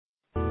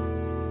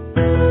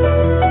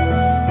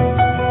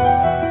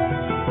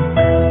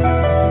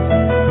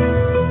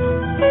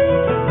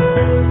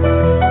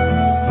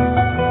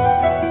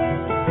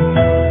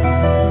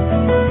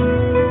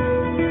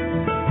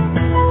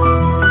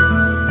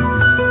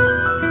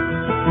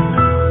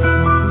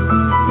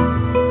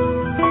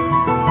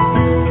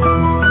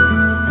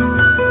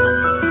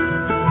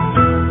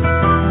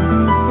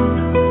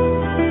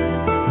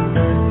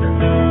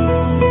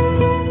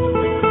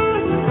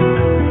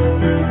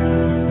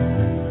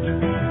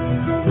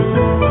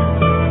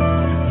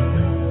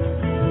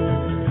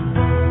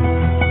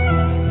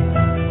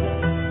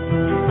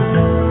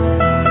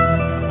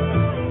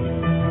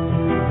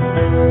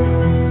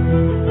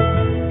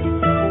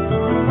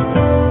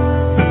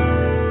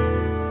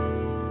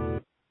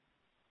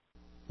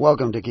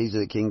Welcome to Keys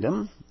of the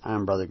Kingdom.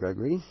 I'm Brother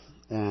Gregory,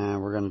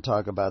 and we're going to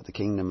talk about the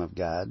Kingdom of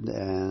God.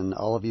 And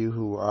all of you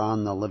who are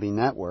on the Living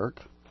Network,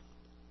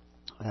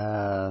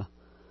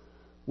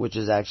 which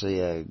is actually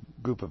a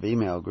group of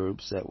email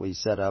groups that we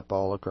set up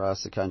all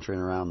across the country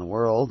and around the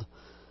world,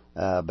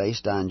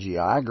 based on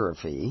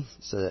geography,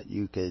 so that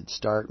you could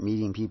start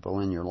meeting people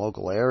in your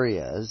local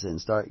areas and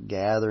start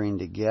gathering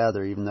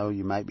together, even though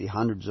you might be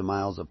hundreds of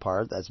miles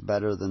apart. That's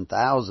better than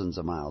thousands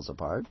of miles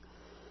apart,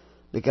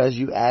 because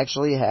you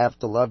actually have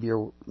to love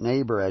your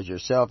neighbor as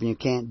yourself, and you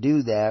can't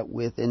do that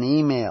with an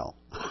email.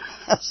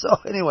 So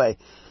anyway,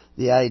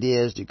 the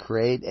idea is to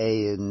create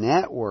a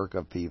network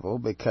of people,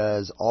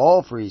 because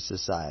all free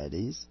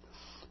societies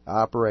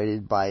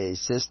operated by a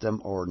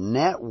system or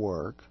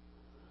network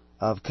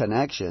of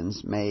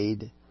connections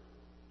made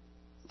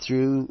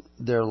through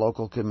their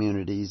local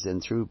communities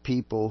and through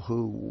people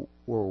who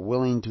were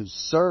willing to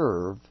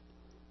serve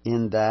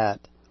in that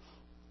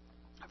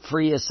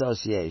free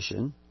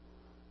association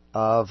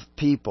of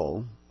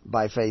people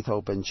by faith,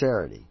 hope, and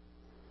charity.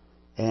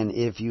 And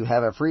if you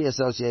have a free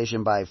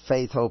association by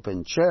faith, hope,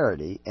 and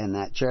charity, and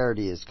that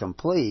charity is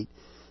complete,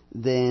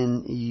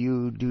 then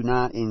you do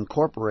not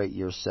incorporate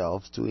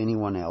yourself to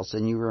anyone else,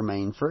 and you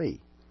remain free.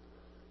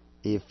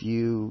 If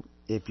you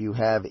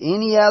have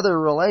any other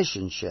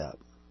relationship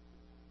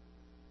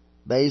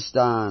based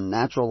on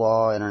natural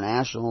law,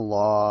 international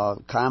law,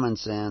 common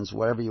sense,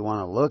 whatever you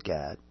want to look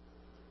at,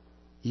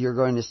 you're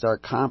going to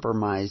start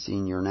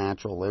compromising your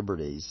natural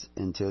liberties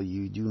until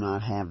you do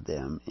not have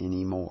them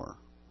anymore.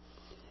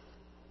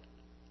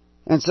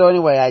 And so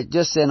anyway, I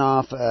just sent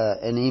off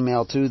an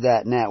email to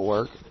that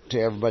network, to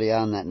everybody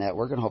on that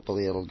network, and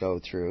hopefully it'll go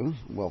through.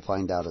 We'll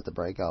find out at the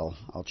break. I'll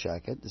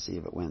check it to see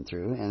if it went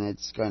through. And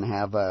it's going to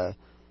have a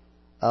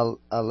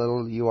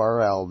little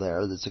URL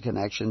there that's a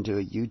connection to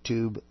a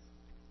YouTube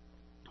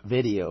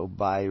video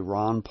by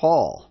Ron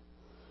Paul.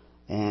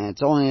 And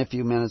it's only a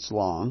few minutes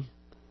long.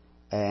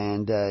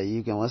 And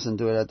you can listen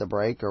to it at the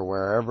break or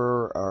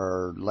wherever,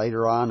 or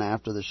later on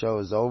after the show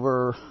is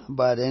over.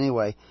 But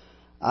anyway,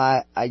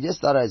 I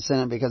just thought I'd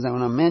send it because I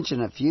want to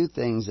mention a few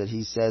things that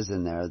he says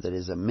in there that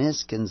is a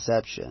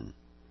misconception.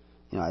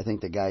 You know, I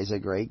think the guy's a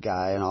great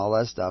guy and all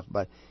that stuff,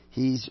 but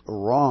he's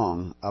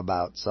wrong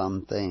about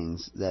some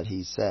things that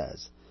he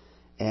says.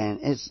 And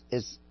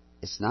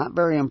it's not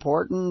very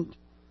important,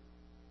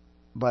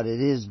 but it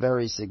is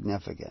very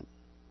significant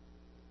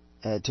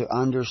to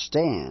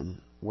understand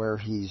where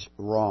he's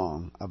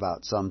wrong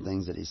about some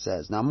things that he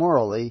says. Now,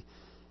 morally,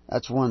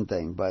 that's one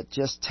thing, but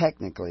just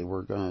technically,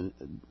 we're going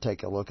to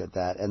take a look at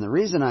that. And the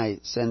reason I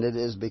send it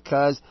is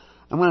because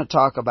I'm going to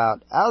talk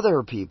about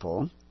other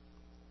people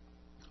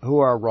who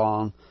are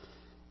wrong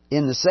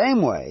in the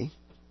same way,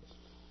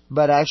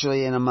 but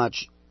actually in a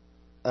much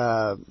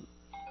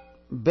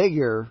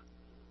bigger,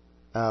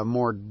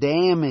 more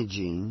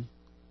damaging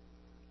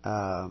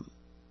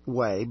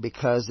way,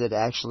 because it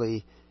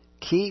actually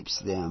keeps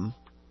them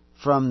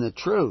from the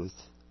truth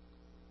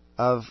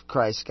of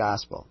Christ's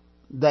gospel.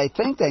 They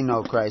think they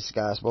know Christ's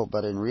gospel,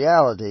 but in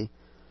reality,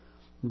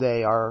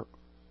 they are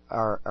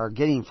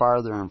getting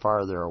farther and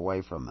farther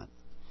away from it.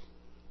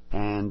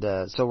 And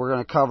so we're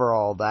going to cover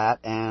all that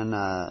and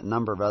a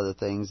number of other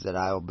things that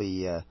I will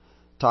be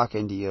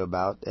talking to you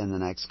about in the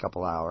next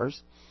couple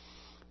hours.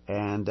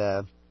 And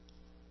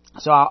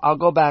so I'll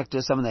go back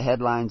to some of the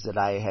headlines that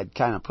I had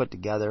kind of put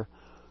together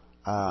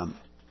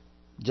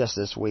just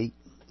this week.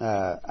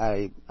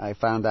 I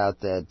found out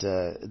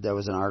that there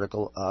was an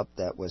article up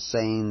that was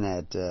saying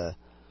that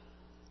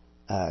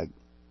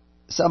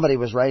somebody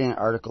was writing an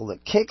article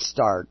that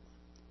Kickstart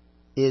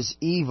is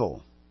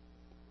evil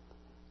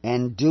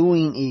and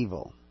doing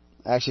evil,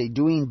 actually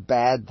doing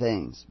bad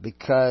things,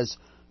 because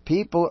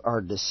people are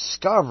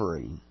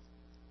discovering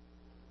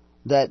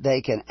that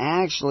they can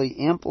actually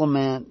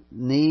implement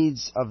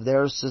needs of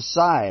their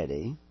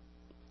society,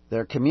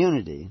 their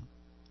community,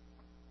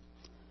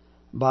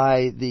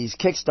 by these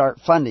Kickstart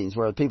fundings,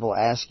 where people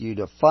ask you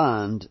to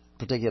fund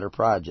particular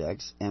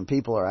projects, and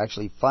people are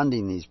actually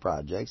funding these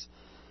projects,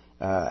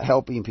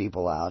 helping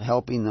people out,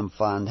 helping them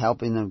fund,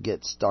 helping them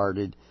get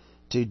started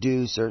to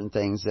do certain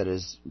things that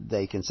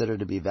they consider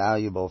to be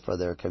valuable for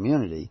their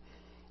community.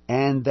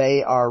 And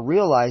they are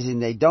realizing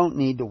they don't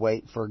need to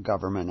wait for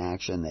government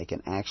action. They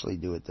can actually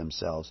do it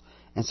themselves.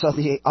 And so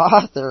the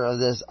author of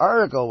this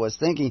article was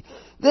thinking,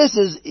 this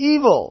is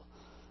evil,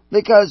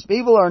 because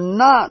people are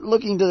not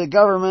looking to the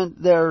government,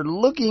 they're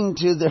looking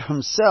to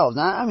themselves.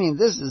 Now, I mean,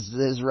 this is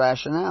his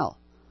rationale.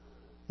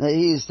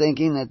 He's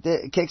thinking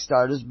that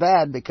Kickstart is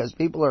bad because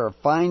people are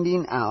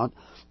finding out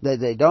that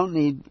they don't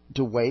need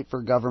to wait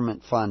for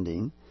government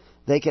funding.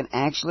 They can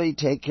actually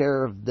take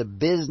care of the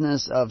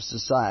business of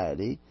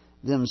society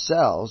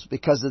themselves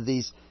because of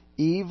these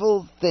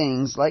evil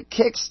things like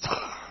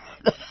Kickstart.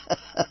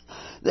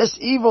 This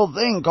evil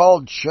thing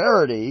called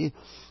charity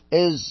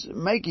is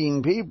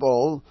making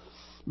people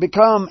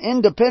become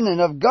independent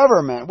of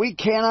government. We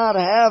cannot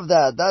have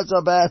that. That's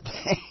a bad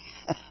thing.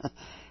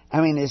 I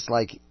mean, it's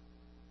like,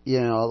 you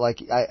know,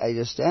 like I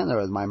just stand there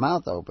with my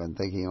mouth open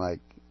thinking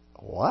like,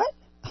 what?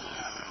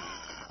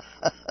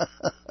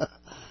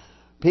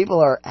 people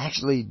are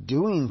actually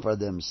doing for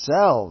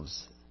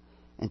themselves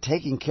and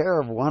taking care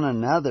of one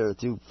another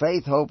through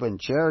faith, hope, and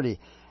charity.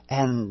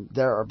 And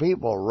there are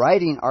people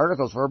writing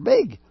articles for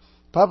big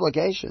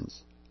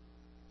publications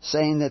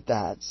saying that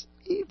that's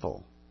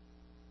evil.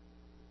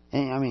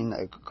 And I mean,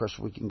 of course,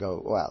 we can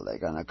go, well, they're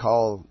going to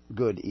call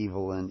good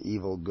evil and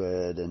evil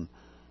good. And,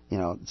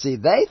 see,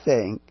 they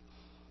think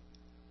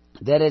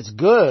that it's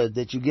good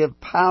that you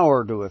give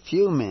power to a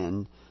few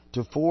men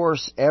to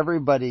force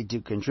everybody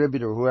to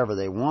contribute, or whoever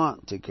they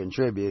want to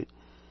contribute,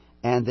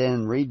 and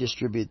then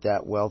redistribute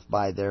that wealth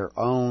by their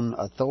own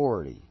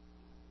authority.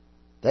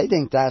 They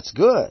think that's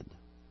good.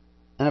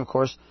 And of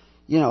course,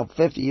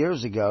 50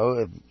 years ago,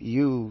 if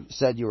you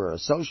said you were a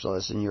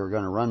socialist and you were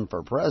going to run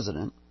for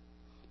president,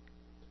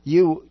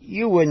 you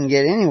wouldn't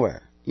get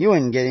anywhere. You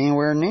wouldn't get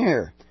anywhere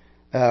near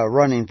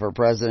running for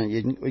president.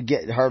 You would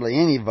get hardly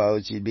any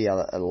votes. You'd be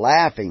a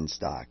laughing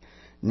stock.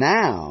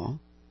 Now,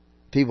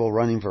 people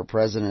running for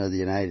president of the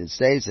United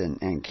States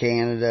and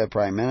Canada,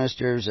 prime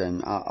ministers,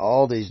 and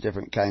all these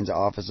different kinds of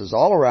offices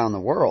all around the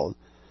world,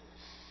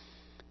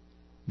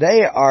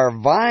 they are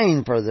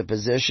vying for the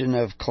position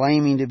of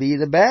claiming to be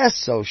the best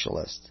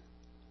socialist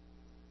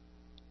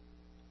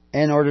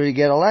in order to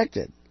get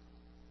elected.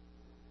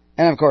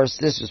 And of course,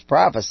 this was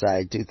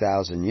prophesied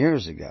 2,000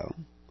 years ago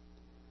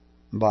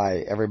by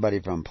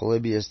everybody from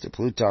Polybius to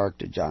Plutarch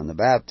to John the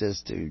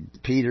Baptist to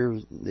Peter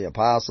the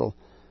Apostle,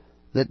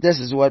 that this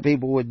is what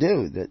people would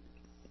do. That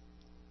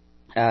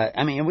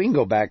we can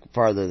go back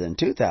farther than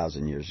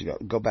 2,000 years ago.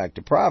 Go back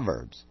to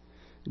Proverbs.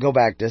 Go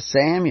back to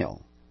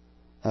Samuel.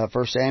 1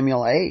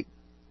 Samuel 8.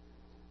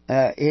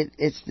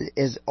 It's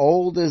as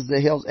old as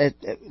the hills.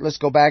 Let's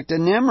go back to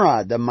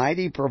Nimrod, the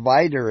mighty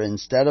provider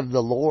instead of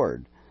the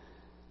Lord.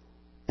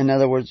 In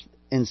other words,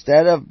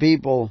 instead of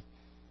people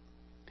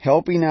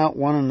helping out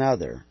one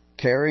another,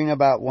 caring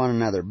about one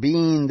another,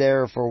 being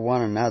there for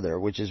one another,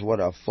 which is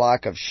what a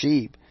flock of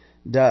sheep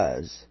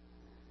does.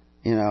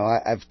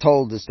 I've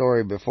told the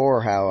story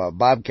before how a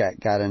bobcat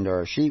got into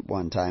our sheep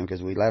one time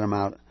because we let him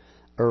out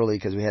early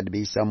because we had to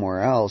be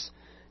somewhere else.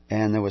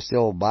 And there was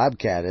still a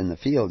bobcat in the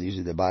field.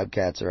 Usually the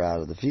bobcats are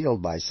out of the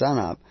field by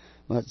sunup.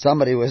 But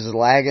somebody was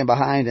lagging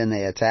behind and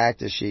they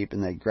attacked the sheep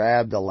and they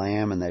grabbed the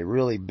lamb and they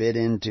really bit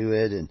into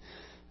it and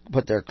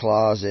put their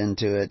claws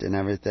into it and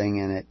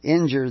everything. And it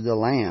injured the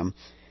lamb.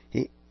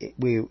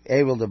 We were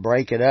able to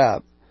break it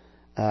up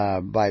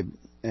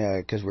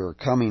because we were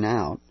coming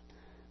out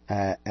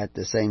at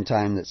the same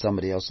time that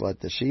somebody else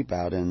let the sheep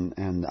out.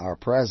 And our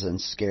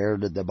presence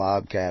scared the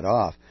bobcat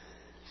off.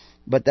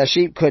 But the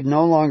sheep could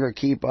no longer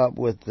keep up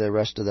with the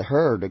rest of the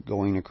herd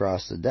going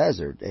across the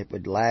desert. It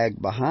would lag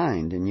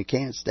behind, and you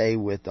can't stay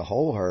with the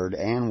whole herd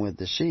and with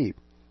the sheep.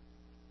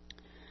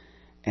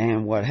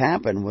 And what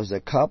happened was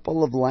a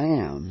couple of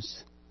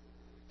lambs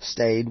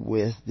stayed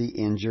with the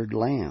injured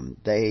lamb.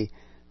 They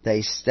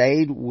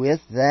stayed with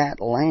that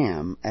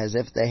lamb as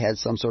if they had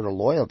some sort of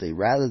loyalty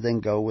rather than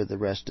go with the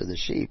rest of the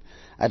sheep.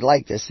 I'd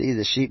like to see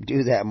the sheep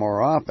do that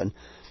more often.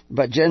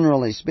 But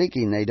generally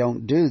speaking, they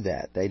don't do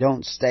that. They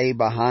don't stay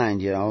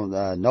behind,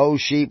 the no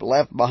sheep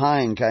left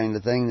behind kind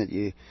of thing that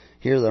you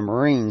hear the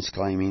Marines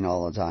claiming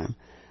all the time.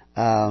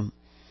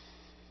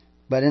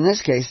 But in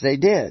this case, they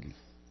did.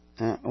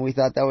 We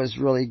thought that was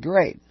really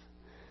great.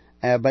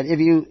 But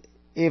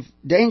if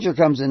danger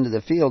comes into the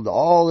field,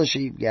 all the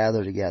sheep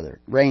gather together.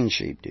 Range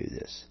sheep do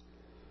this.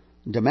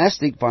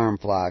 Domestic farm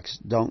flocks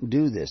don't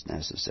do this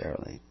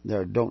necessarily.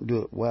 They don't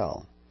do it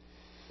well,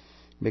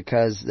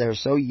 because they're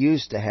so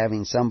used to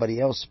having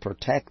somebody else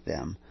protect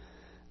them,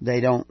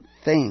 they don't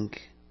think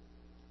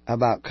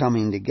about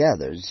coming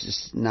together. It's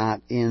just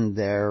not in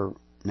their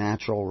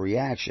natural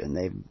reaction.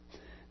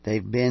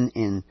 They've been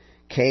in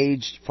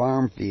caged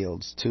farm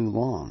fields too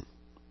long.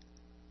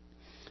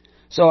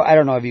 So I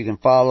don't know if you can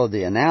follow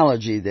the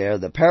analogy there,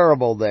 the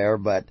parable there,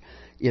 but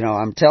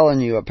I'm telling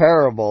you a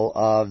parable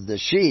of the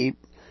sheep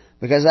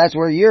because that's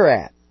where you're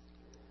at.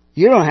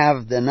 You don't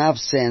have enough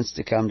sense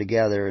to come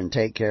together and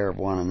take care of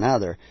one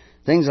another.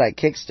 Things like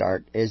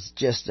Kickstart is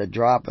just a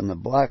drop in the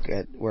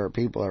bucket where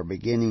people are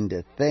beginning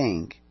to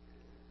think,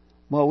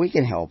 well, we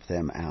can help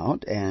them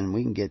out and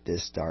we can get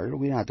this started.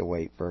 We don't have to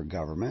wait for a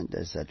government,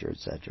 etc.,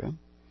 etc.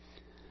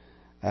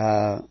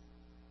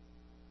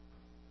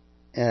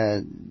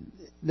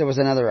 There was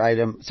another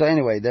item. So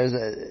anyway, this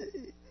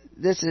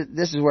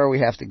is where we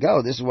have to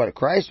go. This is what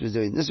Christ was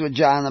doing. This is what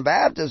John the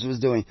Baptist was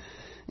doing.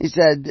 He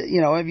said,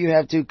 if you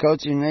have two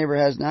coats and your neighbor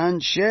has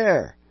none,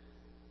 share.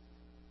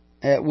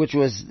 Which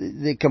was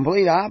the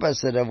complete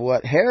opposite of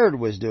what Herod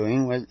was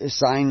doing, was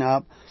sign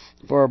up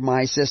for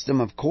my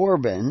system of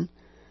Corban,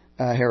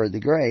 Herod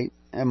the Great,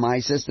 and my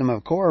system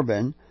of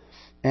Corban,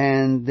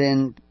 and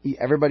then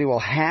everybody will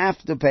have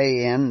to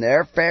pay in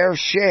their fair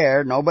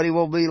share, nobody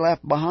will be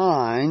left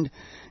behind,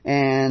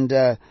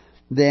 and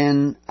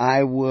then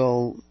I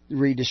will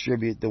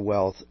redistribute the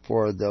wealth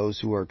for those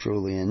who are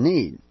truly in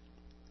need.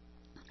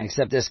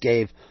 Except this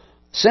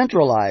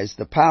centralized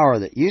the power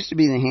that used to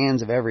be in the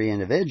hands of every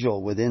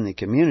individual within the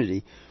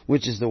community,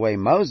 which is the way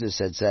Moses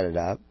had set it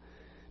up,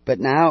 But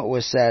now it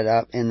was set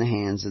up in the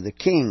hands of the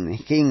king.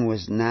 The king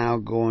was now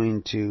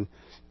going to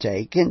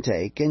take and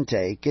take and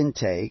take and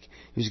take.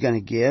 He was going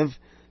to give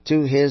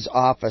to his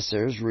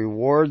officers,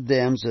 reward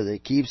them so that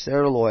it keeps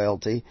their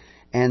loyalty,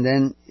 and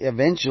then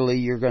eventually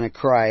you're going to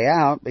cry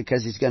out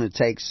because he's going to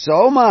take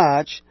so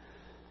much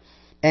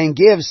and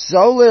give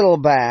so little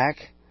back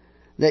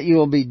that you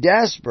will be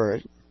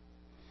desperate,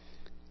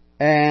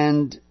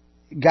 and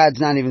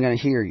God's not even going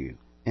to hear you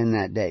in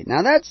that day.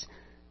 Now that's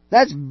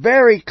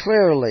very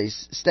clearly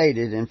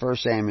stated in 1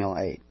 Samuel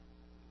 8.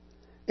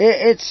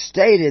 It's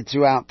stated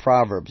throughout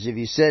Proverbs. If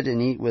you sit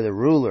and eat with a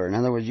ruler, in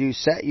other words, you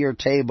set your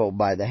table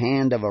by the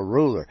hand of a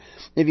ruler.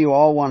 If you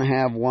all want to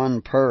have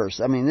one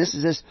purse. I mean, this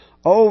is just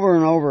over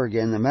and over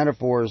again. The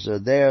metaphors are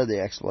there. The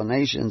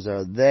explanations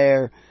are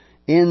there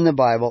in the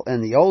Bible,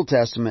 in the Old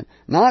Testament,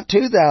 not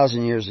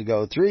 2,000 years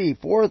ago,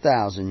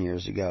 4,000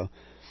 years ago.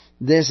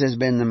 This has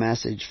been the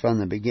message from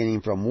the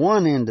beginning, from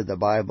one end of the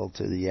Bible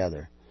to the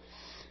other.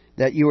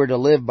 That you were to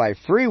live by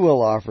free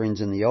will offerings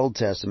in the Old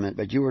Testament,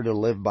 but you were to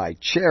live by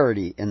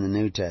charity in the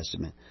New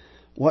Testament.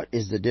 What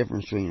is the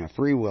difference between a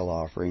free will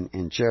offering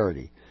and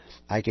charity?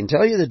 I can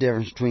tell you the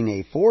difference between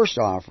a forced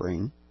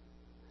offering,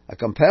 a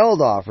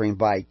compelled offering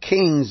by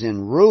kings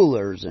and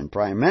rulers and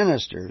prime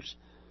ministers,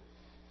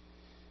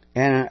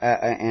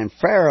 and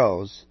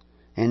pharaohs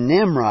and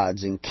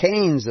Nimrods and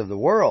Cains of the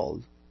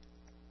world,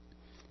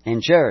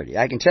 and charity.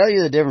 I can tell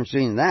you the difference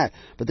between that,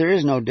 but there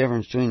is no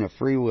difference between a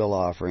free will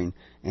offering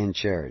and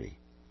charity.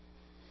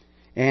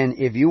 And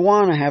if you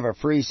want to have a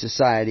free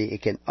society,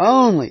 it can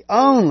only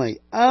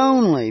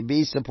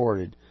be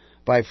supported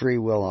by free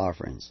will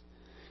offerings.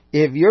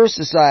 If your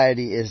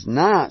society is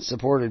not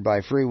supported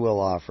by free will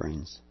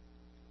offerings,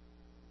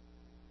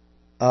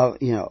 of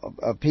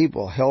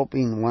people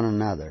helping one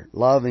another,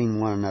 loving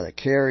one another,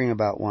 caring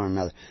about one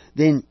another,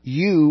 then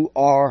you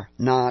are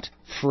not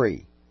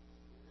free.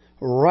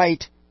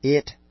 Write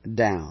it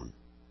down.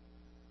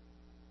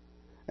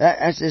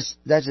 That's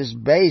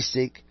just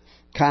basic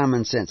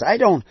common sense. I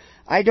don't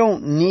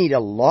need a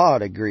law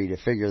degree to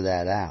figure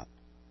that out.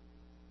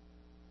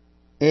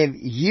 If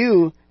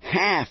you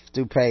have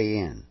to pay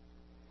in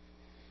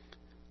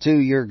to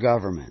your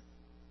government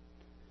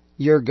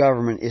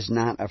is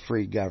not a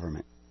free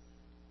government.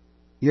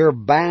 You're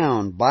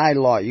bound by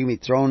law. You can be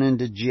thrown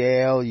into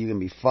jail. You can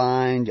be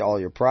fined. All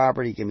your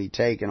property can be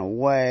taken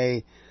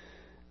away.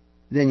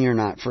 Then you're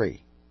not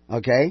free.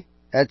 Okay?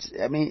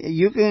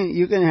 You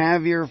can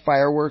have your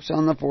fireworks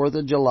on the 4th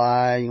of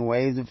July. You can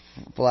wave the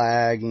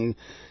flag. And you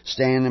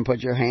stand and put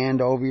your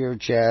hand over your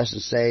chest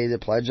and say the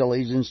Pledge of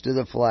Allegiance to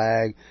the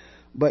flag.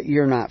 But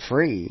you're not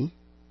free.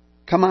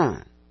 Come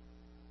on.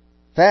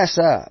 Fess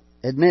up.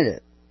 Admit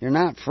it. You're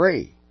not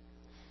free.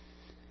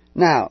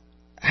 Now,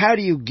 how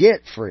do you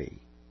get free?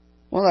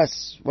 Well,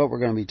 that's what we're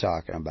going to be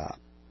talking about,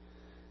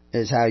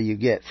 is how you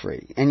get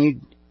free.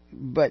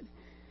 But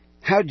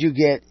how did you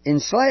get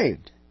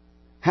enslaved?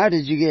 How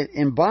did you get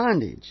in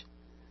bondage?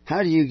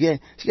 How do you get...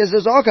 Because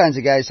there's all kinds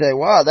of guys say,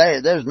 well,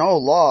 there's no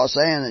law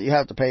saying that you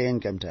have to pay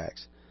income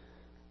tax.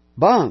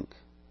 Bunk.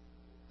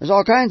 There's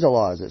all kinds of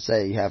laws that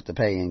say you have to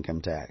pay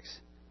income tax.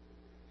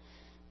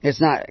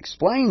 It's not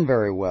explained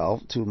very well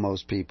to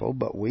most people,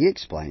 but we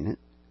explain it,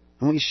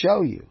 and we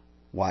show you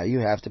why you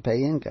have to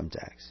pay income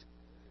tax.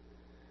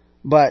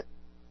 But,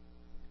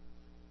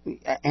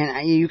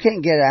 and you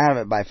can't get out of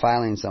it by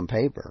filing some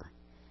paper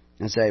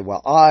and say,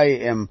 well,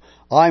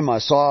 I'm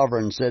a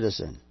sovereign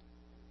citizen.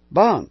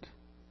 Bunk.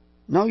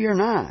 No, you're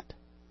not.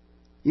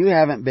 You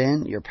haven't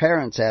been. Your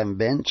parents haven't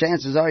been.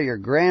 Chances are your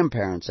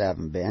grandparents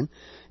haven't been.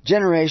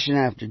 Generation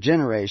after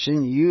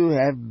generation, you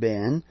have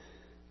been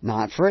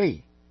not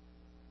free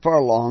for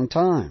a long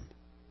time.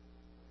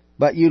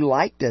 But you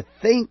like to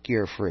think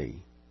you're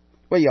free.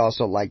 Well, you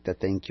also like to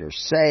think you're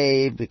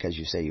saved because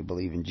you say you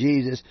believe in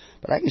Jesus.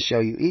 But I can show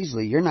you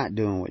easily you're not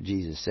doing what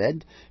Jesus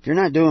said. If you're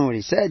not doing what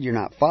He said, you're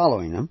not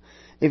following Him.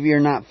 If you're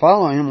not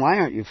following Him, why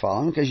aren't you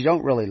following Him? Because you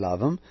don't really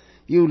love Him.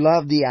 You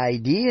love the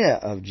idea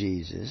of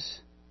Jesus.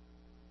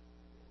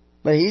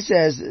 But He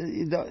says,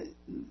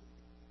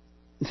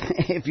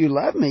 if you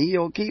love Me,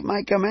 you'll keep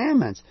My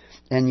commandments.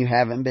 And you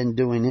haven't been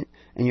doing it,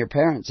 and your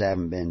parents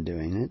haven't been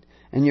doing it,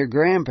 and your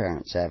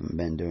grandparents haven't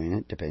been doing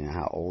it, depending on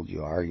how old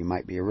you are. You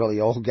might be a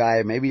really old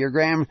guy. Maybe your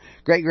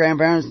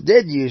great-grandparents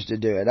did used to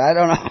do it. I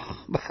don't know.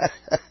 But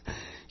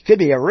you could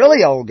be a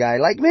really old guy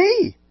like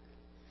me.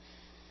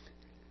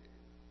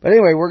 But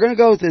anyway, we're going to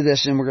go through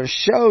this, and we're going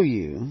to show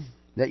you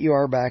that you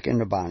are back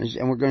into bondage,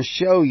 and we're going to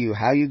show you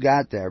how you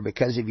got there,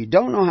 because if you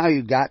don't know how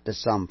you got to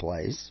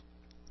someplace,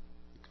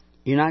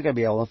 you're not going to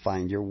be able to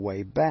find your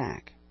way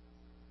back.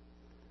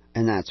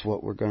 And that's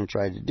what we're going to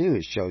try to do,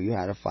 is show you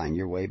how to find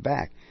your way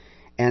back.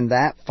 And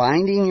that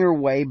finding your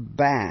way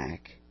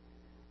back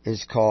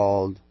is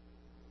called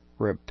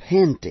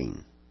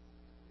repenting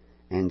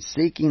and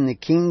seeking the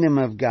kingdom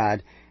of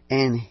God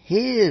and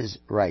His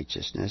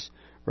righteousness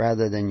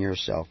rather than your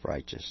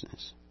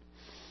self-righteousness.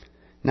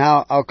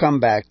 Now, I'll come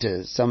back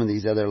to some of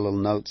these other little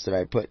notes that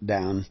I put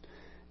down.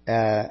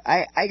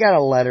 I got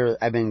a letter.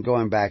 I've been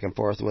going back and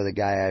forth with a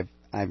guy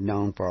I've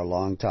known for a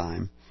long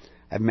time.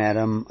 I met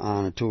him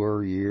on a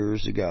tour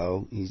years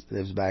ago. He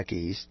lives back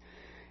east.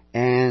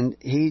 And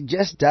he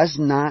just does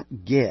not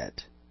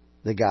get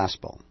the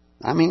gospel.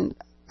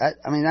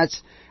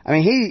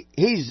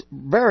 He's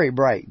very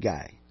bright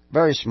guy,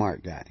 very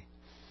smart guy,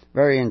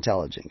 very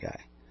intelligent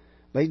guy,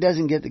 but he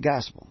doesn't get the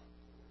gospel.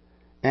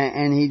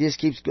 And he just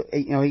keeps,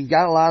 he's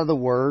got a lot of the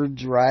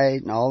words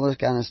right and all this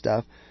kind of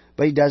stuff,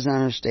 but he doesn't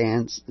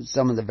understand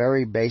some of the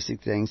very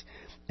basic things,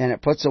 and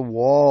it puts a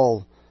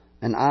wall,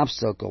 an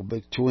obstacle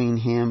between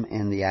him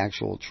and the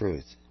actual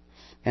truth.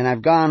 And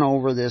I've gone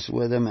over this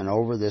with him and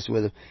over this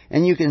with him,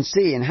 and you can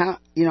see and how,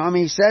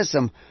 he says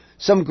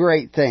some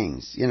great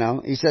things,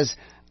 He says,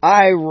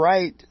 I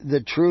write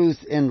the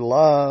truth in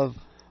love,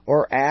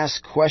 or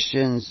ask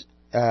questions,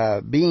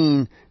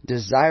 being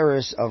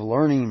desirous of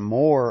learning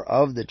more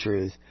of the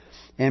truth,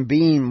 and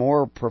being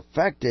more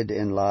perfected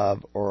in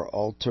love, or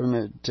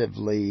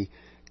alternatively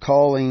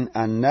calling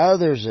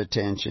another's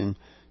attention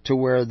to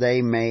where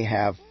they may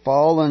have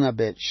fallen a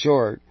bit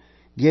short,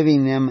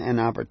 giving them an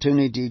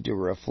opportunity to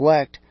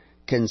reflect,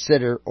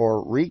 consider,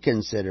 or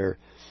reconsider,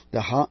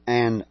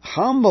 and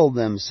humble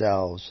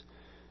themselves,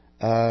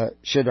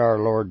 should our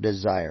Lord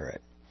desire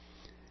it.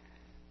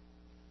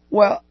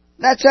 Well,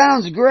 that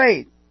sounds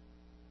great,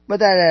 but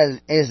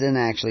that isn't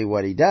actually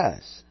what he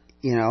does.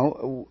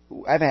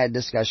 I've had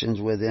discussions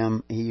with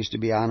him. He used to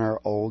be on our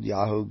old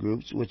Yahoo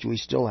groups, which we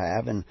still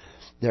have, and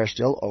they're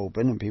still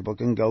open, and people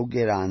can go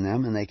get on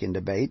them, and they can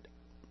debate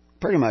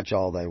pretty much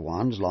all they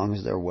want, as long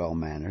as they're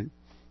well-mannered.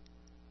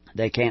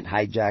 They can't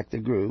hijack the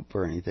group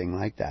or anything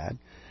like that.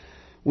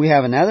 We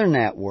have another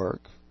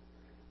network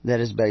that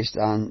is based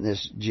on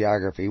this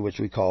geography, which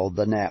we call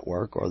the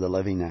network, or the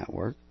Living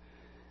Network.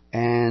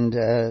 And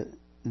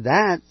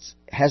that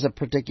has a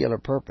particular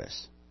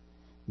purpose.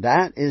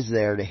 That is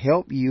there to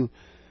help you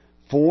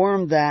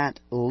form that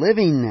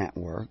living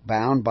network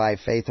bound by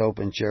faith, hope,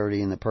 and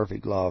charity and the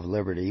perfect law of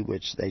liberty,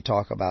 which they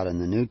talk about in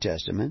the New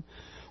Testament,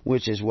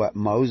 which is what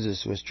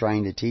Moses was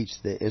trying to teach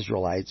the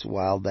Israelites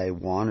while they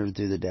wandered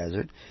through the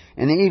desert,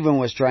 and he even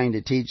was trying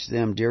to teach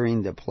them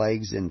during the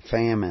plagues and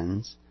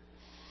famines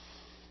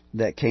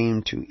that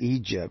came to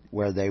Egypt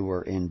where they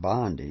were in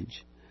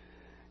bondage.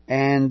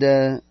 And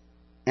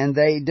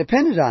they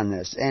depended on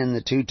this, and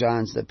the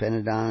Teutons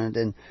depended on it,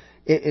 and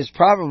it is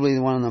probably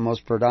one of the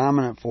most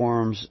predominant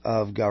forms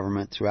of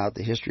government throughout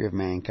the history of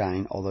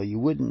mankind, although you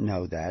wouldn't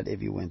know that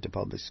if you went to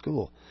public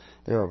school.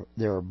 There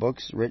are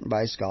books written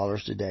by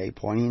scholars today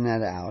pointing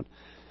that out,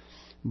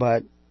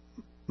 but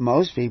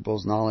most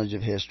people's knowledge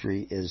of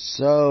history is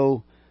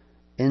so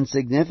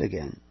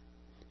insignificant,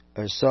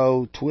 or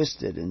so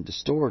twisted and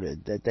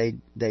distorted, that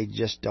they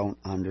just don't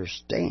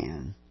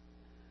understand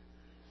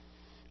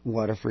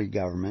what a free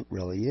government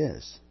really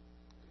is.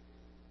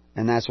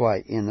 And that's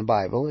why in the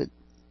Bible,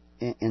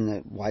 in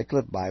the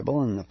Wycliffe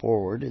Bible, in the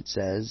foreword, it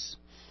says,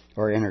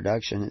 or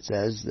introduction, it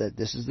says that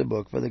this is the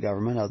book for the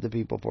government of the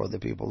people, for the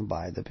people, and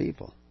by the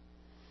people.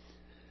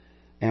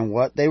 And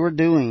what they were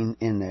doing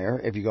in there,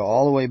 if you go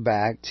all the way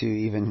back to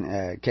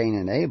even Cain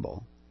and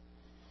Abel,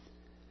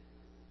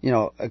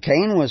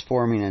 Cain was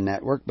forming a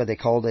network, but they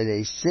called it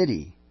a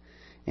city.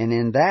 And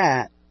in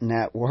that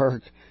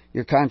network,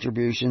 your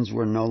contributions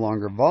were no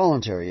longer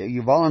voluntary.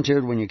 You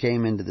volunteered when you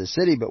came into the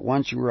city, but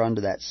once you were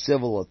under that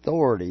civil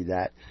authority,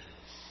 that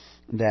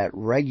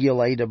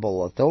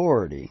regulatable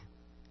authority,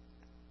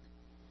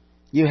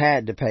 you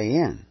had to pay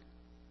in.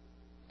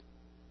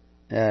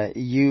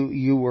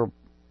 You were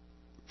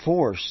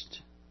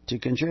forced to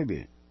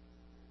contribute.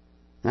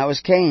 That was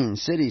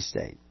Cain's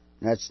city-state.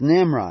 That's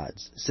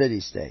Nimrod's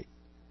city-state.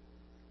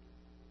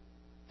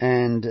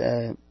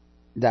 And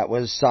that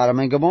was Sodom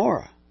and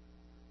Gomorrah.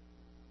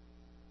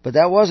 But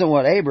that wasn't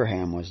what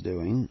Abraham was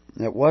doing.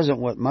 It wasn't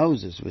what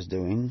Moses was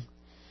doing.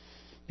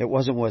 It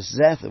wasn't what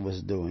Seth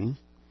was doing.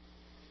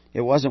 It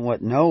wasn't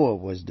what Noah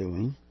was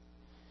doing.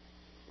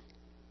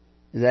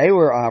 They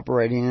were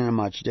operating in a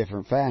much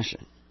different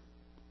fashion.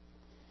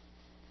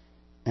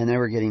 And they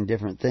were getting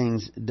different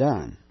things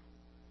done.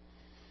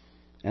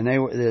 And they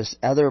were this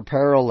other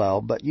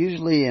parallel, but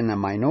usually in a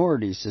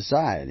minority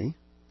society,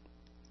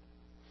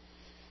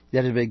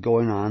 that had been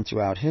going on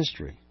throughout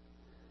history.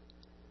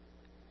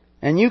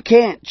 And you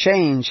can't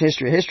change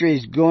history. History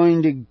is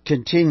going to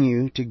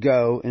continue to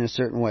go in a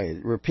certain way.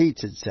 It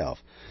repeats itself.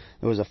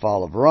 There was a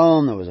fall of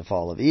Rome. There was a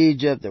fall of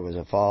Egypt. There was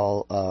a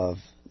fall of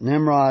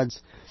Nimrod's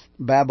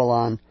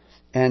Babylon.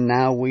 And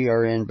now we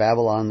are in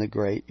Babylon the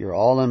Great. You're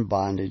all in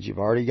bondage. You've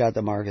already got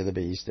the mark of the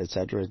beast,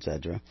 etc.,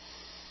 etc.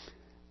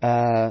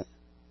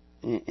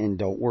 And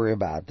don't worry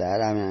about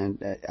that. I mean,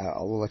 I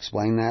will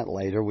explain that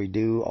later. We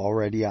do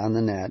already on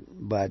the net.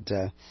 But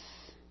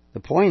the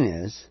point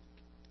is,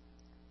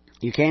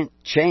 you can't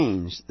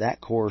change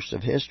that course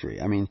of history.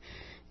 I mean,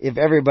 if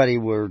everybody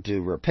were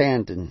to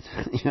repent and,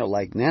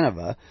 like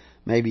Nineveh,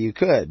 maybe you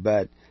could,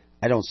 but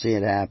I don't see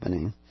it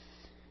happening.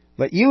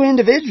 But you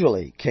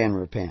individually can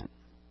repent.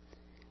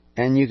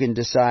 And you can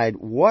decide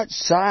what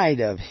side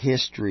of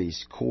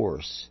history's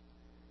course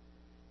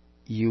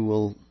you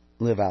will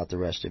live out the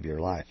rest of your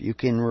life. You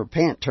can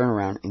repent, turn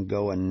around, and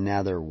go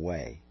another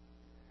way.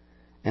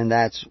 And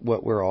that's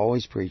what we're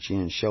always preaching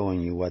and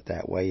showing you what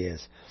that way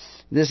is.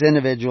 This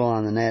individual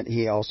on the net,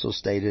 he also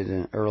stated in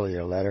an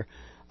earlier letter,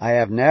 I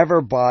have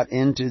never bought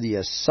into the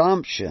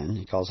assumption,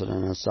 he calls it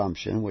an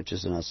assumption, which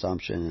is an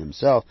assumption in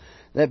himself,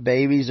 that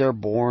babies are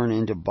born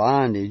into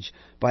bondage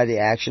by the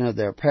action of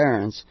their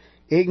parents,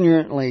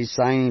 ignorantly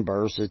signing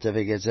birth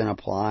certificates and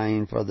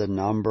applying for the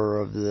number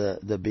of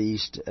the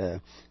beast,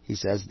 he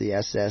says the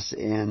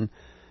SSN,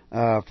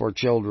 for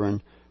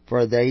children,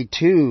 for they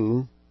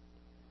too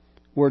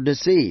were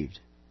deceived.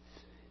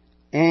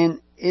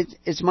 And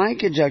it's my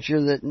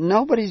conjecture that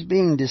nobody's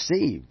being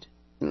deceived,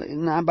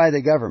 not by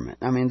the government.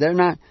 I mean, they're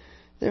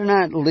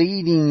not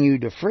leading you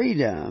to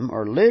freedom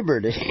or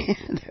liberty.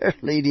 They're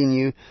leading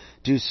you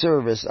to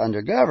service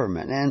under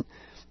government,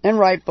 and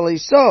rightfully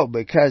so,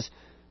 because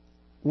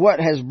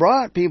what has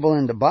brought people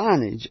into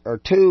bondage are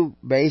two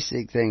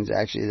basic things.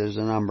 Actually, there's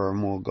a number,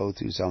 and we'll go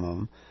through some of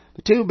them.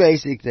 But two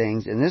basic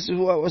things, and this is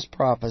what was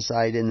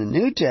prophesied in the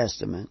New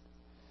Testament,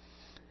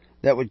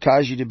 that would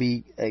cause you to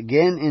be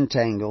again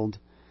entangled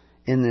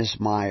in this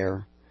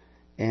mire,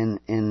 and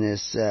in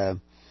this,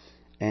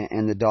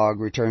 and the dog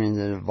returning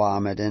to the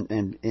vomit,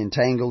 and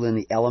entangled in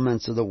the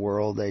elements of the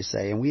world, they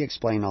say, and we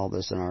explain all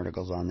this in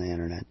articles on the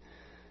internet,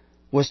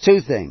 was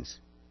two things: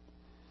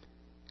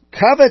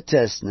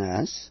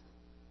 covetousness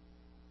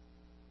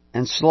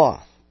and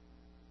sloth.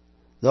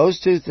 Those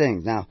two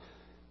things. Now,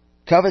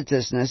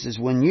 covetousness is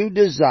when you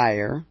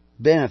desire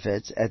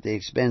benefits at the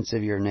expense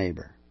of your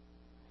neighbor.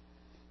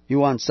 You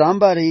want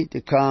somebody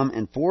to come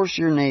and force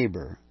your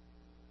neighbor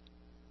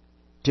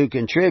to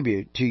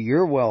contribute to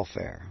your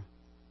welfare,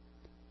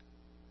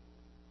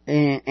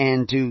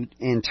 and to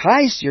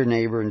entice your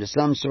neighbor into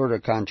some sort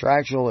of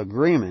contractual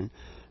agreement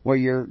where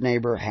your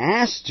neighbor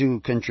has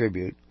to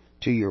contribute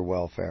to your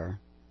welfare.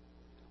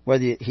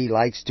 Whether he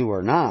likes to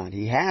or not,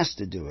 he has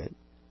to do it.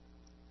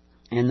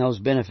 And those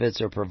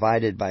benefits are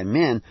provided by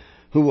men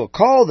who will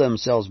call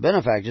themselves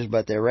benefactors,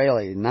 but they're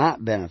really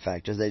not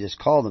benefactors. They just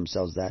call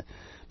themselves that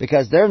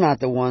because they're not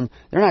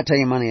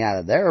taking money out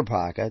of their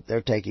pocket.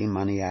 They're taking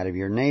money out of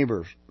your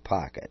neighbor's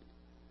pocket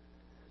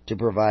to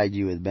provide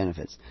you with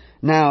benefits.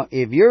 Now,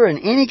 if you're in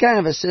any kind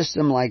of a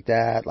system like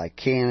that, like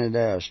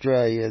Canada,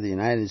 Australia, the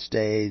United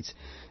States,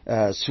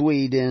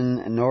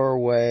 Sweden,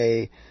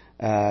 Norway,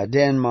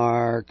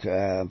 Denmark,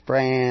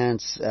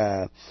 France,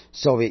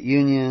 Soviet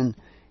Union,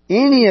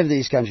 any of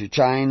these countries,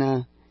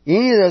 China,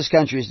 any of those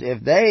countries,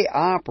 if they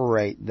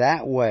operate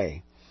that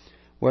way,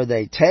 where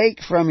they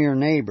take from your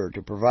neighbor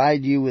to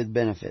provide you with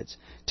benefits,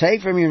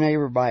 take from your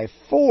neighbor by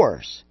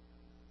force,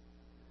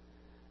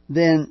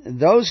 then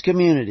those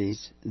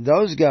communities,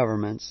 those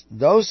governments,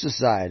 those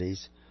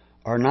societies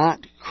are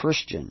not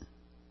Christian.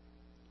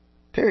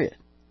 Period.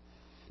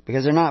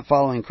 Because they're not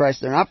following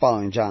Christ. They're not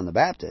following John the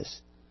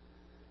Baptist.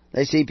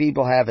 They see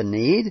people have a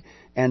need,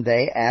 and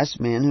they ask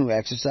men who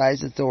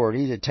exercise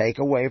authority to take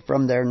away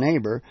from their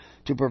neighbor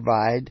to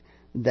provide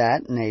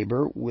that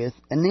neighbor with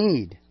a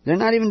need. They're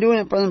not even doing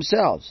it for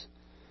themselves.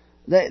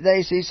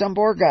 They see some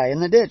poor guy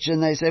in the ditch,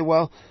 and they say,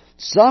 well,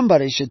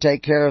 somebody should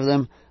take care of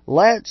them.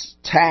 Let's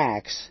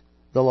tax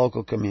the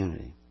local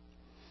community.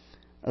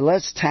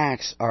 Let's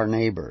tax our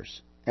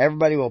neighbors.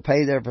 Everybody will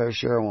pay their fair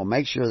share, and we'll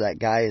make sure that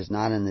guy is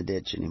not in the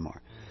ditch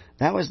anymore.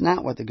 That was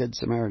not what the Good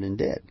Samaritan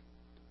did.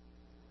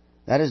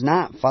 That is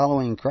not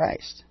following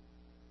Christ.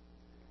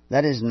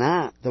 That is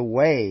not the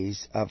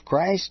ways of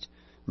Christ,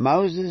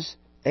 Moses,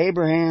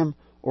 Abraham,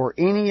 or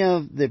any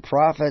of the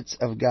prophets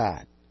of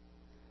God.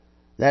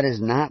 That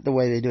is not the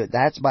way they do it.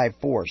 That's by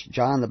force.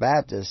 John the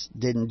Baptist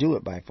didn't do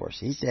it by force.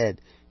 He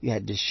said you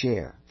had to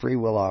share free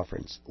will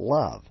offerings,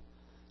 love,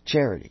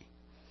 charity.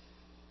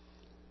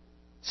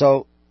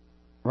 So,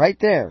 right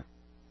there,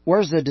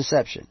 where's the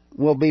deception?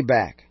 We'll be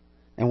back,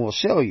 and we'll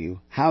show you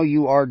how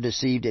you are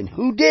deceived and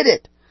who did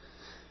it.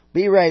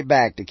 Be right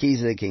back to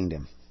Keys of the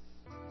Kingdom.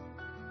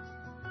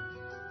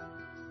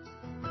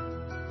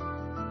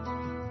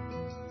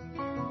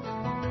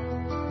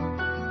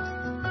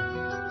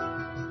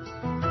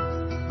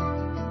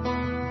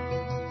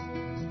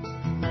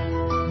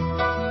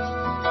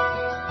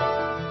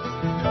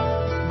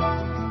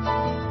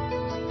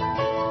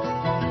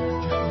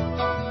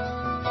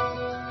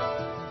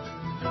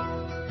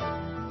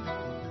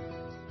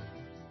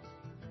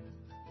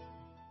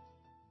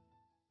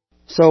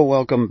 So,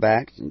 welcome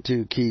back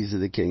to Keys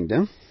of the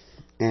Kingdom,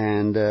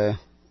 and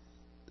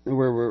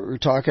we're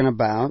talking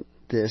about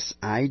this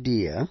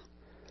idea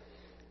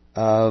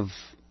of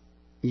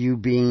you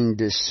being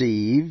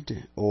deceived,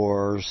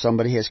 or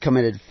somebody has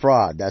committed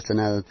fraud. That's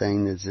another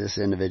thing that this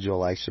individual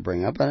likes to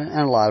bring up, and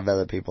a lot of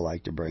other people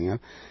like to bring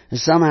up. And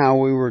somehow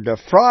we were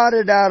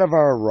defrauded out of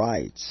our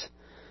rights.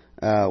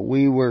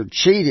 We were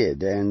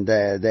cheated, and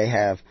they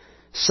have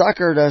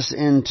suckered us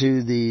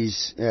into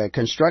these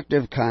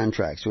constructive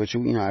contracts, which,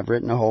 I've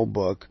written a whole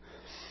book,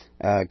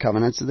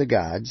 Covenants of the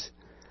Gods,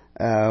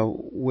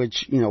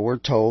 which, we're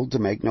told to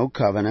make no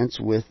covenants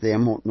with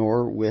them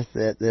nor with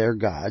their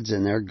gods,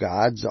 and their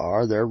gods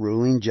are their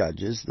ruling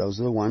judges. Those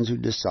are the ones who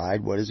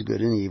decide what is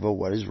good and evil,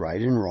 what is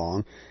right and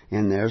wrong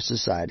in their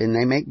society. And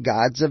they make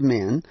gods of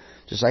men,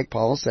 just like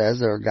Paul says,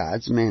 there are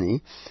gods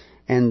many.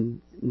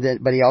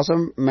 But he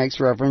also makes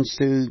reference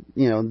to,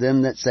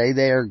 them that say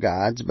they are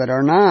gods but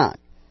are not.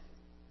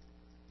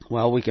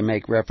 Well, we can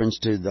make reference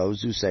to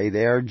those who say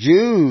they are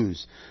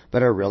Jews,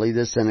 but are really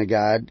the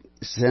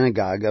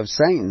synagogue of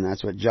Satan.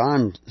 That's what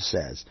John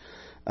says.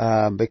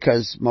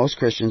 Because most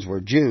Christians were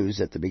Jews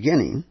at the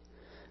beginning,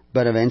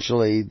 but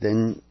eventually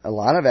then a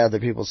lot of other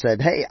people said,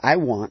 hey, I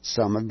want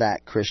some of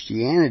that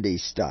Christianity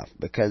stuff,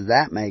 because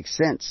that makes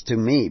sense to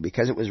me,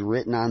 because it was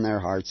written on their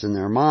hearts and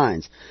their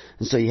minds.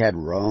 And so you had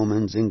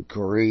Romans and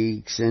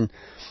Greeks and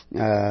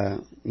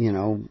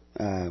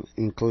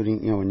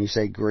including, when you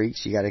say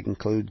Greeks, you got to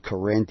include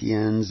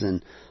Corinthians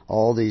and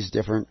all these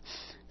different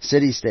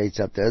city-states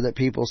up there that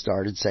people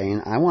started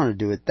saying, I want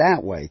to do it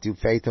that way, through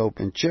faith, hope,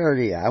 and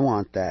charity. I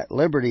want that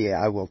liberty.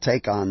 I will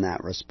take on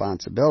that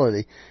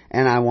responsibility,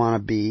 and I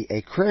want to be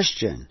a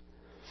Christian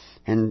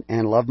and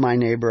love my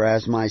neighbor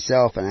as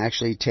myself and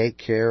actually take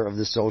care of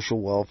the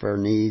social welfare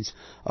needs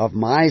of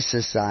my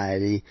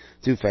society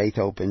through faith,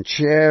 hope, and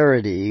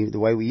charity, the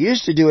way we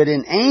used to do it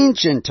in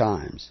ancient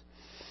times.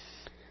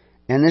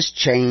 And this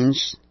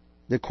changed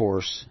the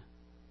course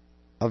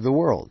of the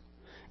world,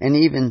 and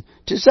even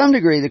to some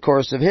degree the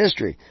course of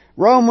history.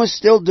 Rome was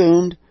still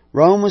doomed.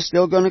 Rome was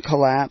still going to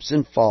collapse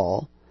and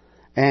fall,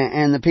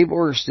 and the people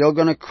were still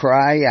going to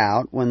cry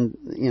out when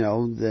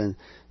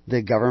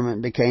the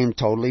government became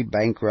totally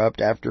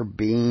bankrupt after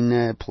being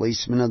a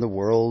policeman of the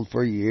world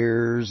for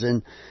years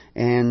and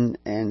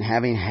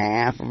having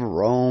half of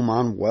Rome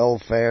on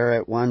welfare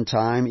at one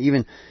time.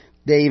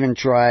 They even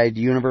tried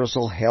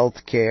universal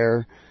health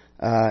care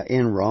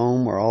in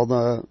Rome, where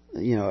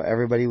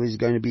everybody was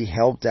going to be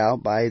helped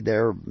out by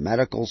their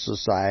medical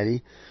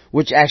society,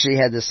 which actually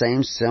had the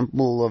same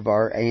symbol of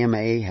our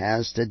AMA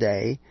has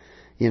today,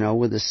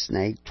 with a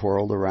snake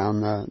twirled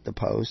around the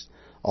post.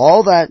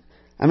 All that,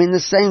 the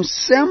same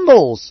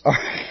symbols are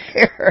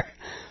here.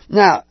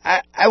 Now,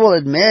 I will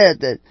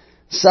admit that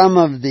some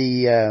of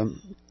the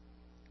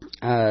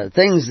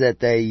things that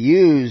they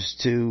used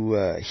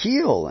to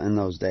heal in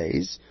those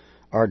days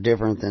are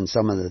different than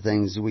some of the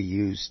things we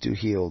use to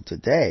heal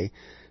today,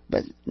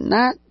 but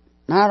not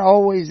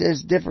always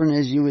as different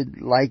as you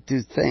would like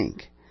to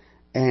think.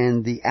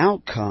 And the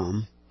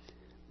outcome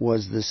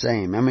was the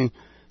same.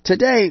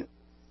 Today,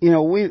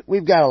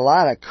 we've got a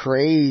lot of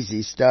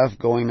crazy stuff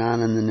going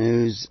on in the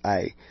news.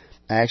 I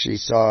actually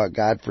saw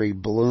Godfrey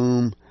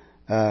Bloom,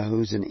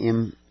 who's an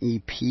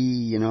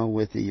MEP,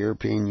 with the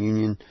European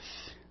Union,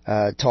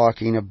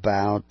 talking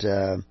about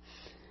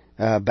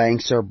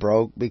banks are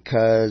broke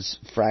because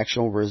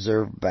fractional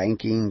reserve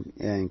banking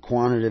and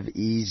quantitative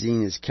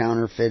easing is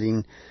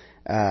counterfeiting,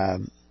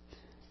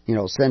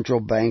 central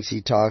banks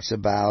he talks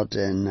about,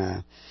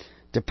 and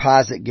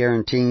deposit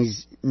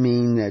guarantees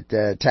mean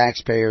that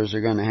taxpayers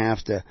are going to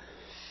have to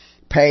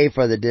pay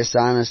for the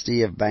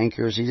dishonesty of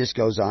bankers. He just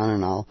goes on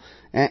and all.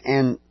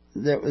 And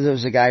there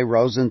was a guy,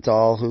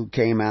 Rosenthal, who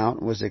came out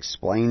and was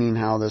explaining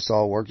how this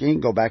all worked. You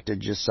can go back to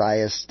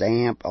Josiah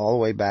Stamp, all the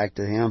way back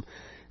to him,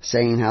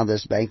 saying how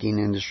this banking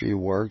industry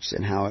works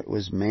and how it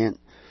was meant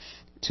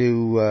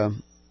to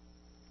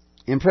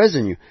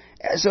imprison you.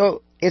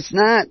 So it's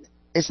not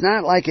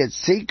like it's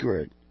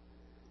secret.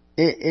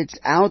 It's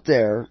out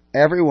there.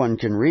 Everyone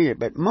can read it,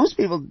 but most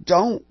people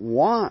don't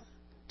want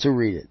to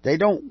read it. They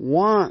don't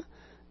want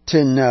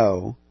to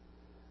know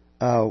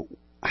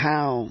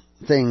how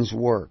things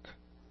work.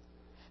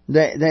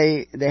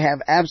 They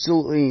have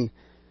absolutely,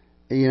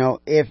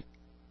 if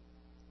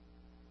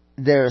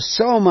there's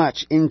so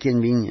much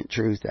inconvenient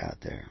truth out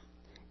there,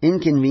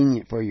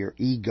 inconvenient for your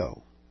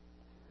ego,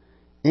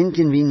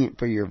 inconvenient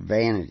for your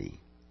vanity,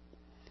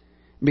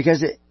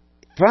 because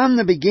from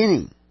the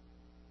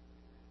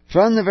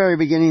very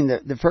beginning,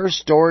 the first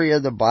story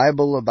of the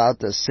Bible about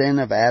the sin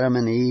of Adam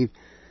and Eve,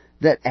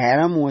 that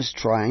Adam was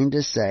trying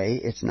to say,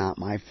 it's not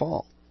my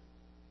fault.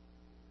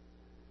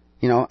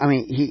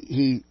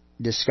 He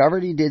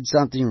discovered he did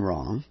something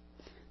wrong,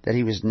 that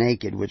he was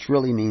naked, which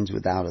really means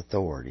without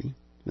authority,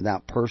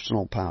 without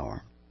personal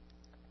power,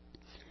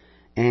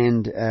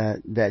 and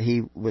that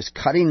he was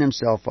cutting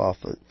himself off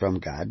from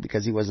God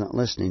because he wasn't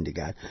listening to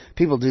God.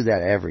 People do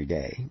that every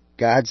day.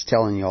 God's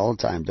telling you all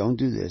the time, don't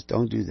do this,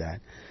 don't do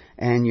that,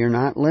 and you're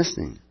not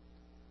listening.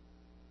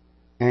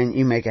 And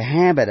you make a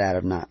habit out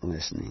of not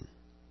listening,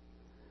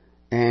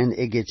 and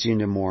it gets you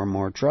into more and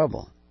more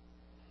trouble.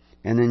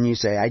 And then you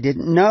say, I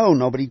didn't know,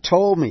 nobody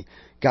told me.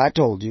 God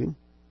told you.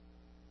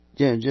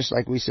 Just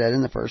like we said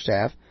in the first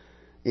half,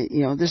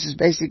 this is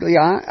basically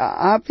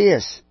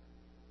obvious.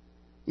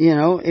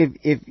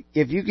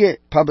 If you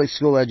get public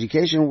school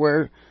education,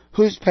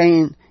 who's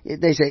paying?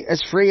 They say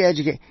it's free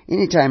education.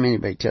 Anytime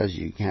anybody tells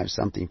you can have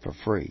something for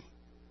free,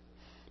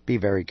 be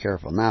very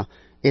careful. Now,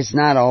 it's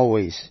not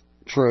always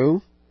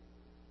true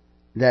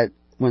that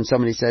when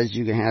somebody says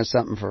you can have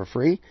something for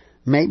free,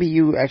 maybe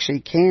you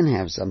actually can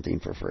have something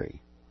for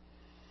free.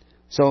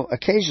 So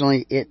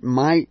occasionally it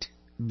might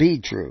be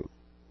true.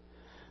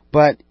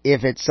 But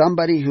if it's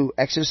somebody who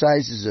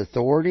exercises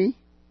authority,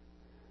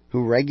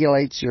 who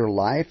regulates your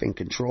life and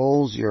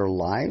controls your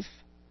life,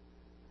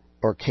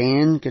 or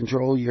can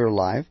control your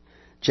life,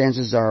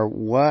 chances are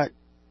what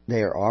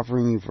they are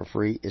offering you for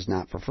free is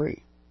not for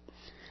free.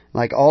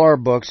 Like all our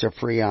books are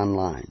free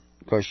online.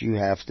 Of course, you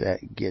have to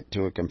get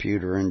to a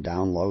computer and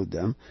download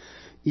them.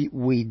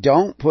 We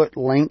don't put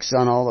links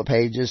on all the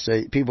pages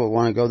so people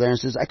want to go there and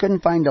says, I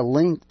couldn't find a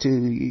link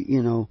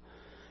to,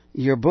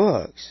 your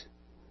books.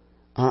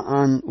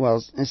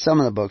 Some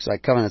of the books,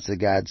 like Covenants of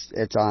God,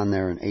 it's on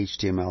there in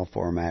HTML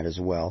format as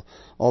well.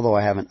 Although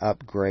I haven't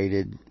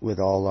upgraded with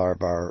all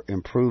of our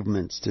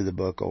improvements to the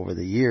book over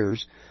the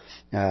years.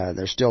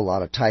 There's still a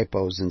lot of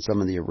typos in some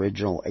of the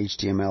original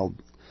HTML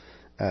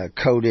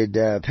coded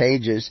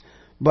pages.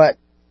 But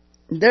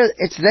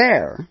it's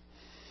there.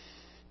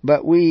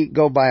 But we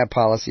go by a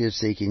policy of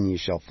seeking you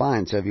shall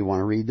find. So if you want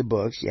to read the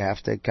books, you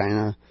have to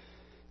kind of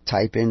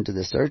type into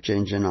the search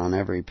engine on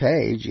every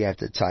page, you have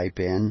to type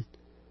in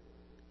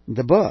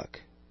the book,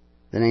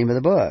 the name of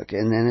the book,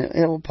 and then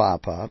it'll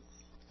pop up,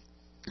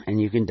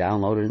 and you can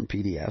download it in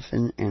PDF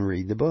and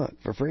read the book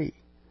for free.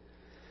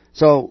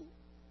 So,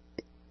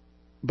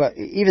 but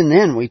even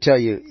then we tell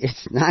you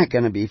it's not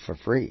going to be for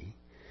free,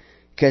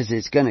 because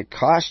it's going to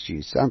cost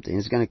you something.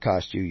 It's going to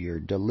cost you your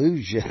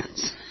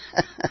delusions.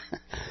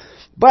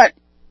 But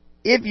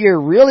if you're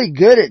really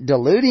good at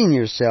deluding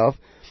yourself,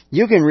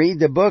 you can read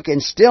the book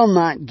and still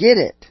not get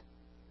it.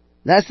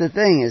 That's the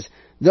thing, is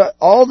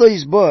all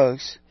these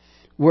books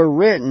were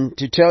written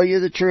to tell you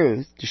the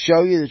truth, to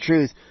show you the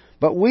truth,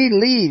 but we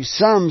leave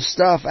some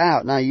stuff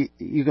out. Now, you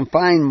can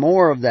find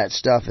more of that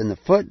stuff in the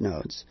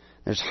footnotes.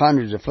 There's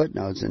hundreds of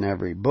footnotes in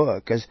every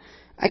book, because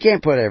I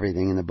can't put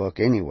everything in the book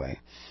anyway.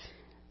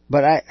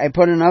 But I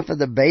put enough of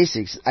the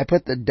basics. I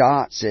put the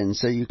dots in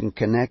so you can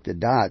connect the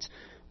dots.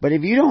 But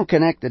if you don't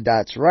connect the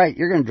dots right,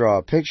 you're going to draw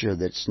a picture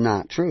that's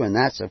not true. And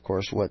that's, of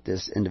course, what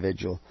this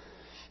individual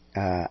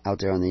out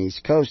there on the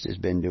East Coast has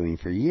been doing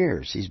for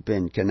years. He's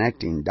been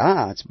connecting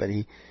dots, but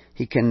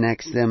he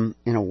connects them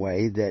in a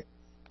way that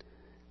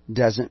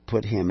doesn't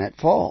put him at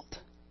fault.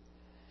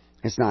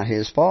 It's not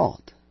his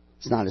fault.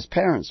 It's not his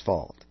parents'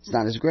 fault. It's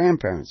not his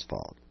grandparents'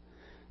 fault.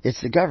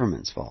 It's the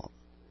government's fault.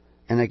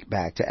 And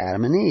back to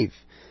Adam and Eve.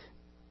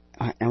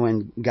 And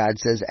when God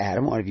says,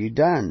 Adam, what have you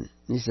done?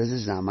 He says,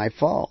 it's not my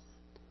fault.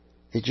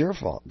 It's your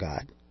fault,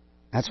 God.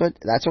 That's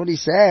what he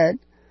said.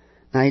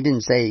 Now, he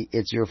didn't say,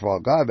 it's your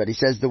fault, God, but he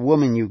says, the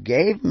woman you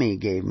gave me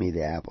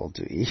the apple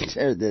to eat,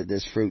 or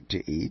this fruit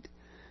to eat.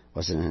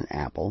 Wasn't an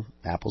apple.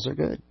 Apples are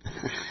good.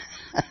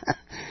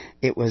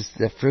 It was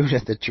the fruit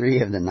of the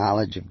tree of the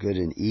knowledge of good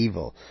and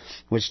evil,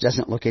 which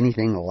doesn't look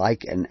anything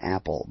like an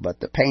apple, but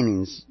the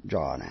paintings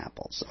draw an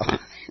apple. So,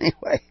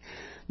 anyway,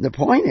 the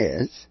point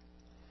is,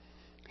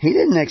 he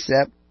didn't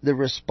accept the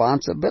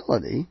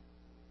responsibility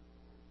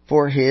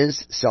for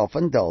his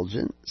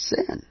self-indulgent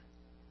sin.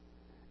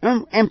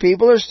 And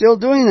people are still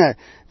doing that.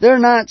 They're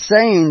not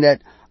saying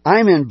that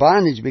I'm in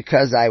bondage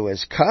because I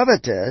was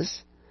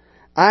covetous.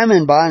 I'm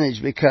in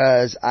bondage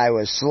because I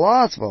was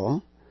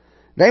slothful.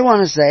 They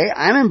want to say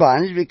I'm in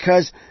bondage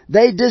because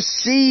they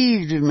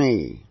deceived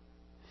me.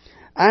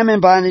 I'm in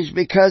bondage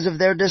because of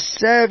their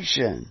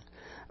deception.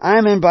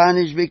 I'm in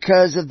bondage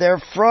because of their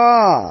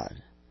fraud.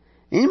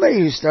 Anybody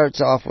who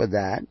starts off with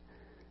that,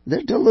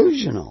 they're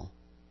delusional.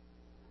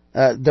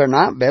 They're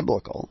not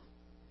biblical.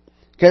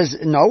 Because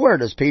nowhere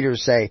does Peter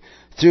say,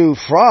 through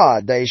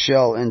fraud they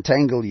shall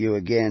entangle you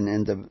again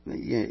in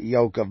the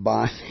yoke of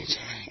bondage.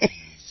 He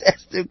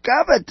says through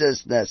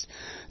covetousness.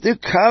 Through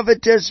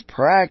covetous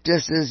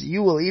practices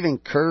you will even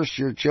curse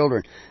your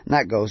children. And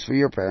that goes for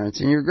your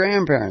parents and your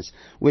grandparents,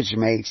 which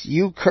makes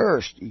you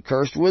cursed. You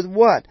cursed with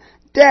what?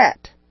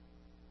 Debt.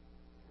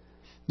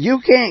 You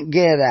can't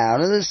get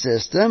out of the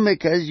system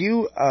because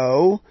you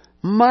owe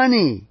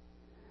money.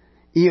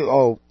 You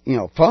owe,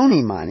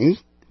 phony money,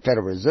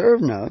 Federal Reserve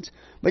notes,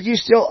 but you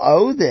still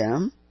owe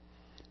them.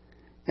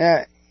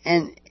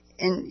 And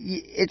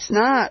it's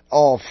not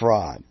all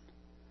fraud.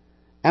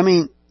 I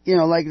mean,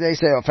 like they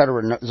say, a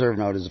Federal Reserve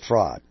note is a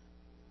fraud.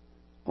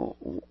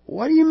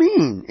 What do you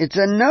mean? It's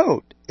a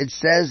note. It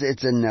says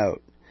it's a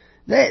note.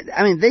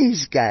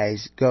 These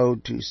guys go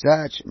to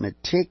such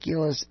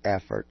meticulous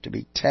effort to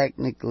be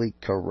technically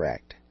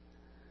correct.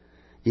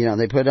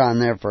 They put on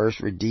there first,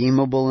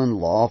 redeemable and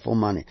lawful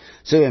money.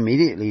 So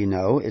immediately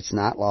it's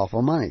not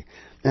lawful money.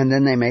 And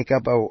then they make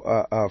up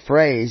a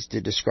phrase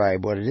to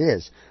describe what it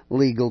is.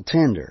 Legal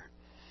tender.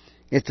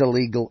 It's a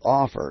legal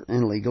offer.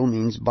 And legal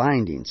means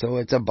binding. So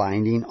it's a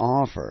binding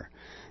offer.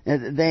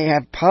 They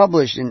have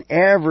published in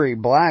every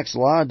Black's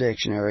Law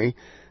Dictionary,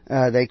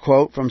 they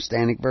quote from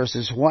Stanek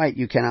versus White,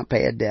 you cannot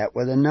pay a debt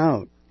with a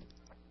note.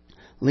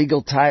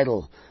 Legal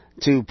title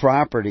to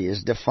property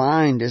is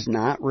defined as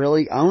not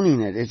really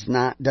owning it.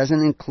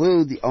 Doesn't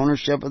include the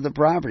ownership of the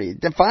property. It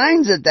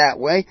defines it that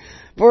way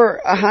for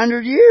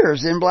 100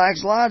 years in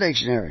Black's Law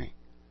Dictionary.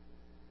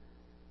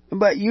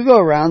 But you go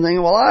around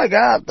thinking, well, I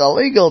got the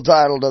legal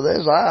title to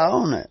this. I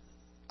own it.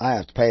 I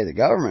have to pay the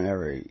government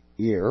every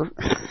year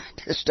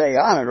to stay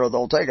on it or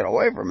they'll take it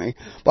away from me.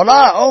 But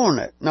I own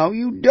it. No,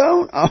 you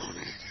don't own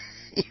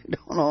it. You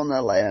don't own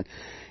the land.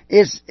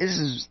 This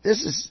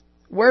is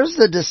where's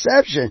the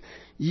deception?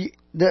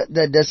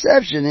 The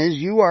deception is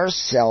you are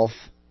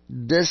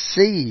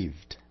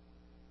self-deceived.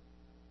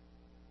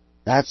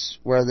 That's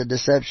where the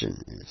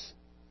deception is.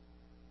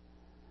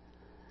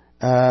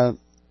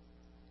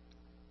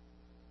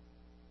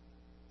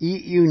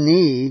 You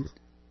need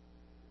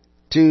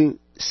to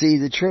see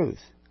the truth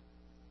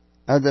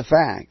of the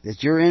fact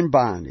that you're in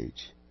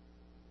bondage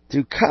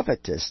through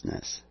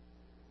covetousness.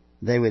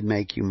 They would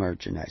make you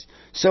merchandise.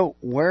 So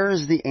where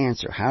is the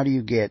answer? How do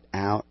you get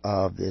out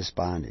of this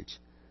bondage?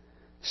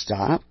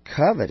 Stop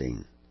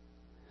coveting.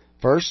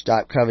 First,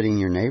 stop coveting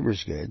your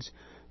neighbor's goods,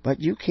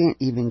 but you can't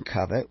even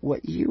covet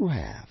what you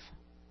have.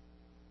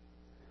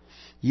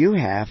 You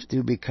have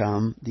to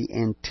become the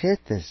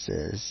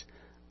antithesis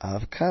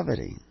of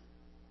coveting.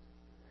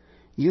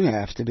 You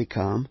have to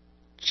become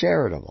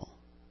charitable.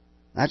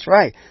 That's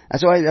right.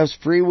 That's why those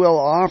free will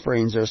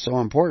offerings are so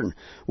important.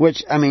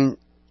 Which, I mean,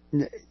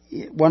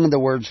 one of the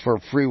words for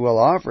free will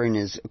offering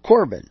is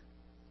korban,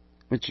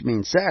 which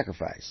means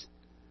sacrifice.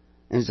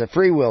 And it's a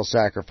free will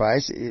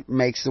sacrifice. It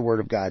makes the Word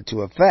of God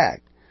to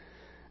effect.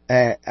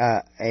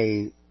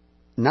 A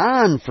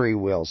non-free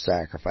will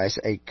sacrifice,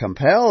 a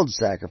compelled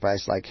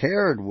sacrifice like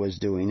Herod was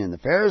doing and the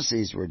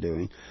Pharisees were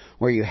doing,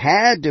 where you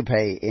had to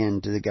pay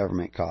into the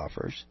government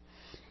coffers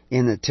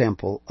in the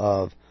temple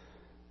of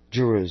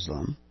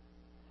Jerusalem,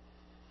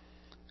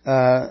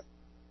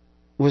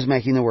 was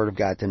making the Word of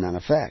God to none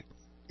effect.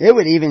 It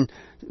would even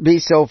be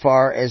so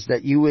far as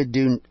that you would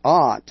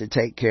ought to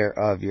take care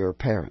of your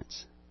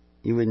parents.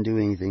 You wouldn't do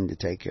anything to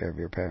take care of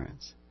your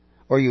parents.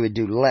 Or you would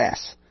do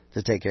less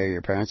to take care of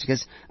your parents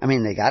because, I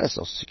mean, they got a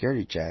Social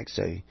Security check,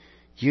 so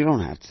you don't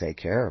have to take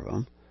care of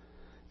them.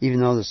 Even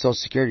though the Social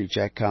Security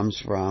check comes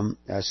from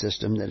a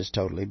system that is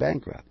totally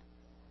bankrupt.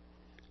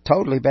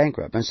 Totally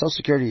bankrupt. And Social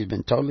Security has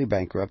been totally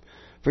bankrupt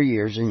for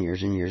years and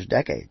years and years,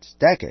 decades.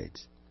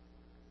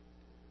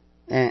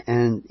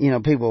 And you know,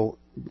 people,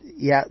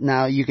 yeah,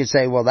 now you could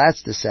say, well,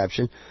 that's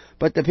deception.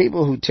 But the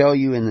people who tell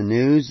you in the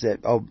news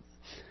that,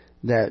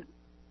 that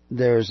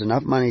there's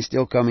enough money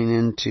still coming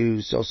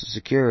into Social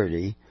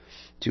Security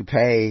to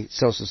pay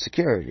Social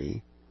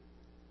Security,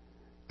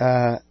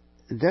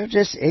 they're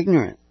just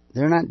ignorant.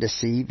 They're not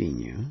deceiving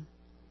you.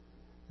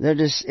 They're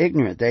just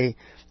ignorant. They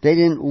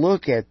didn't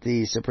look at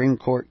the Supreme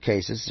Court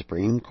cases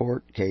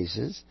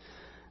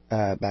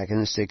back in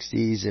the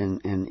 60s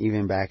and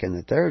even back in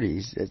the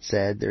 30s that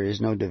said there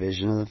is no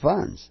division of the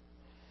funds.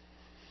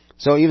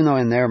 So even though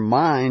in their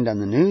mind on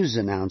the news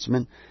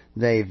announcement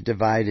they've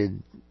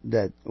divided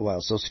that,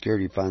 well, Social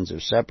Security funds are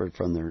separate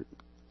from their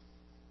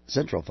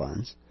central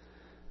funds,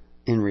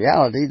 in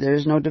reality there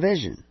is no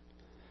division.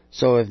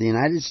 So if the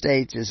United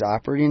States is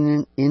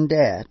operating in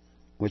debt,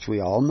 which we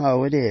all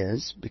know it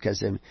is,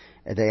 because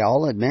they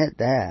all admit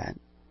that,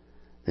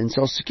 then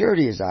Social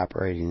Security is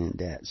operating in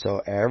debt.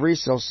 So every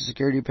Social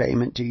Security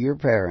payment to your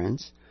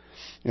parents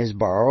is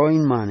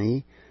borrowing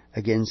money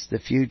against the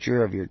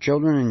future of your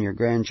children and your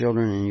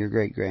grandchildren and your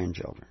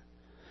great-grandchildren.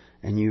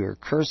 And you are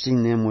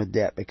cursing them with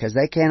debt because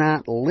they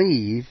cannot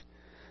leave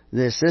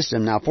this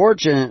system. Now,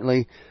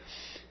 fortunately,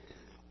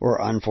 or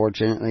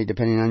unfortunately,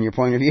 depending on your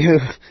point of view,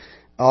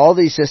 all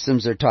these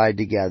systems are tied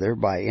together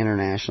by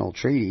international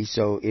treaties.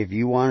 So if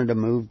you wanted to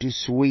move to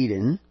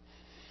Sweden,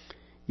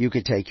 you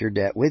could take your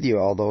debt with you.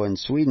 Although in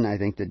Sweden, I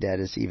think the debt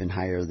is even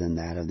higher than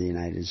that of the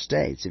United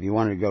States. If you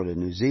wanted to go to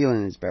New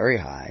Zealand, it's very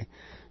high.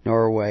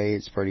 Norway,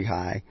 it's pretty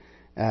high.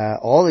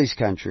 All these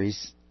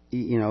countries,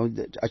 you know,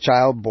 a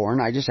child born,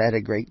 I just had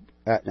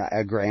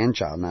a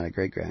grandchild, not a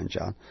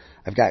great-grandchild.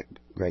 I've got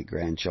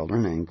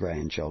great-grandchildren and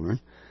grandchildren.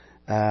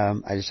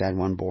 I just had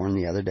one born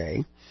the other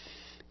day.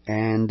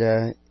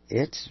 And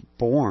it's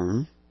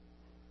born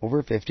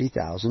over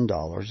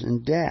 $50,000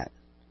 in debt.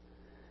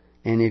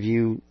 And if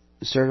you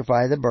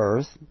certify the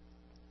birth,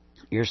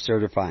 you're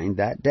certifying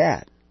that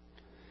debt.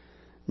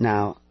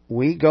 Now,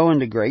 we go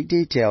into great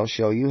detail,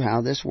 show you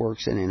how this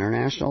works in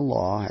international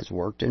law, has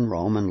worked in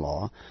Roman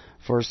law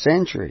for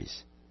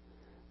centuries.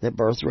 That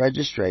birth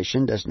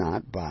registration does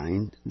not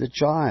bind the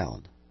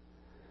child.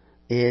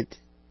 It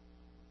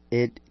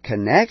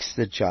connects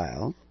the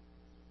child.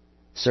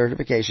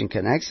 Certification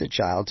connects the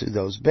child to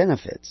those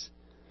benefits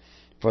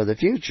for the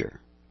future.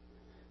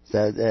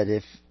 So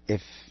that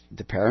if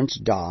the parents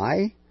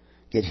die,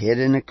 get hit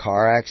in a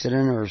car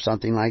accident or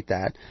something like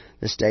that,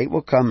 the state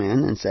will come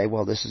in and say,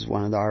 well, this is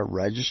one of our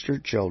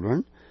registered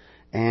children,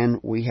 and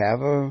we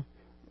have a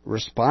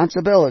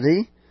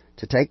responsibility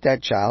to take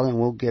that child and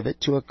we'll give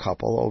it to a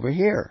couple over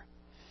here.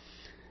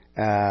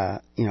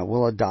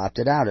 We'll adopt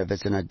it out if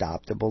it's an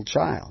adoptable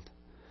child.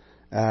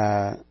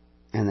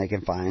 And they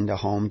can find a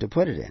home to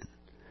put it in.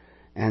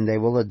 And they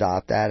will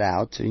adopt that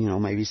out to,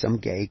 maybe some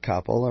gay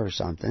couple or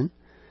something,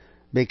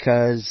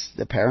 because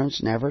the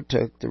parents never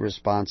took the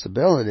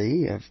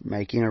responsibility of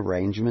making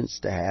arrangements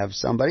to have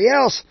somebody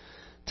else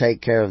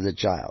take care of the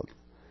child.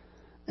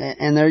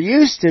 And they're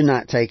used to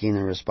not taking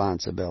the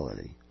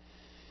responsibility.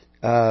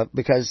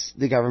 Because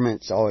the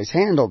government's always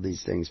handled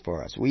these things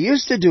for us. We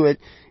used to do it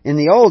in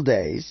the old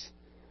days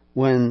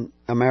when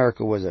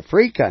America was a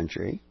free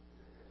country.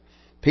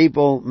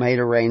 People made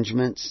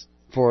arrangements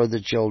for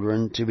the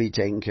children to be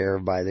taken care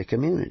of by the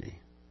community.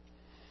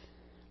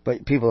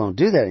 But people don't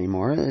do that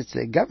anymore. It's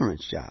the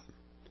government's job.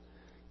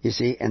 You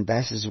see, and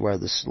this is where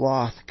the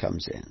sloth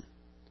comes in.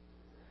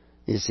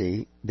 You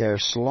see, they're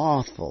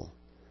slothful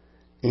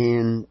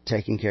in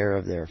taking care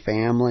of their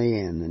family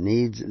and the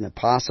needs and the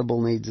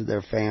possible needs of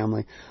their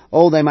family.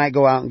 Oh, they might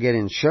go out and get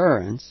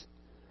insurance,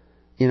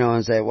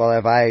 and say, well,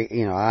 if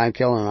I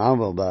kill in an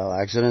automobile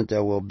accident,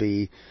 there will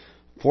be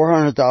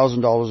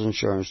 $400,000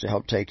 insurance to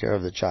help take care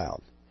of the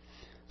child.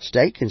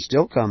 State can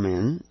still come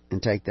in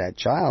and take that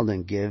child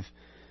and give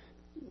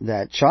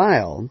that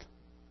child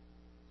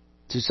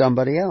to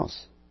somebody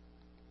else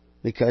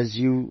because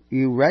you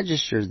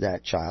registered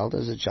that child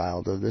as a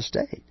child of the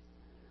state.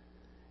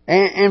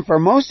 And for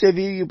most of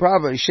you, you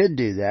probably should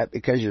do that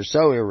because you're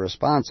so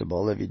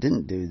irresponsible. If you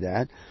didn't do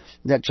that,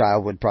 that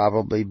child would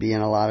probably be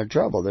in a lot of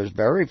trouble. There's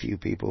very few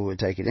people who would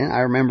take it in. I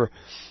remember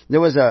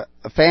there was a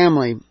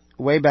family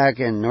way back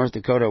in North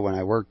Dakota when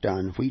I worked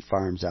on wheat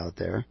farms out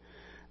there,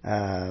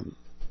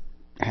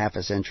 half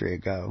a century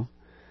ago,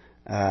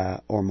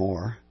 or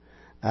more.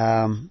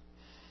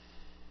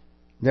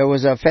 There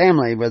was a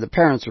family where the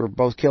parents were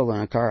both killed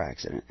in a car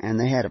accident, and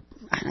they had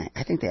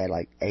I think they had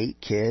like 8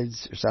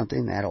 kids or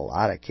something. They had a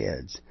lot of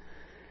kids.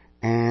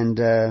 And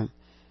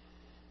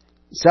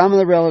some of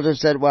the relatives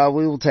said, well,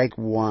 we will take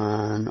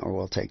 1 or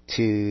we'll take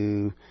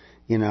 2,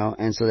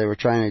 and so they were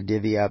trying to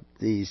divvy up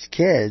these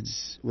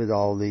kids with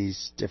all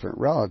these different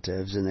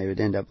relatives, and they would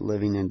end up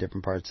living in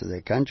different parts of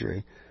the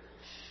country.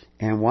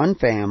 And one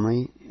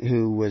family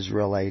who was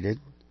related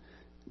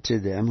to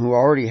them, who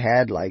already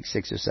had like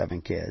 6 or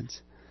 7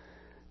 kids,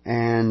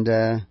 and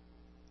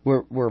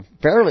were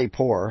fairly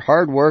poor,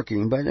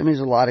 hard-working, but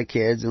there's a lot of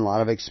kids and a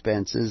lot of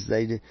expenses.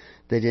 They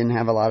didn't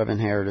have a lot of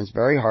inheritance,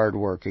 very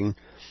hard-working,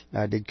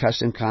 did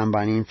custom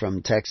combining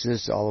from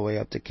Texas all the way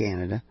up to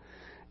Canada,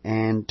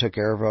 and took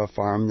care of a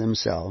farm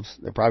themselves.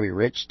 They're probably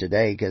rich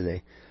today because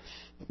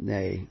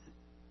they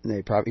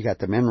probably got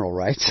the mineral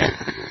rights,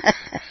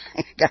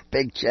 got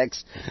big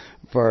checks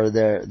for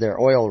their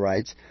oil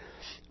rights.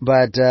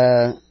 But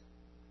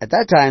at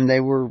that time, they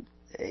were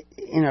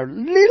in a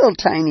little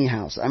tiny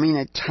house. I mean,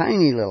 a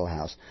tiny little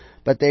house.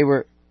 But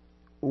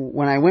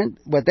when I went,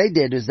 what they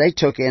did is they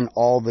took in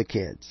all the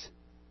kids.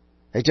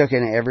 They took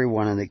in every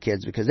one of the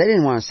kids because they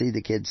didn't want to see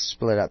the kids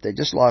split up. They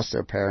just lost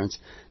their parents.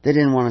 They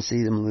didn't want to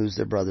see them lose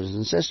their brothers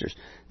and sisters.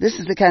 This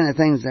is the kind of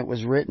things that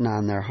was written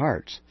on their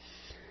hearts.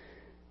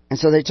 And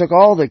so they took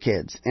all the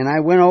kids. And I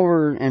went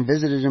over and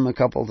visited him a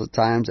couple of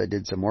times. I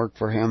did some work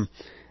for him.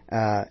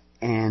 They're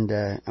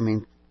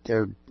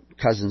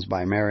cousins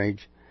by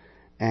marriage.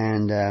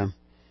 And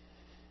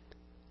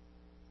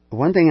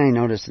one thing I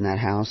noticed in that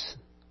house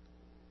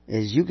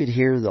is you could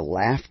hear the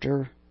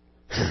laughter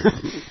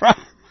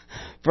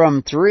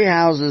from 3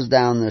 houses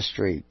down the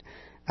street.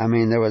 I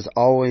mean, there was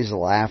always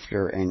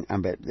laughter and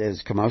there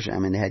was commotion. I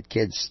mean, they had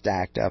kids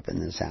stacked up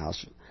in this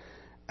house.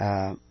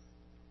 But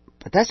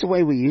that's the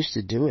way we used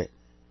to do it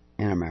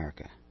in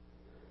America.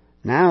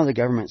 Now the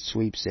government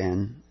sweeps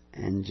in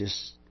and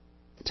just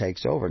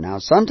takes over. Now,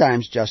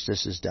 sometimes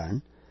justice is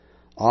done.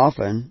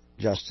 Often,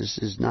 justice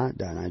is not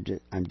done.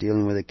 I'm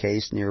dealing with a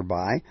case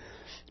nearby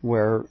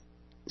where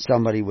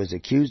somebody was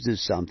accused of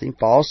something,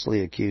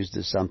 falsely accused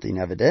of something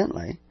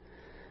evidently,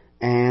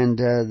 and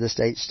the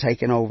state's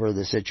taken over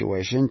the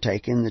situation,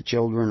 taken the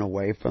children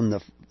away from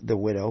the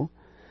widow,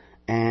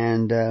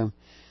 and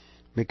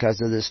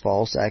because of this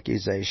false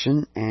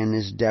accusation, and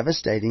is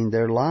devastating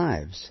their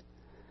lives,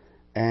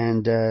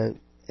 and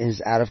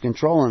is out of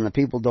control, and the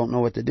people don't know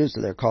what to do,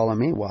 so they're calling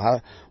me,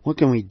 well, what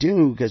can we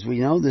do, because we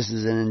know this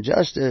is an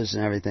injustice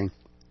and everything.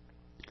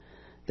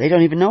 They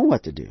don't even know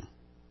what to do.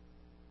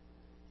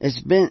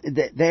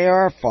 They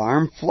are a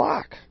farm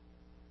flock.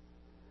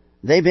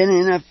 They've been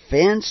in a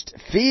fenced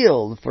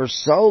field for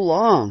so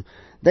long,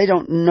 they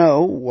don't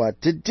know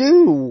what to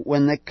do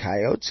when the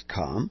coyotes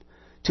come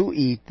to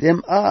eat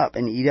them up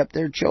and eat up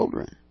their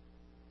children.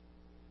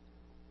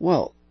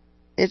 Well,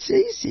 it's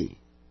easy.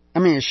 I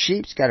mean, a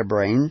sheep's got a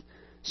brain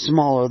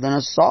smaller than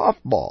a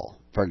softball,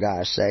 for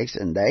gosh sakes,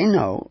 and they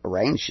know, a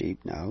range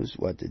sheep knows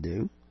what to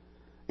do.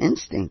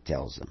 Instinct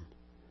tells them.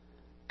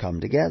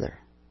 Come together.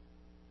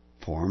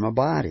 Form a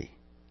body.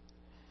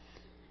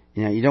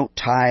 You don't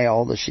tie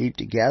all the sheep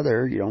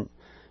together.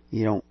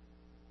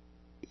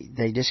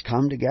 They just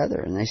come together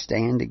and they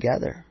stand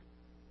together.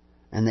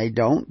 And they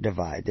don't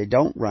divide. They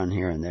don't run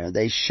here and there.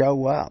 They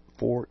show up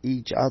for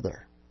each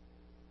other.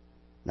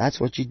 That's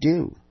what you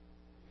do.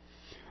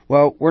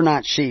 Well, we're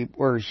not sheep.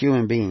 We're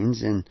human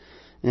beings. And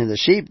the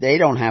sheep, they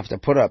don't have to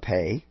put up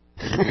hay.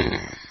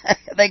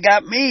 They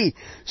got me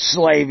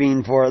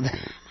slaving for them,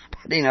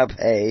 putting up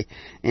hay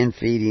and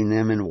feeding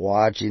them and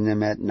watching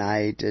them at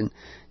night and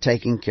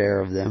taking care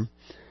of them.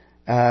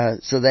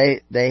 So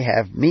they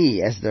have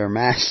me as their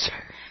master.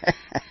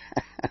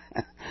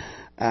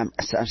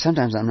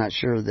 Sometimes I'm not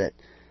sure that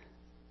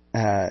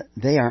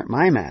they aren't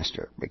my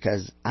master,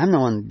 because I'm the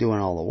one doing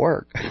all the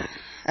work.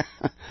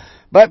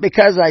 But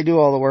because I do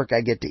all the work,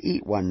 I get to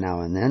eat one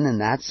now and then, and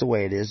that's the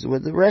way it is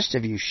with the rest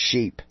of you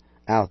sheep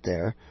out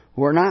there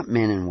who are not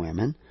men and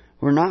women,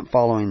 who are not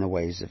following the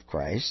ways of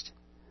Christ,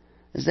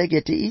 as they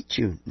get to eat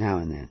you now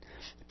and then.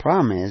 The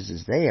problem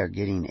is they are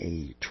getting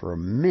a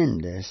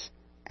tremendous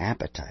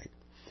appetite.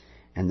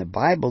 And the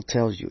Bible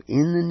tells you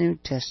in the New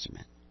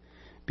Testament,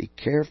 be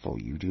careful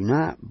you do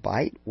not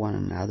bite one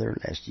another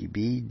lest ye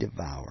be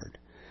devoured.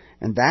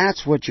 And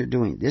that's what you're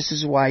doing. This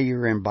is why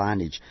you're in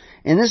bondage.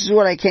 And this is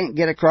what I can't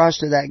get across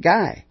to that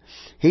guy.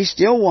 He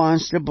still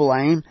wants to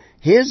blame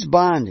his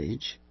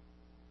bondage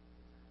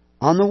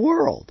on the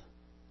world.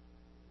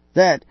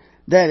 That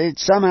it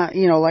somehow,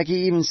 like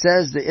he even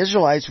says, the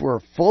Israelites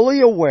were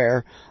fully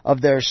aware of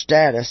their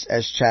status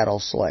as chattel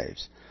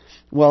slaves.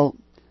 Well,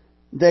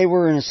 they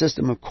were in a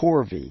system of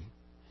corvée,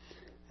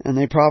 and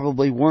they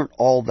probably weren't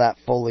all that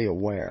fully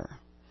aware,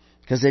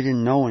 because they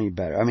didn't know any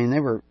better. I mean,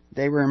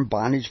 they were in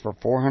bondage for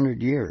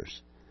 400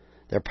 years.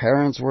 Their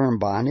parents were in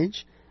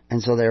bondage,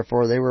 and so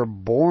therefore they were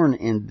born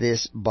in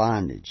this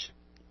bondage.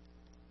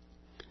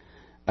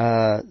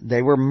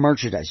 They were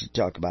merchandise. You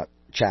talk about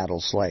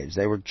chattel slaves.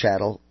 They were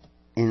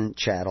in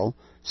chattel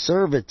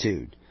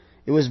servitude.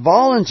 It was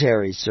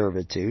voluntary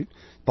servitude.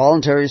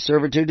 Voluntary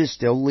servitude is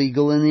still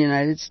legal in the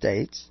United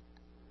States.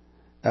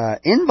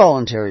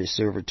 Involuntary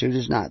servitude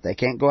is not. They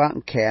can't go out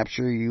and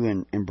capture you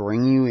and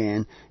bring you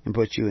in and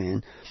put you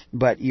in.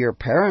 But your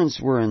parents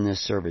were in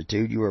this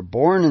servitude. You were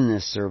born in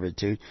this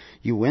servitude.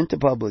 You went to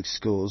public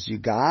schools. You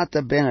got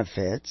the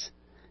benefits.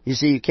 You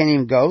see, you can't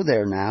even go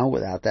there now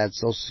without that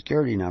Social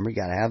Security number. You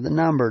got to have the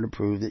number to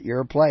prove that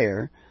you're a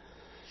player.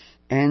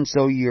 And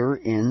so you're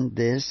in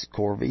this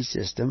corvée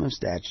system of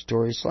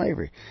statutory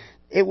slavery.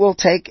 It will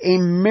take a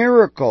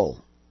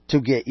miracle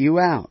to get you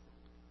out.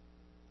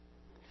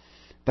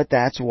 But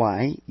that's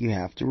why you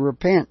have to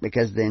repent,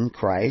 because then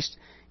Christ,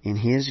 in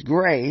His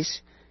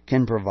grace,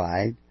 can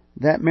provide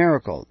that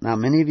miracle. Now,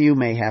 many of you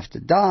may have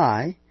to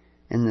die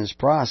in this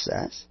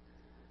process.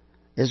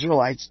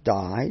 Israelites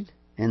died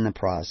in the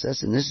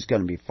process, and this is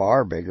going to be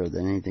far bigger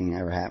than anything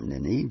that ever happened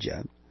in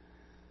Egypt,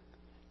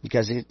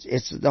 because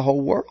it's the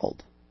whole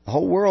world. The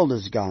whole world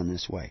has gone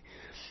this way.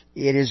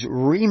 It is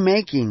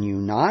remaking you,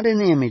 not in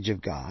the image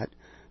of God,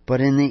 but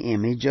in the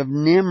image of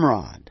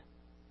Nimrod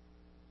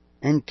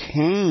and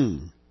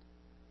Cain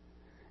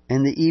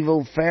and the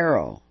evil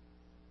Pharaoh.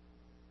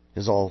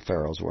 Because all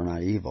pharaohs were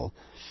not evil.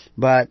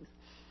 But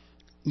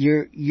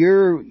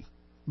you're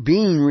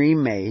being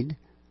remade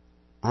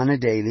on a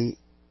daily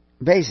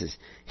basis.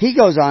 He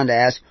goes on to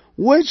ask,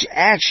 which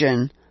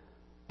action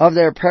of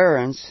their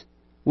parents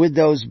would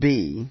those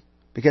be?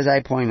 Because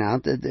I point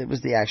out that it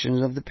was the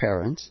actions of the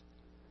parents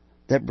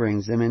that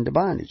brings them into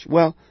bondage.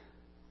 Well,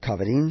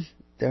 coveting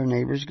their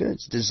neighbor's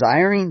goods,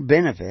 desiring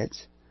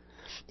benefits,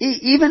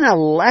 even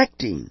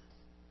electing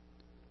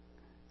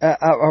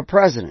a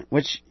president,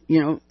 which,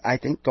 I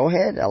think, go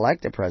ahead,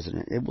 elect a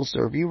president. It will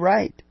serve you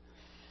right.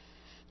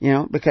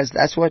 Because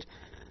that's what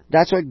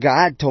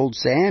God told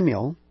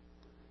Samuel.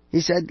 He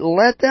said,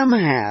 let them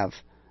have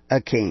a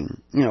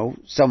king.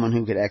 Someone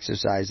who could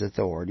exercise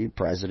authority,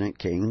 president,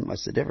 king,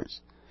 what's the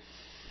difference?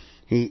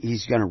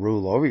 He's going to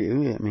rule over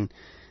you. I mean,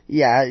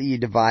 yeah, you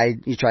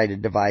try to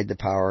divide the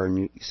power,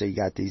 and so you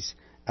got these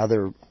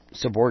other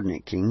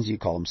subordinate kings. You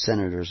call them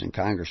senators and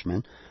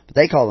congressmen, but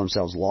they call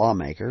themselves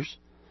lawmakers.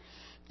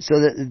 So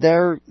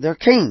that they're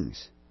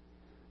kings.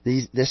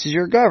 This is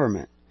your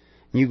government.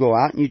 You go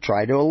out and you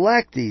try to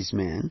elect these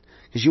men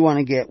because you want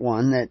to get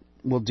one that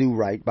will do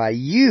right by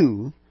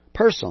you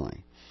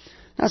personally.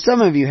 Now,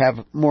 some of you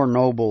have more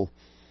noble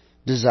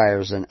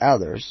desires than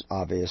others,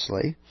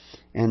 obviously,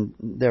 and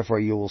therefore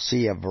you will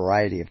see a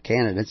variety of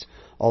candidates,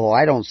 although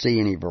I don't see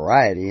any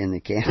variety in the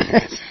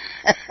candidates.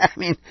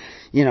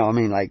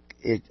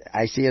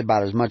 I see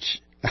about as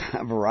much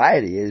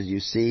variety as you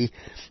see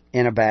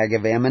in a bag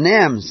of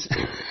M&Ms.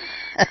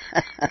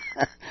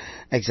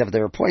 Except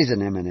they're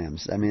poison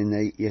M&Ms. I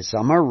mean,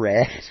 some are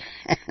red,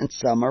 and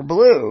some are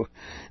blue,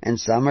 and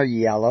some are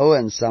yellow,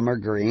 and some are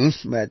green,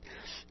 but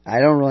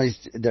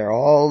they're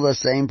all the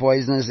same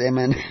poisonous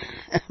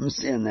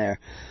M&Ms in there.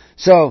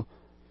 So,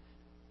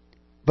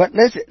 but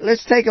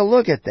let's take a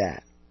look at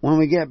that when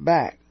we get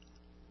back,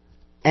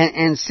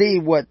 and see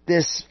what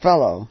this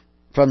fellow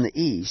from the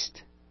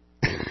East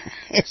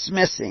is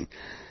missing.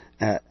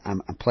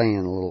 I'm playing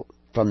a little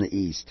from the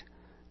East,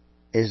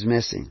 is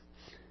missing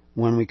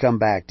when we come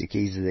back to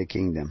Keys of the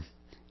Kingdom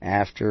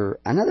after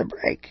another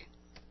break.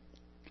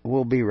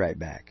 We'll be right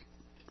back.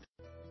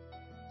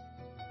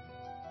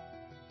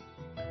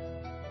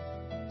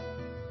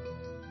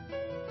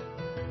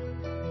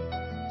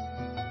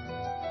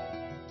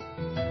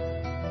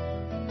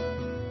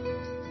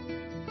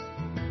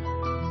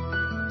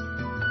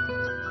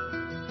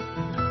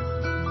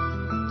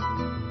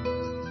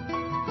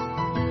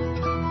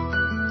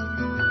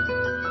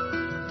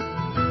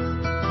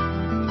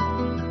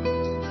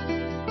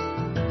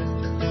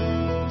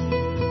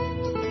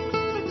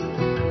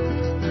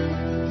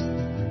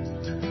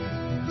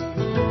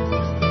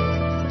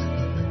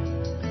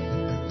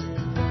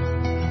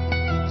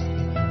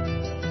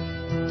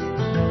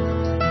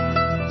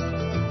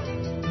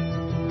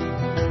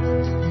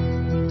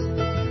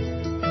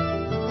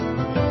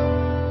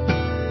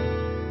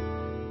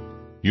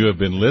 You have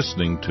been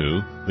listening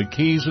to The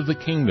Keys of the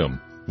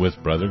Kingdom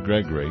with Brother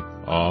Gregory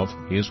of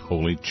His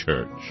Holy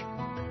Church.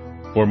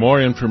 For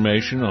more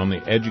information on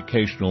the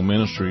educational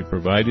ministry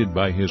provided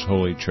by His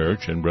Holy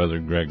Church and Brother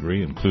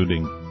Gregory,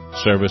 including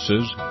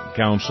services,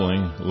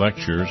 counseling,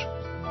 lectures,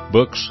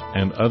 books,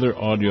 and other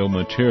audio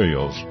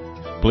materials,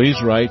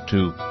 please write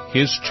to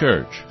His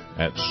Church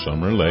at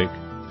Summer Lake,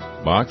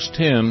 Box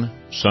 10,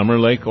 Summer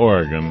Lake,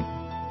 Oregon,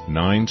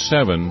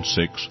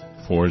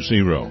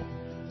 97640.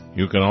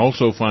 You can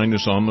also find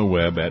us on the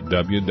web at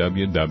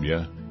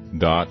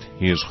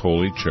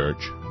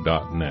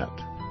www.hisholychurch.net.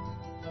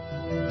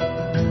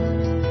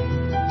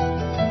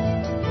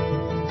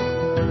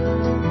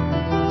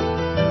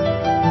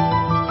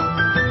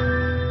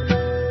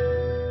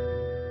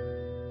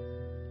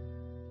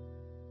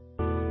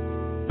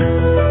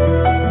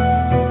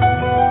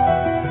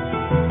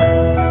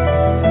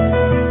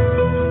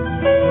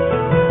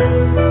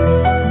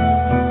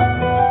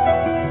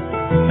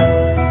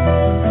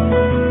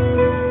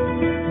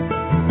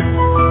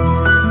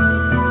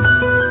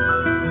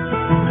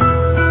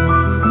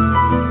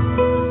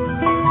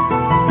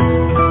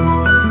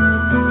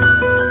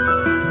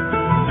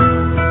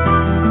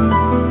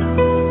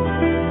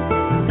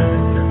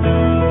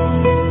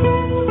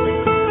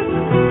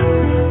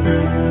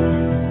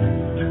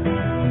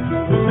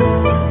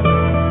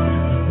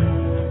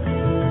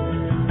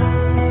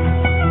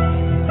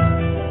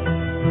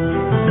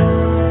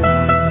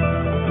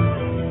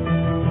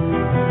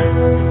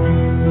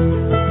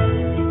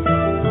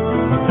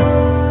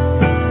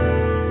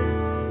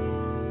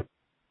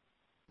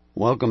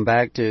 Welcome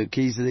back to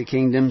Keys of the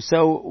Kingdom.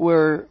 So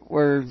we're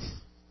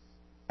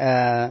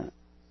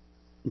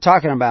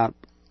talking about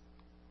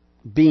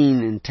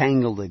being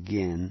entangled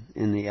again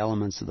in the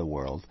elements of the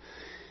world.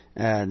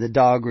 The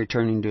dog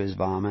returning to his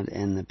vomit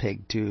and the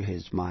pig to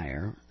his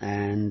mire.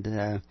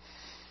 And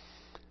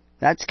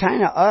that's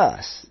kind of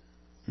us.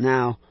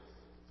 Now,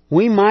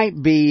 we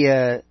might be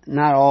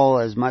not all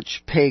as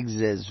much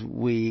pigs as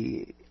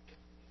we...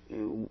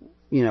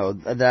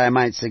 that I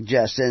might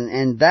suggest.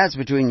 And that's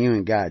between you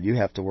and God. You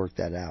have to work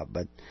that out.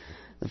 But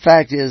the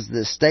fact is,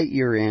 the state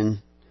you're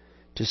in,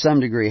 to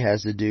some degree,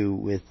 has to do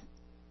with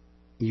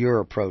your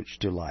approach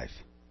to life.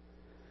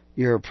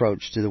 Your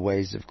approach to the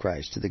ways of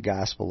Christ, to the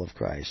gospel of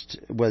Christ.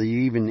 Whether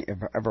you even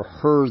ever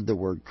heard the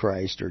word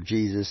Christ or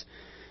Jesus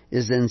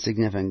is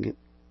insignificant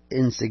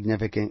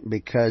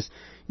because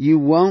you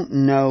won't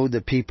know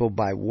the people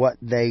by what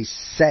they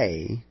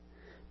say,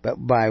 but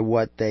by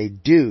what they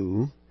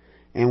do.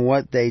 And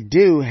what they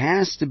do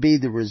has to be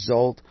the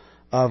result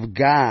of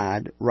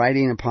God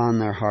writing upon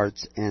their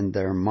hearts and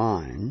their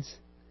minds.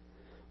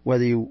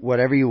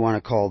 Whatever you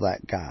want to call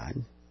that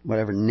God,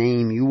 whatever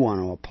name you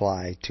want to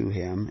apply to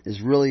Him,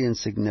 is really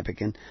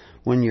insignificant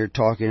when you're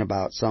talking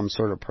about some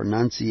sort of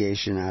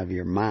pronunciation out of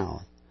your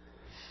mouth.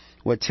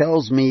 What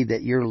tells me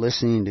that you're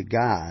listening to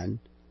God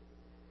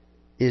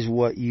is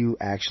what you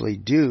actually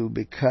do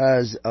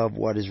because of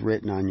what is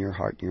written on your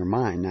heart and your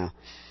mind. Now,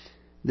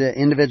 the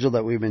individual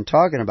that we've been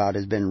talking about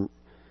has been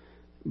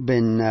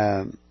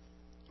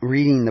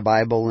reading the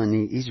Bible,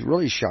 and he's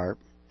really sharp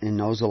and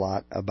knows a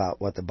lot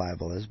about what the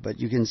Bible is. But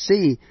you can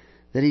see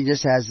that he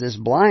just has this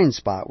blind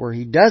spot where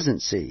he doesn't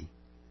see,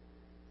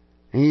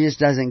 and he just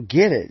doesn't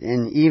get it.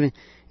 And even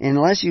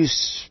unless you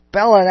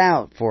spell it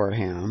out for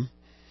him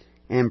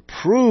and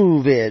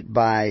prove it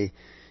by,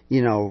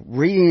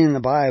 reading the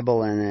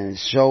Bible and then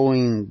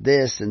showing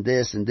this and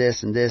this and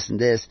this and this and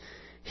this,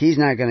 he's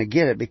not going to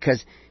get it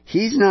because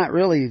he's not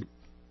really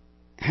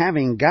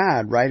having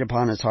God right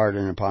upon his heart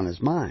and upon his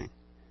mind.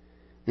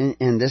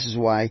 And this is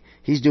why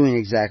he's doing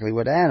exactly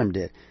what Adam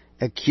did,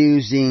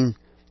 accusing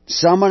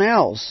someone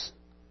else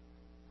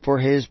for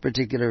his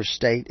particular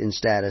state and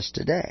status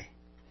today.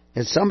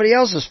 It's somebody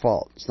else's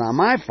fault. It's not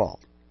my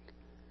fault.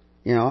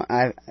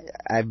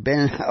 I've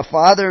been a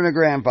father and a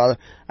grandfather.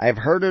 I've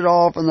heard it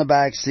all from the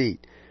back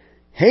seat.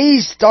 He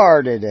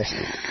started it.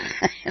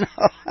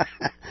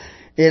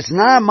 It's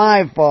not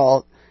my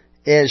fault.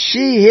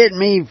 She hit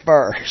me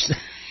first.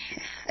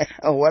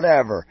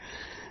 Whatever.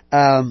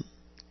 And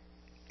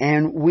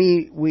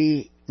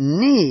we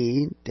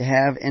need to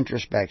have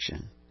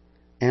introspection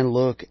and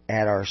look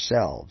at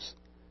ourselves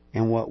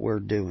and what we're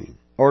doing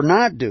or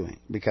not doing.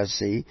 Because,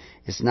 see,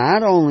 it's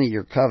not only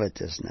your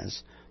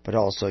covetousness, but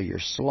also your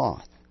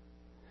sloth.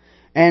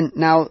 And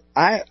now,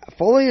 I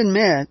fully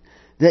admit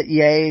that,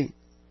 yea,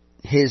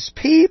 His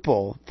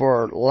people,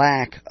 for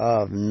lack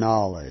of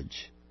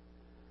knowledge,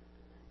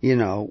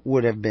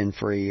 would have been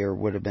free or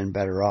would have been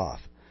better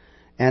off.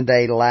 And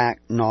they lack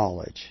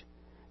knowledge.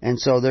 And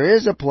so there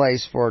is a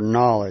place for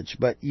knowledge,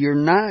 but you're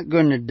not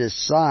going to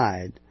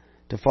decide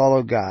to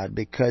follow God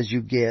because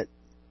you get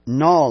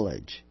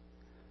knowledge.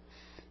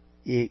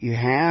 You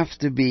have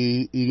to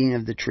be eating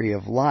of the tree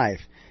of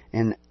life.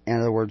 And in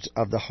other words,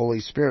 of the Holy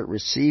Spirit,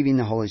 receiving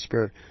the Holy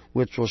Spirit,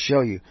 which will show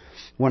you.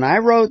 When I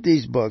wrote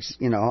these books,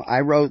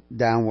 I wrote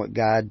down what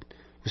God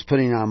was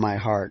putting on my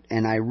heart,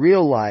 and I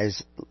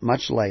realized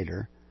much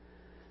later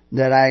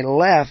that I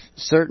left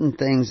certain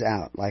things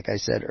out, like I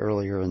said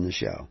earlier in the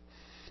show.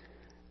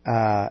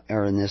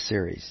 or in this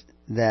series,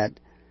 that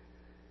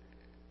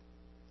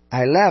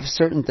I left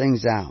certain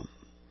things out.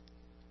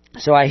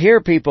 So I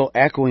hear people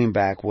echoing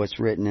back what's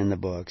written in the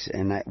books,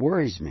 and that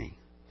worries me.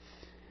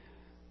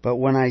 But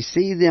when I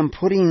see them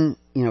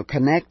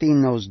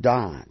connecting those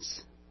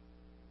dots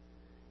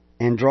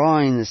and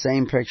drawing the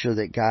same picture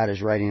that God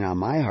is writing on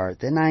my heart,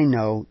 then I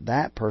know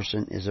that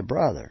person is a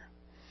brother.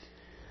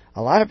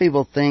 A lot of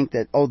people think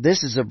that,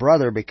 this is a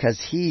brother because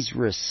he's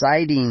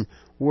reciting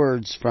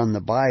words from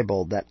the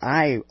Bible that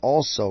I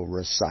also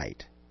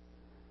recite.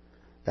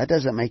 That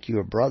doesn't make you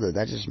a brother.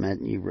 That just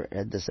meant you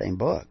read the same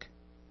book.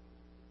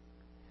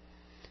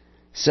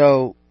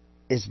 So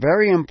it's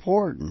very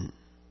important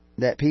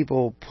that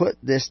people put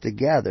this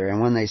together,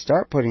 and when they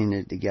start putting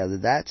it together,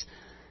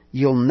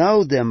 you'll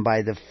know them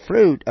by the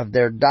fruit of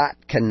their dot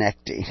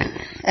connecting.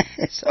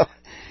 So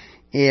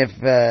if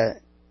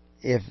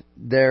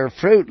their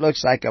fruit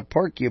looks like a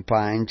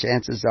porcupine,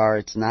 chances are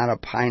it's not a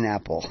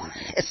pineapple.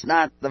 It's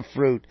not the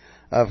fruit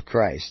of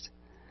Christ.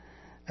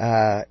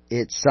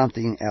 It's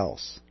something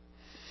else.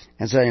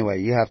 And so anyway,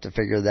 you have to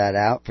figure that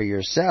out for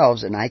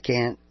yourselves, and I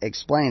can't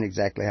explain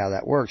exactly how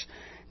that works.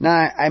 Now,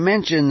 I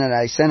mentioned that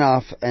I sent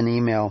off an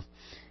email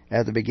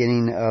at the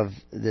beginning of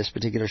this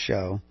particular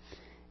show,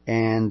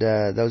 and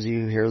those of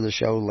you who hear the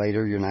show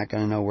later, you're not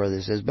going to know where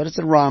this is, but it's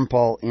a Ron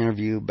Paul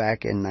interview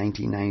back in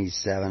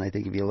 1997. I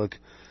think if you look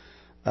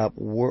up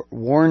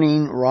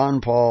Warning Ron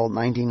Paul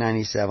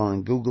 1997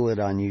 and Google it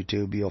on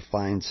YouTube, you'll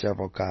find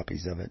several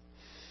copies of it.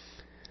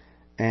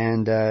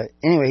 And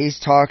anyway, he's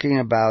talking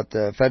about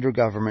the federal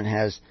government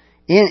has,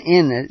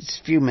 it's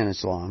a few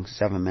minutes long,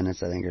 7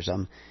 minutes I think or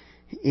something.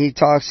 He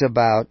talks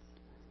about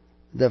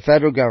the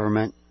federal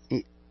government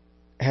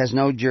has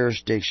no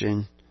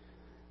jurisdiction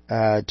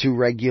to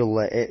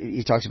regulate.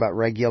 He talks about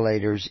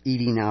regulators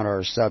eating out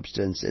our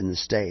substance in the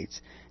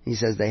states. He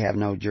says they have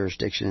no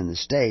jurisdiction in the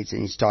states,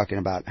 and he's talking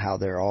about how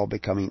they're all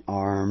becoming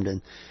armed,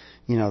 and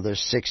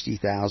there's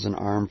 60,000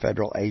 armed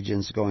federal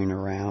agents going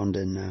around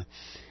and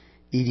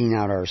eating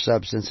out our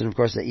substance. And of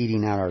course, the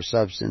eating out our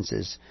substance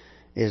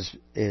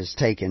is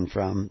taken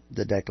from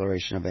the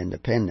Declaration of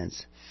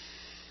Independence.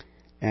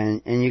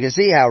 And you can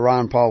see how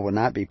Ron Paul would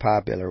not be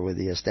popular with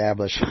the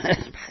establishment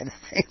by the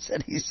things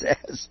that he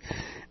says.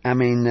 I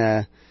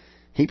mean,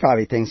 he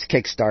probably thinks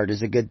Kickstart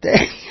is a good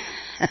thing.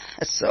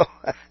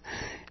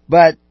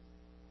 But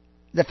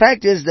the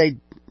fact is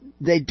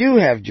they do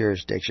have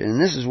jurisdiction, and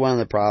this is one of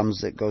the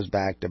problems that goes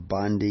back to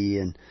Bundy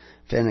and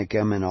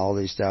Finicum and all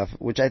these stuff,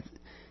 which I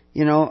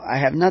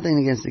have nothing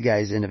against the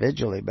guys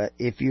individually, but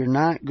if you're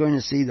not going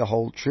to see the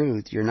whole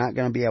truth, you're not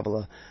going to be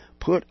able to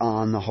put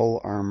on the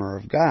whole armor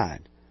of God.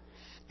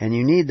 And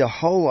you need the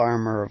whole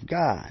armor of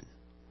God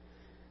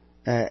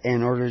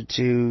in order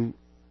to,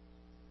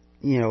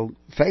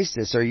 face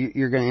this. Or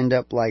you're going to end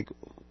up like,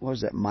 what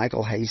was that,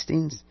 Michael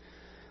Hastings?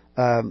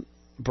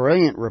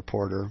 Brilliant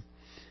reporter,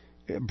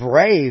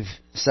 brave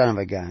son of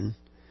a gun,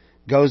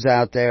 goes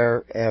out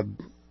there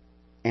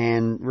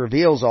and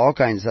reveals all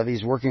kinds of stuff.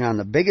 He's working on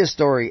the biggest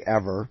story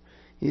ever.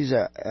 He's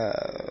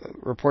a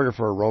reporter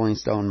for a Rolling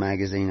Stone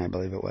magazine, I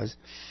believe it was.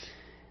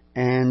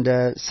 And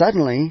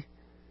suddenly,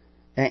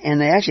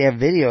 and they actually have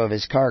video of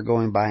his car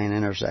going by an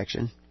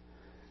intersection.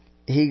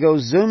 He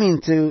goes zooming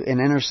through an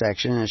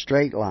intersection in a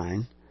straight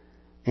line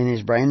in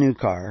his brand new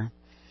car,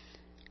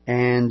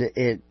 and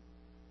it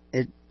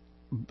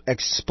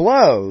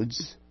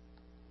explodes,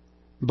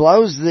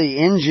 blows the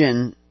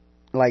engine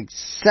like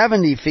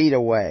 70 feet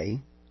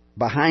away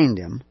behind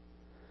him,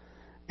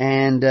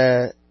 and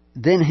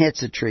then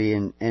hits a tree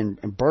and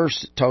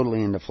bursts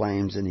totally into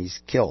flames, and he's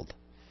killed.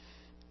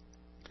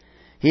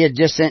 He had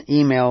just sent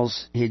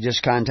emails. He had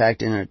just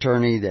contacted an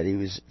attorney that he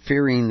was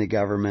fearing the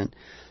government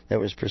that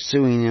was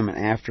pursuing him and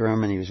after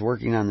him, and he was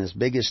working on this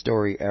biggest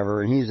story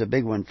ever, and he's a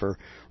big one for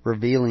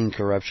revealing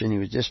corruption. He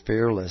was just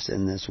fearless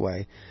in this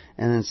way,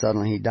 and then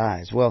suddenly he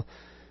dies. Well,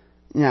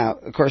 now,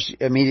 of course,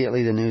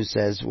 immediately the news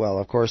says, well,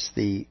 of course,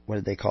 what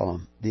did they call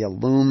him? The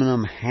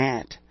aluminum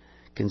hat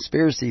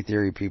conspiracy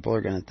theory people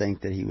are going to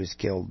think that he was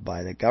killed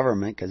by the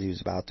government because he was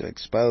about to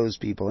expose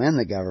people in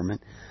the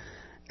government.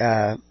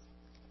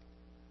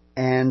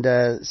 And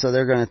so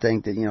they're going to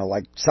think that,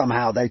 like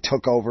somehow they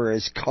took over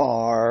his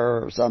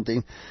car or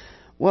something.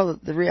 Well,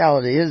 the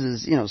reality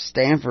is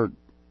Stanford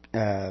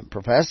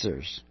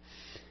professors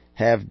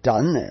have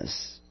done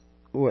this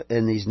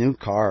in these new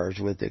cars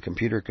with the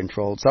computer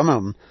controlled. Some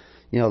of them,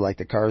 like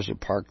the cars would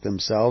park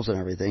themselves and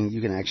everything,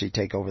 you can actually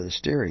take over the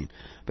steering.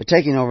 But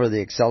taking over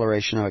the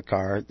acceleration of a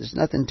car, there's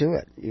nothing to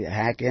it. You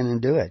hack in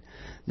and do it.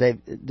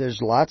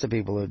 There's lots of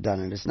people who have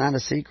done it. It's not a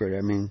secret.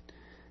 I mean,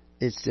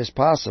 it's just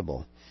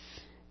possible.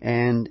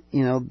 And,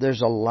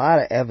 there's a lot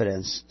of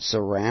evidence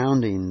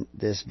surrounding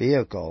this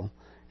vehicle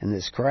and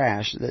this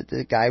crash that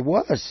the guy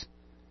was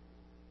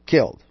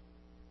killed.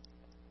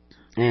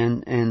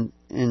 And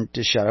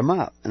to shut him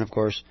up. And of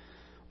course,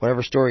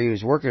 whatever story he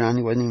was working on,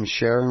 he wasn't even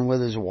sharing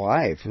with his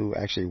wife, who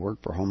actually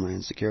worked for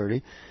Homeland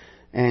Security.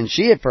 And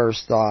she at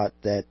first thought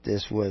that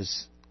this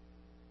was,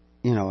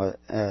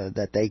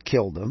 that they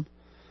killed him.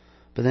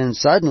 But then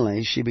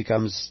suddenly she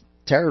becomes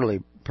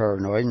terribly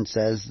paranoid and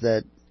says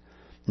that,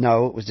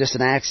 no, it was just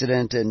an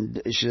accident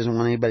and she doesn't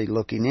want anybody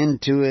looking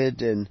into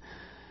it, and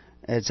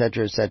et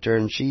cetera,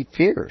 and she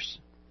fears.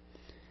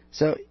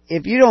 So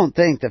if you don't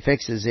think the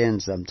fix is in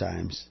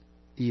sometimes,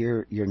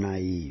 you're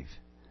naive.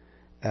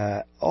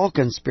 All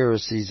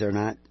conspiracies are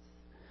not,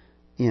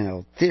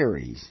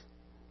 theories.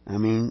 I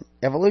mean,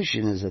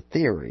 evolution is a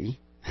theory.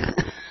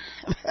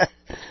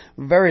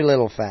 Very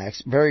little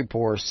facts, very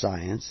poor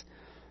science.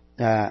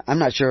 I'm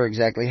not sure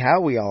exactly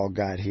how we all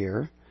got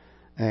here.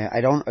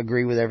 I don't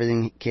agree with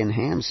everything Ken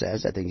Ham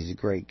says. I think he's a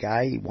great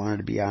guy. He wanted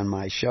to be on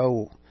my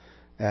show,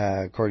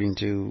 according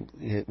to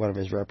one of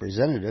his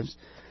representatives.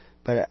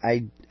 But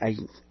I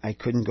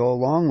couldn't go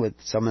along with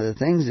some of the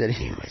things that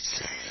he would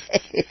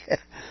say.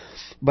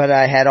 But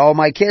I had all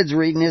my kids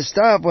reading his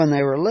stuff when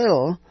they were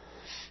little.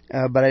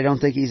 But I don't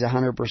think he's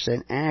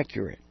 100%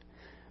 accurate.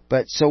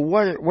 But so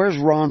where's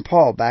Ron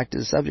Paul? Back to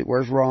the subject.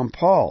 Where's Ron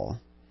Paul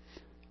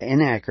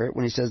inaccurate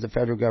when he says the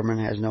federal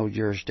government has no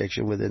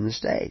jurisdiction within the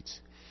states?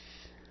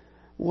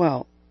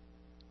 Well,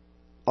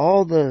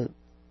 all the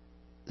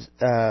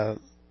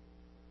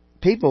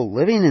people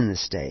living in the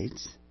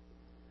states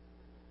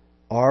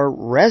are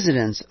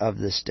residents of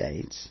the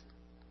states,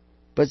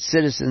 but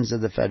citizens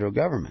of the federal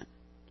government.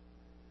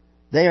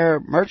 They are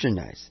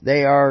merchandise.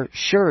 They are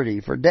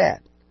surety for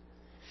debt.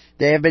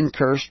 They have been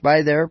cursed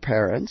by their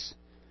parents,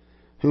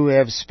 who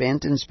have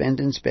spent and spent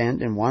and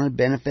spent and wanted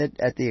benefit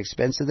at the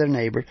expense of their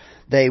neighbor.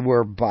 They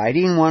were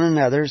biting one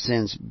another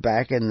since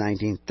back in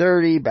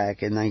 1930,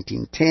 back in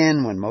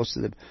 1910, when most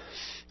of the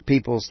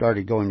people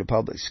started going to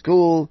public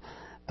school.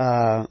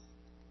 And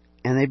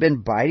they've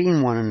been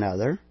biting one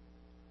another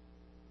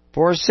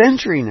for a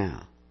century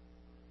now.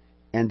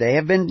 And they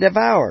have been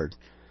devoured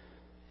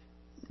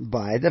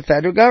by the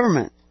federal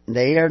government.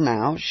 They are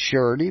now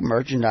surety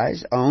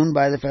merchandise owned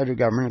by the federal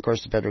government. Of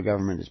course, the federal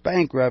government is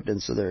bankrupt,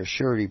 and so they're a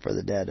surety for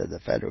the debt of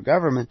the federal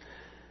government.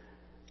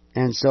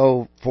 And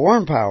so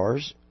foreign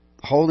powers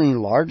holding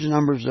large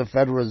numbers of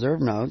Federal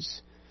Reserve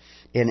notes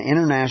in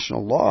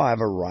international law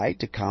have a right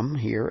to come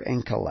here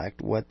and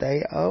collect what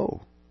they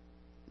owe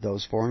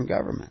those foreign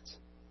governments.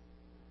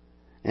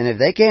 And if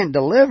they can't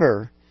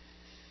deliver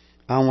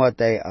on what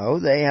they owe,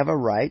 they have a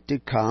right to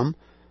come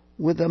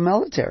with the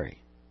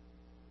military.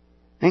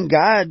 And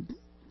God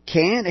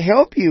can't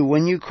help you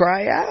when you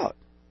cry out.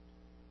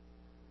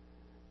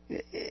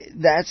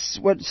 That's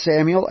what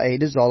Samuel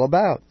 8 is all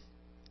about.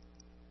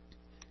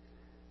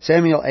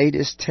 Samuel 8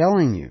 is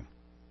telling you.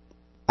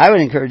 I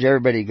would encourage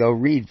everybody to go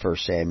read 1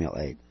 Samuel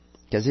 8.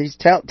 Because he's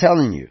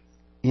telling you.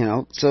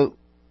 So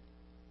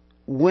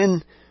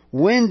when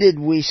did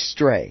we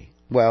stray?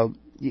 Well,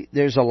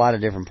 there's a lot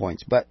of different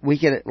points. But we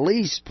can at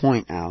least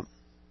point out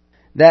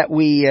that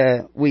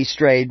we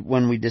strayed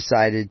when we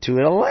decided to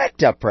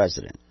elect a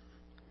president.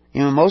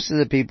 Most of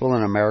the people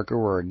in America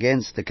were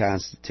against the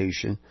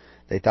Constitution.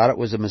 They thought it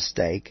was a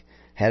mistake.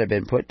 Had it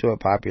been put to a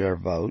popular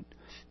vote,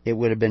 it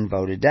would have been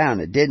voted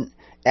down. It didn't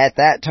at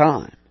that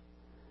time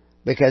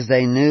because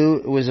they knew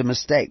it was a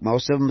mistake.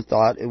 Most of them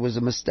thought it was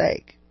a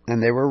mistake,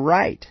 and they were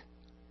right.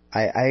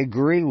 I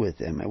agree with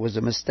them. It was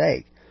a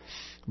mistake.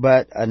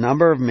 But a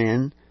number of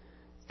men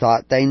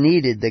thought they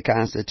needed the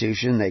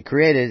Constitution they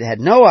created, had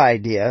no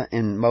idea,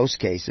 in most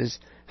cases,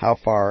 how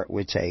far it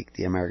would take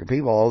the American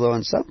people, although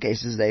in some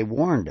cases they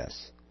warned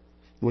us,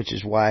 which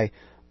is why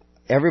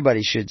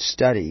everybody should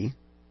study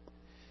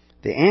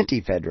the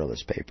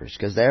Anti-Federalist Papers,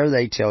 because there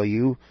they tell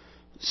you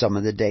some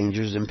of the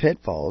dangers and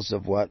pitfalls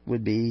of what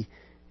would be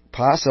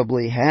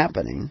possibly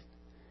happening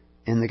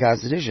in the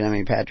Constitution. I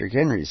mean, Patrick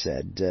Henry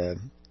said,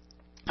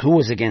 who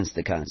was against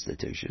the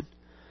Constitution,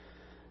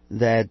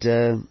 that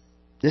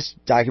this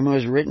document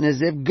was written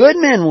as if good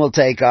men will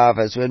take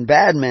office when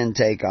bad men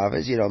take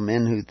office.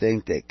 Men who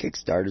think that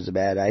Kickstart is a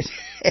bad idea.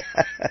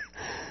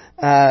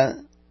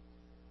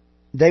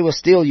 They will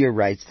steal your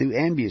rights through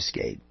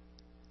ambuscade.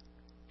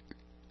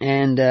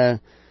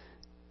 And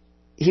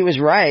he was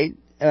right,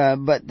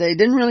 but they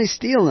didn't really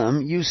steal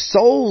them. You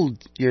sold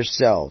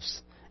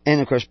yourselves.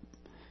 And, of course,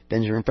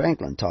 Benjamin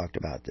Franklin talked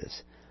about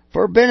this.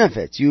 For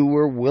benefits. You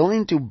were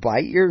willing to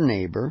bite your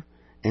neighbor,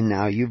 and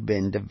now you've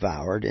been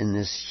devoured in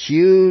this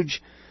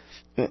huge,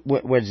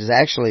 what is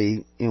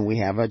actually, we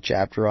have a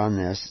chapter on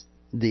this,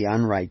 the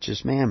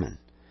unrighteous mammon,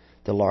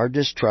 the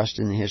largest trust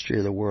in the history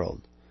of the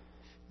world.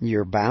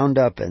 You're bound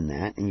up in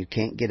that, and you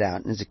can't get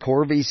out. And it's a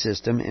Corvée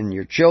system, and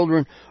your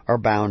children are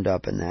bound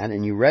up in that,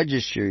 and you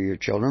register your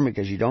children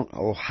because you don't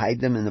hide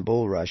them in the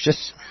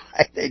bulrushes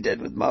like they did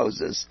with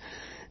Moses.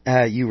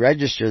 You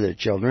register their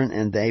children,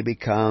 and they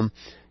become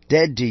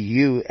dead to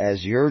you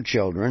as your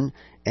children,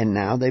 and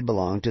now they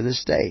belong to the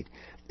state.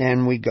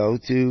 And we go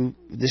through,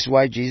 this is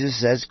why Jesus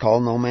says,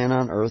 call no man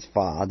on earth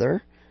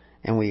Father.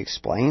 And we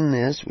explain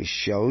this. We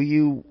show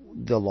you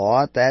the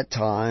law at that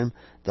time,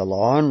 the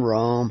law in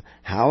Rome,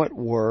 how it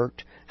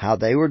worked, how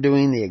they were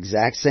doing the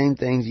exact same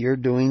things you're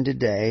doing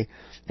today.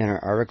 In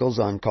our articles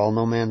on Call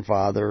No Man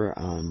Father,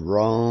 on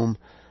Rome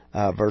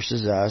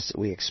versus us,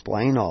 we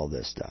explain all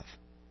this stuff.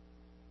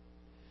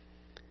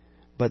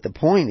 But the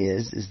point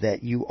is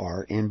that you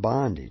are in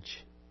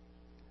bondage.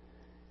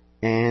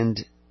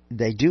 And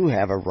they do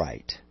have a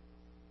right.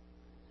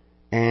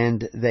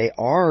 And they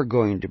are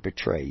going to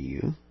betray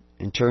you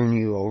and turn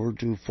you over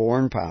to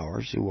foreign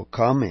powers who will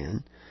come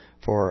in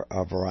for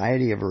a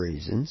variety of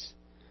reasons,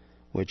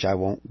 which I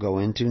won't go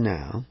into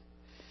now,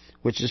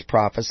 which is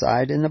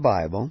prophesied in the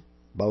Bible,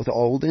 both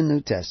Old and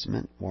New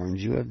Testament,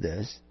 warns you of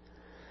this.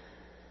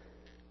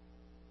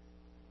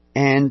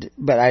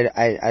 But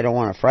I don't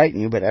want to frighten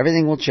you, but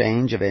everything will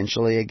change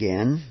eventually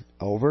again,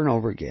 over and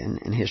over again,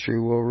 and history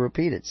will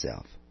repeat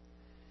itself.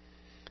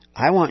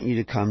 I want you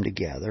to come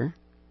together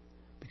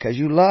because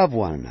you love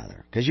one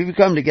another. Because if you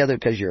come together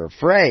because you're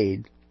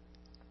afraid,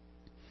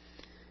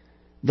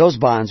 those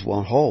bonds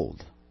won't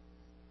hold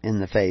in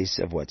the face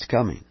of what's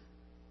coming.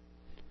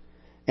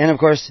 And of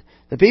course,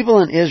 the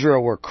people in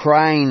Israel were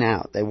crying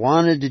out. They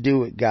wanted to do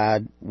what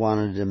God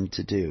wanted them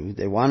to do.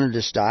 They wanted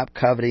to stop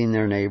coveting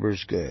their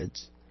neighbor's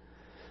goods.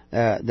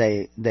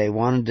 They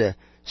wanted to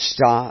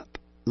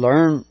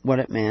learn what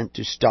it meant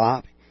to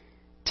stop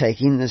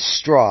taking the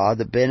straw,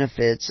 the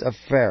benefits of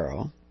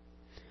Pharaoh,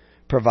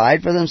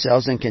 provide for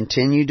themselves and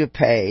continue to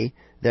pay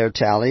their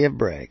tally of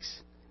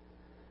bricks.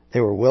 They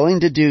were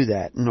willing to do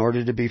that in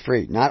order to be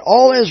free. Not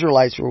all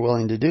Israelites were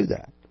willing to do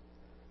that.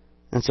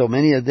 And so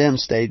many of them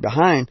stayed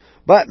behind.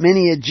 But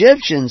many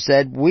Egyptians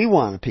said, we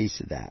want a piece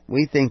of that.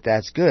 We think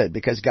that's good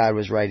because God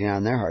was writing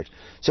on their hearts.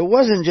 So it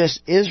wasn't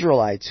just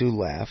Israelites who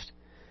left.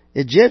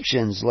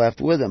 Egyptians left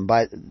with them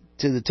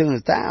to the tune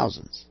of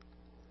thousands.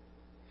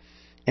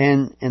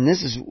 And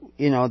this is,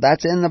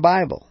 that's in the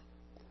Bible.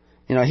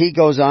 He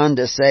goes on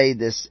to say,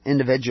 this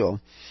individual,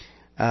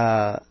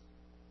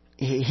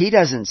 he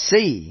doesn't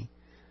see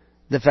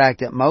the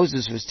fact that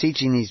Moses was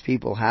teaching these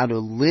people how to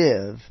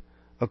live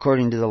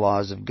according to the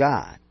laws of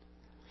God.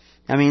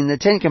 I mean, the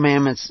Ten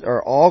Commandments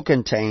are all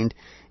contained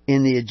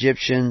in the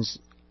Egyptians'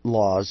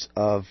 laws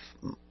of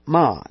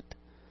Ma'at,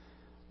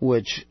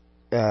 which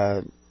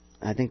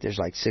I think there's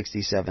like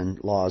 67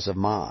 laws of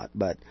Ma'at,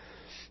 but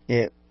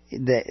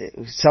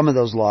some of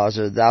those laws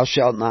are, thou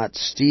shalt not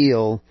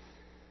steal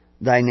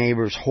thy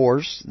neighbor's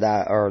horse,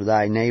 or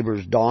thy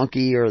neighbor's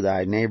donkey, or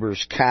thy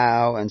neighbor's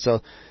cow, and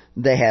so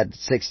they had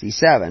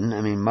 67.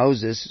 I mean,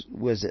 Moses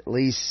was at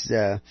least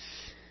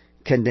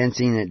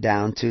condensing it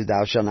down to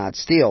thou shalt not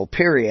steal,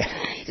 period.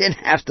 He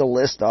didn't have to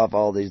list off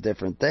all these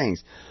different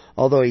things.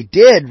 Although he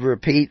did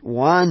repeat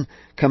one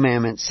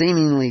commandment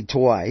seemingly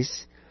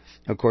twice,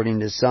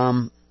 according to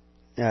some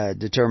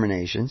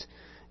determinations,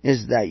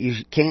 is that you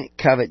can't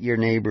covet your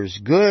neighbor's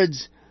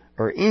goods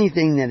or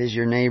anything that is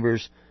your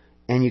neighbor's,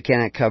 and you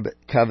cannot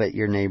covet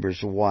your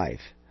neighbor's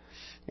wife.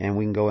 And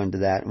we can go into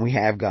that, and we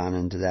have gone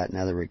into that in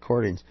other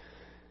recordings.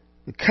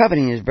 The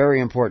coveting is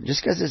very important.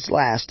 Just because it's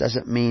last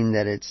doesn't mean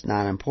that it's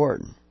not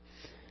important.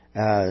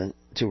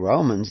 To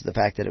Romans, the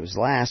fact that it was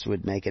last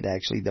would make it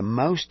actually the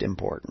most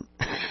important.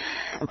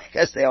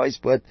 Because they always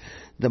put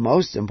the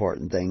most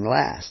important thing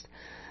last.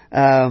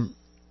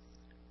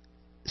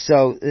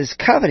 So this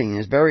coveting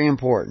is very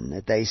important,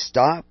 that they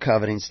stop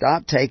coveting,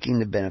 stop taking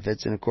the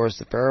benefits. And of course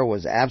the Pharaoh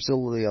was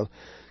absolutely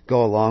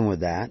go along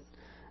with that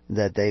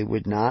they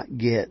would not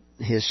get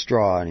his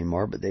straw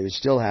anymore, but they would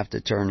still have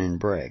to turn in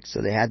bricks.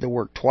 So they had to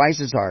work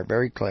twice as hard,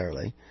 very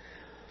clearly.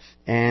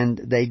 And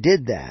they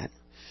did that.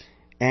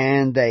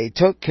 And they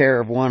took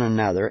care of one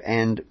another.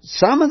 And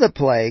some of the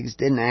plagues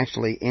didn't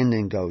actually end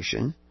in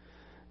Goshen.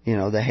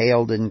 The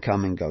hail didn't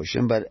come in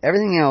Goshen, but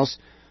everything else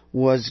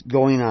was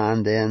going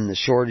on then. The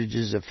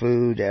shortages of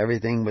food,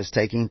 everything was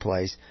taking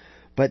place.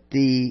 But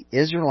the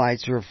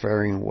Israelites were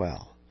faring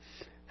well.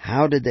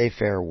 How did they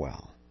fare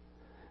well?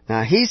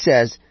 Now he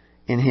says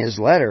in his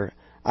letter,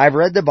 I've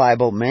read the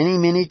Bible many,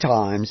 many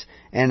times,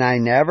 and I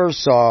never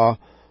saw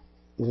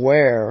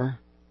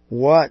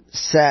what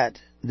set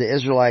the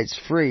Israelites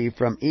free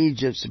from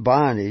Egypt's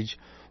bondage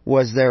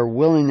was their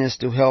willingness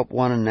to help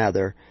one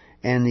another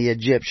and the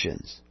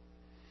Egyptians.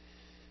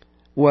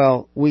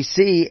 Well, we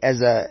see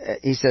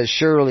he says,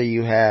 surely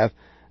you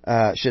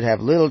should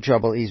have little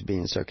trouble, he's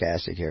being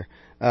sarcastic here,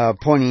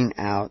 pointing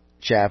out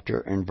chapter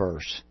and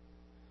verse.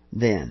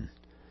 Then,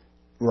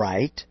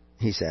 right,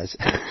 he says.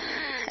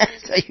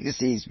 So you can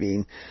see he's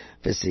being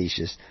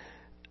facetious.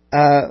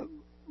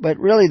 But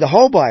really the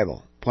whole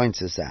Bible points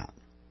this out.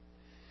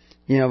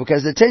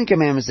 Because the Ten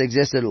Commandments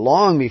existed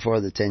long before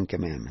the Ten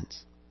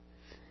Commandments.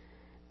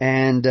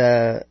 And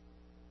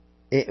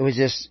it was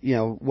just,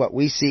 what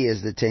we see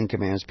as the Ten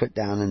Commandments put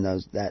down in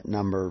that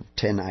number of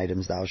 10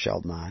 items, thou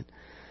shalt not,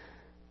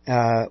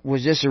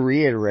 was just a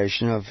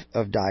reiteration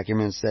of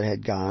documents that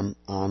had gone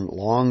on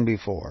long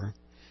before.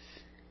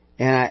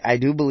 And I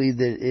do believe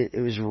that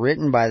it was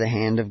written by the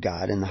hand of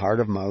God in the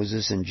heart of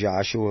Moses and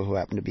Joshua, who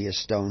happened to be a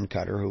stone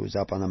cutter who was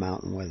up on the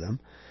mountain with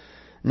him.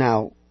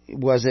 Now,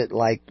 was it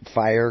like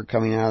fire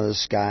coming out of the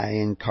sky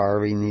and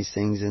carving these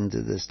things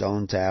into the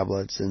stone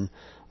tablets and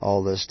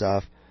all this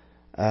stuff?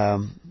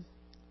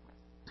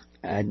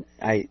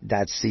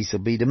 That's Cecil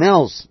B.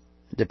 DeMille's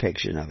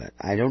depiction of it.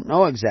 I don't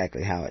know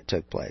exactly how it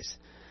took place.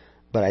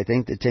 But I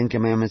think the Ten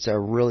Commandments are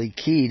really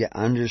key to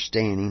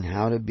understanding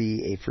how to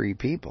be a free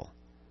people.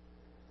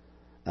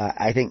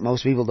 I think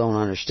most people don't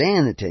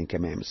understand the Ten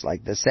Commandments,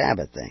 like the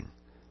Sabbath thing,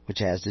 which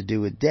has to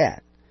do with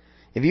debt.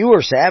 If you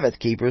were Sabbath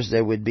keepers,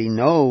 there would be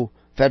no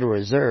Federal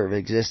Reserve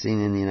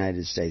existing in the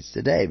United States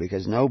today,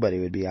 because nobody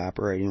would be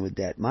operating with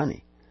debt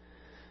money.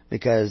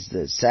 Because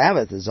the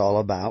Sabbath is all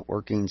about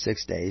working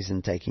 6 days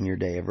and taking your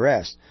day of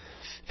rest.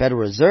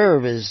 Federal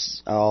Reserve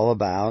is all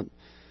about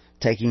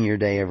taking your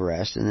day of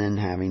rest and then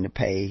having to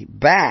pay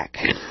back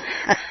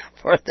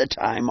for the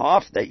time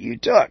off that you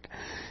took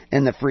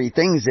and the free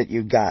things that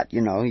you got.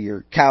 You know,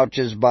 your couch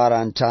is bought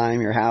on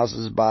time, your house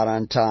is bought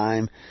on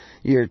time,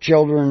 your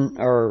children,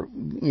 or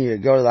you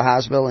go to the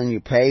hospital and you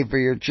pay for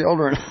your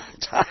children on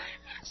time.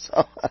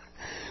 So,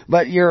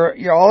 but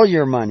all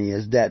your money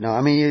is debt now. I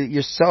mean,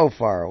 you're so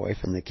far away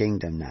from the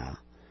kingdom now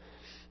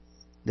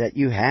that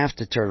you have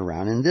to turn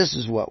around. And this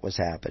is what was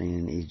happening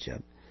in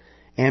Egypt.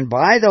 And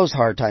by those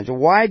hard times,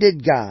 why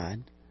did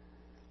God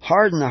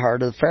harden the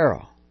heart of the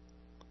Pharaoh?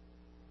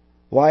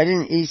 Why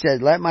didn't he say,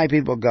 let my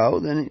people go?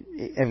 Then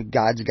if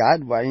God's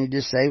God, why didn't he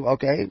just say,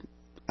 okay,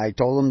 I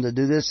told them to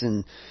do this,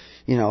 and,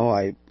 you know,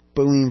 I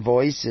booming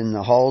voice in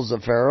the halls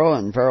of Pharaoh,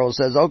 and Pharaoh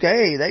says,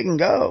 okay, they can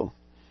go.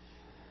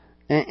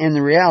 And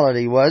the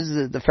reality was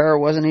that the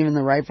Pharaoh wasn't even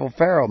the rightful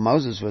Pharaoh.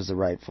 Moses was the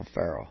rightful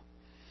Pharaoh.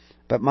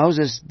 But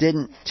Moses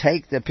didn't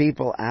take the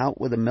people out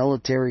with a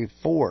military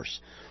force.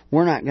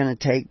 We're not going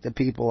to take the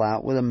people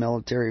out with a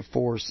military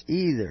force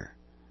either.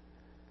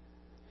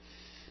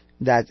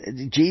 That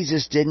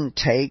Jesus didn't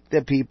take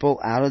the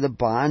people out of the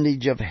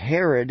bondage of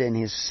Herod and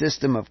his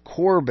system of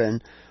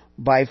Corban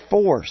by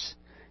force.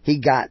 He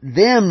got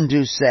them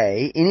to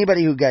say,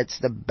 anybody who gets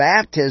the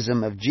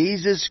baptism of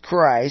Jesus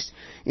Christ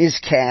is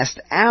cast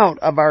out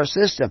of our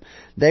system.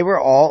 They were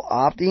all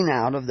opting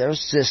out of their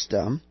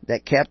system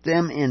that kept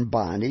them in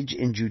bondage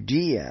in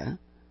Judea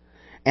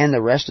and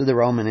the rest of the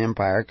Roman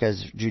Empire,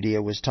 because Judea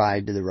was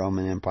tied to the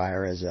Roman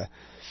Empire as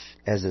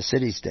a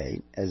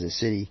city-state, as a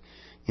city,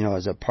 you know,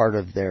 as a part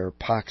of their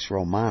Pax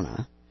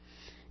Romana.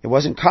 It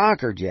wasn't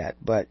conquered yet,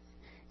 but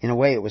in a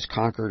way it was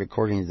conquered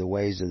according to the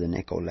ways of the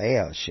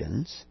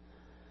Nicolaitans,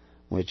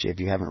 which, if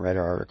you haven't read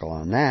our article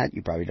on that,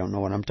 you probably don't know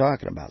what I'm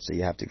talking about. So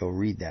you have to go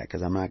read that,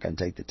 because I'm not going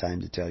to take the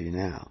time to tell you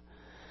now.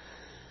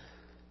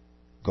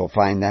 Go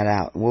find that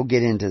out. We'll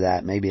get into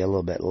that maybe a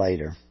little bit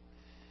later.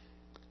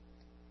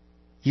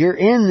 You're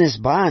in this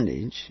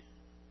bondage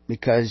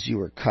because you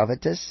were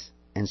covetous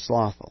and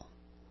slothful.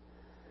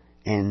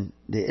 And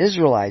the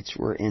Israelites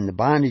were in the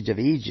bondage of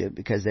Egypt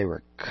because they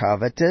were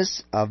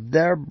covetous of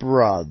their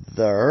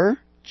brother,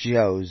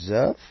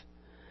 Joseph,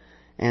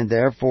 and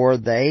therefore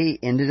they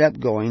ended up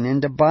going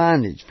into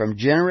bondage. From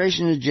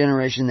generation to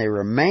generation they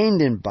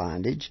remained in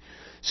bondage.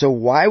 So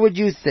why would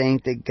you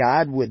think that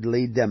God would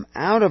lead them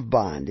out of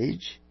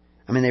bondage?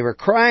 I mean, they were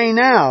crying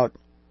out,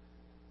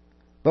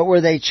 but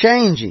were they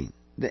changing?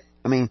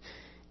 I mean,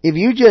 if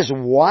you just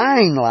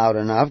whine loud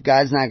enough,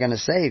 God's not going to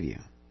save you.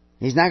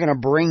 He's not going to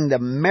bring the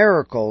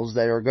miracles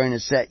that are going to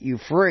set you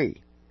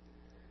free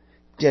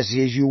just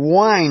as you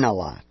whine a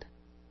lot.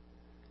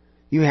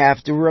 You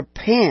have to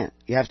repent.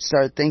 You have to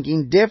start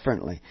thinking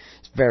differently.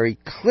 It's very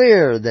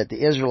clear that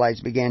the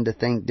Israelites began to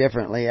think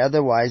differently.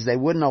 Otherwise, they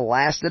wouldn't have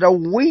lasted a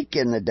week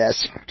in the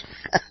desert.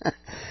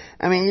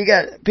 I mean, you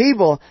got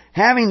people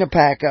having to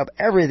pack up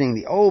everything,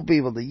 the old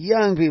people, the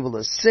young people,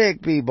 the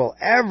sick people,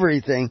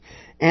 everything,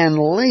 and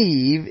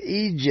leave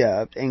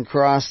Egypt and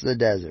cross the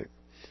desert.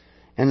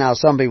 And now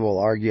some people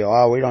will argue,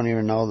 oh, we don't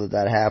even know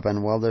that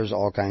happened. Well, there's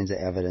all kinds of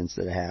evidence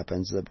that it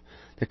happens.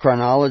 The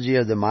chronology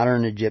of the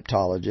modern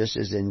Egyptologist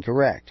is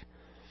incorrect.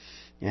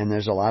 And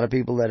there's a lot of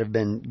people that have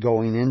been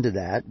going into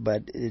that,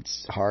 but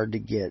it's hard to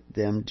get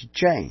them to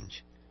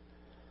change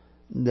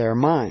their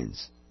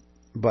minds.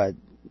 But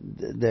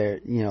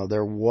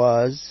there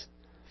was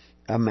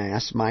a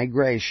mass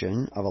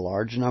migration of a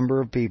large number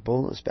of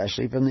people,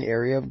 especially from the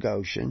area of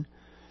Goshen,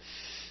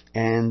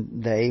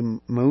 and they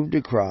moved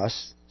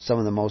across some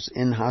of the most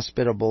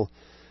inhospitable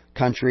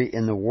country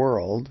in the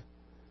world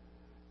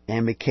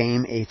and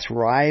became a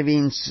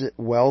thriving,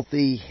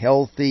 wealthy,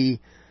 healthy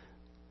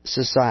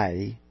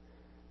society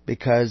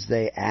because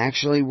they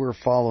actually were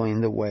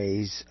following the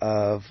ways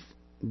of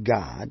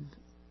God,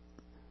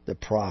 the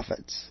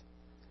prophets,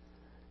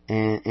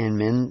 and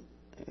men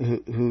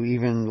who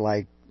even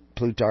like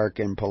Plutarch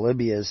and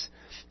Polybius,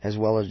 as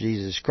well as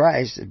Jesus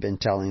Christ, have been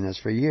telling us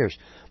for years.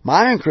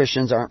 Modern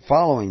Christians aren't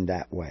following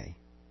that way.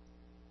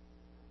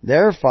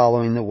 They're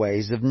following the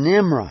ways of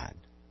Nimrod.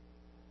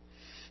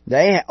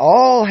 They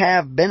all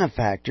have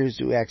benefactors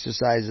who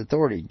exercise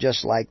authority,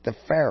 just like the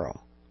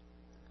Pharaoh,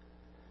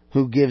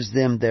 who gives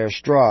them their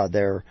straw,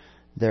 their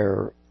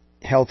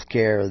health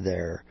care,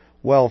 their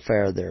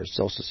welfare, their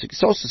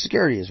Social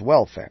Security is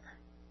welfare.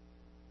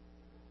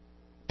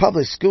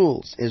 Public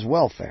schools is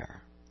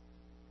welfare.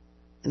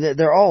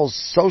 They're all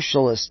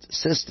socialist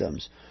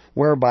systems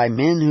whereby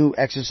men who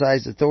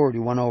exercise authority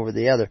one over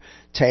the other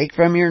take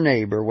from your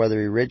neighbor, whether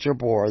you're rich or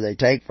poor, they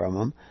take from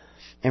them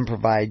and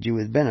provide you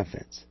with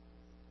benefits.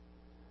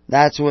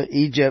 That's what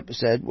Egypt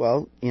said.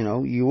 Well,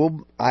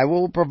 I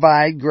will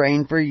provide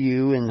grain for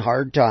you in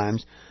hard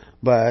times,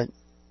 but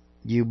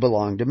You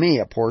belong to me.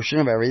 A portion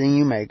of everything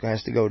you make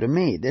has to go to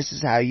me. This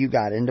is how you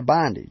got into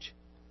bondage.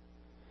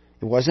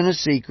 It wasn't a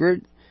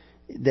secret.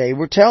 They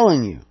were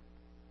telling you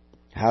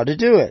how to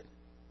do it.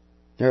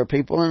 There are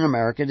people in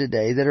America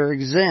today that are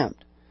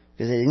exempt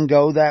because they didn't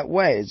go that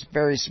way. It's a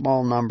very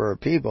small number of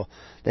people.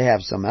 They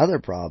have some other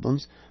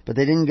problems, but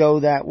they didn't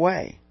go that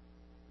way.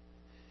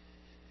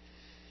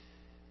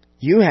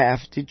 You have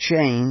to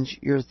change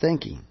your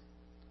thinking.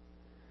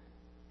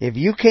 If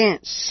you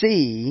can't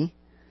see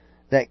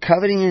that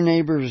coveting your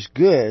neighbor's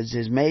goods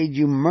has made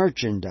you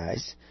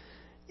merchandise,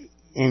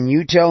 and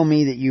you tell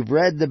me that you've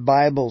read the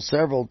Bible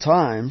several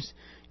times,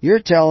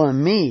 you're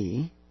telling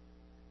me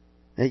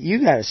that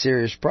you got a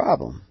serious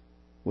problem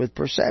with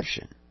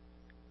perception.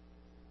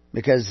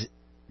 Because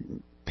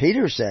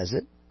Peter says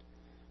it,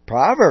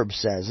 Proverbs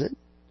says it,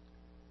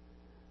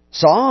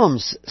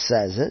 Psalms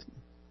says it,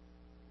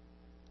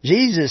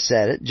 Jesus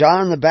said it,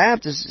 John the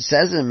Baptist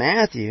says it in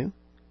Matthew.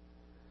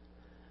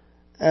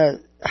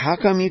 How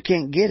come you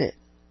can't get it?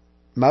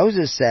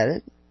 Moses said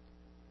it.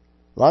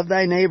 Love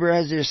thy neighbor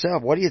as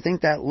yourself. What do you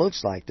think that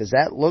looks like? Does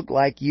that look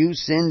like you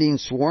sending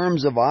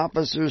swarms of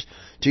officers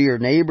to your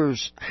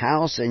neighbor's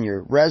house and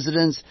your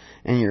residence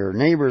and your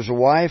neighbor's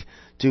wife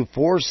to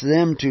force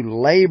them to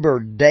labor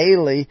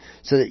daily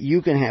so that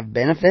you can have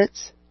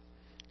benefits?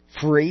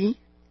 Free?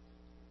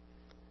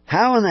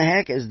 How in the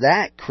heck is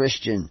that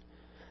Christian?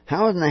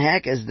 How in the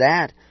heck is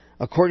that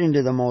according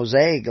to the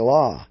Mosaic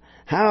Law?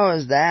 How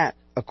is that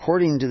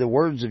according to the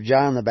words of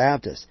John the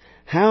Baptist?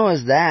 How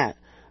is that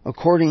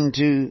according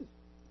to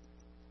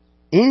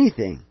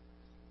anything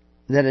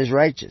that is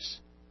righteous?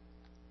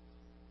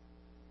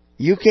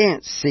 You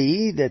can't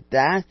see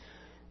that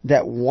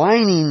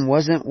whining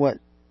wasn't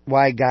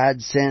why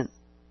God sent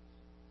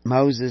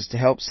Moses to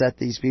help set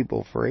these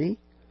people free.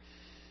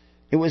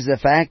 It was the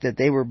fact that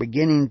they were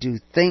beginning to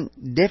think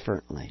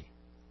differently.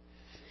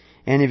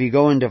 And if you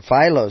go into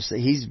Philos,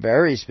 he's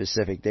very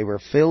specific. They were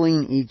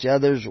filling each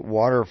other's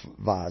water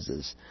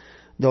vases.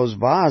 Those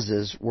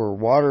vases were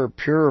water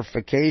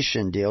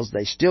purification deals.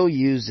 They still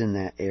use in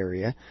that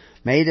area.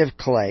 Made of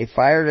clay,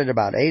 fired at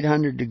about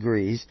 800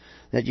 degrees,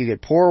 that you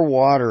could pour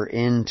water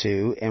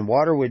into, and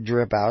water would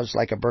drip out. It's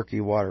like a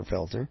Berkey water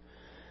filter.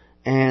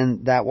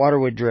 And that water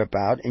would drip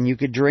out, and you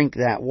could drink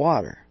that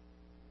water.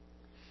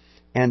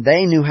 And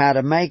they knew how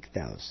to make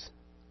those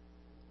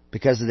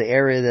because of the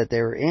area that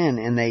they were in,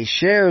 and they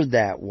shared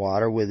that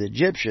water with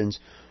Egyptians,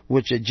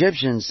 which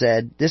Egyptians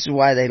said, this is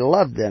why they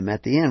loved them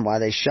at the end, why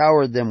they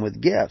showered them with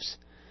gifts,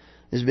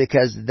 is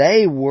because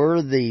they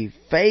were the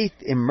faith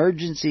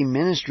emergency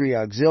ministry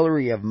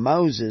auxiliary of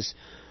Moses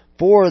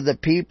for the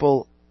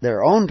people,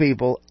 their own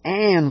people,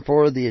 and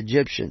for the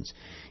Egyptians.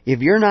 If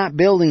you're not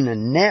building a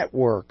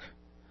network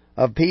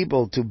of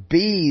people to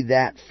be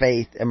that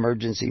faith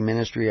emergency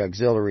ministry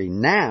auxiliary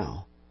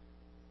now,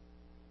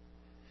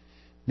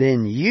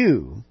 then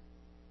you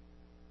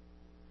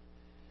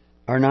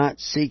are not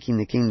seeking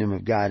the kingdom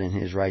of God and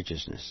His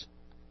righteousness.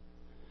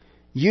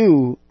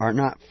 You are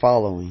not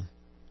following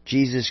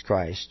Jesus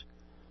Christ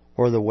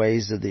or the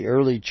ways of the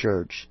early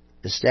church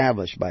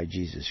established by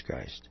Jesus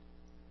Christ.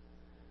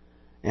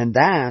 And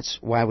that's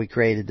why we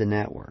created the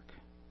network.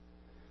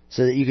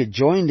 So that you could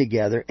join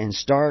together and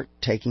start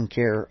taking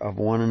care of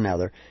one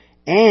another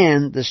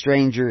and the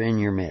stranger in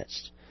your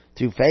midst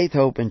through faith,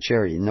 hope, and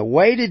charity. And the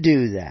way to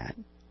do that,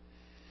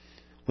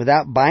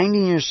 without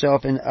binding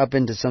yourself up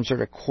into some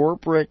sort of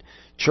corporate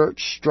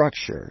church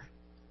structure,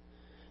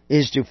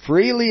 is to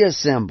freely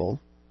assemble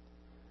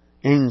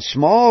in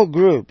small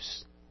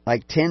groups,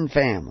 like 10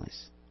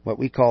 families, what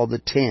we call the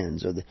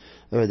tens,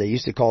 or they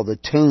used to call the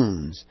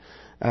tunes,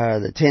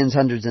 the tens,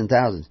 hundreds, and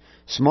thousands.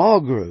 Small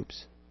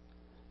groups.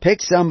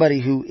 Pick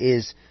somebody who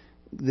is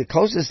the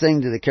closest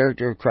thing to the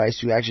character of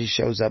Christ, who actually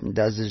shows up and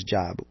does his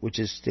job, which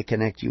is to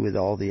connect you with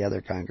all the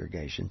other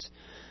congregations.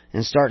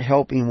 And start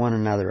helping one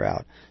another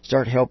out.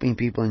 Start helping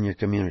people in your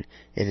community.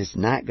 It is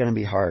not going to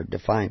be hard to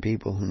find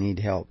people who need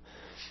help.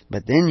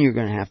 But then you're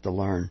going to have to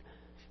learn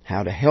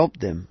how to help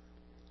them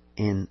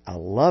in a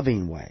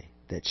loving way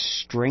that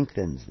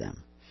strengthens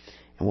them.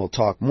 And we'll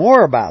talk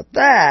more about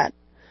that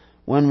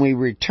when we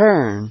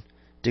return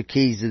to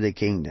Keys of the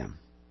Kingdom.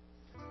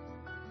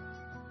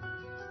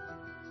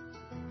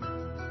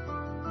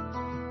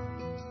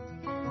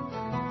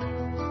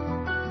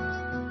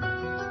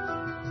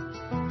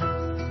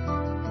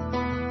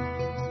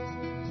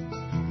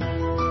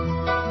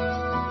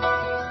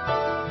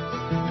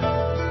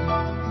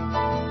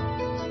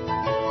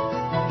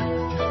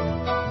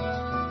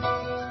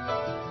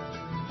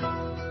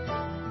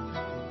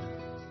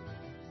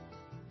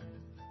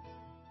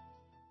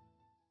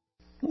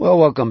 Well,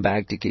 welcome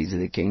back to Keys of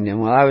the Kingdom.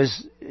 Well,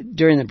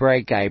 during the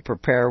break, I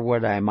prepare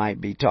what I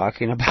might be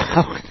talking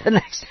about the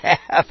next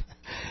half,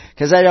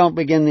 because I don't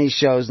begin these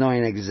shows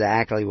knowing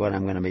exactly what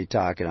I'm going to be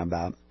talking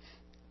about.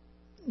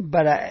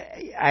 But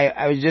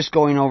I was just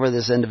going over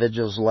this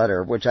individual's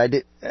letter, which I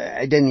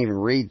didn't even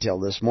read till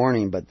this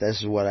morning, but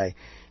this is what I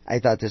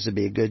thought this would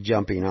be a good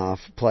jumping off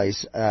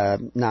place. Now,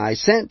 I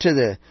sent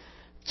to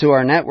to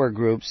our network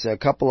groups a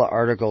couple of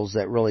articles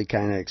that really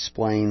kind of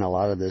explain a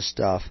lot of this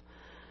stuff,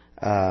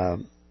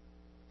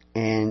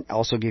 and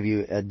also give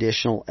you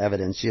additional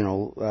evidence,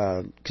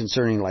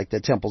 concerning like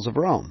the temples of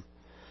Rome,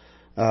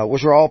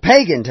 which were all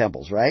pagan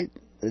temples, right?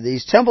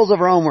 These temples of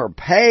Rome were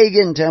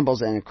pagan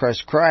temples, and of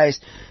course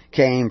Christ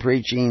came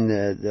preaching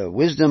the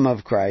wisdom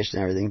of Christ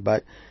and everything,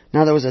 but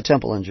now there was a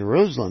temple in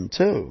Jerusalem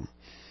too.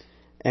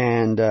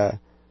 And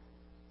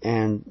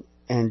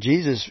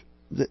Jesus,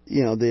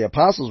 the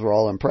apostles were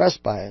all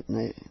impressed by it,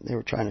 and they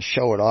were trying to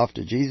show it off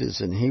to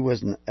Jesus, and he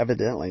was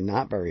evidently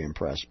not very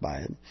impressed by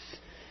it.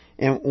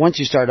 And once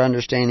you start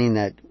understanding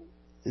that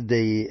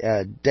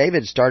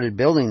David started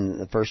building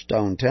the first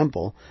stone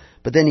temple,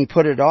 but then he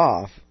put it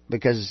off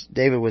because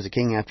David was a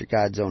king after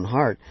God's own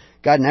heart.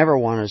 God never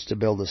wanted us to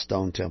build a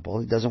stone temple.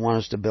 He doesn't want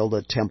us to build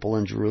a temple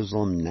in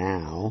Jerusalem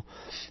now.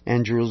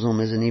 And Jerusalem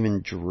isn't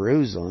even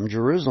Jerusalem.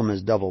 Jerusalem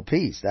is double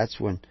peace. That's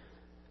when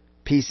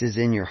peace is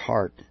in your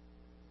heart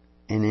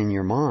and in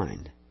your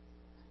mind.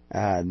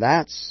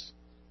 That's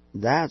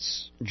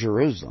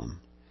Jerusalem.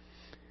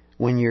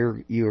 When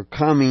you're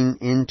coming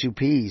into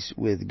peace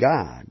with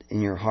God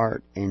in your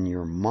heart and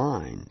your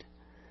mind.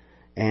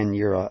 And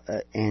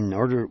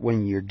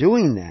when you're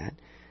doing that,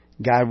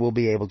 God will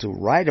be able to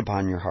write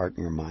upon your heart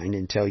and your mind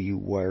and tell you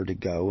where to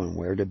go and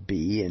where to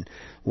be and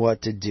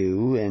what to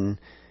do. And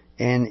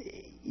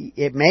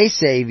it may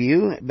save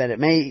you, but it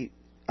may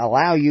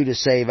allow you to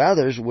save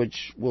others,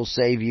 which will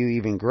save you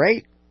even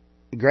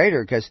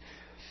greater. Because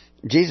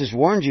Jesus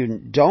warned you,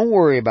 don't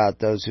worry about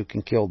those who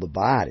can kill the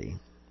body,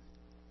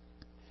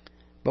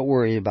 but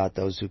worry about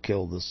those who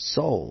kill the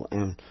soul.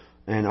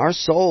 And our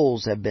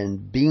souls have been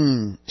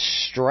being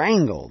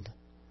strangled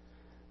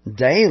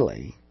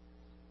daily,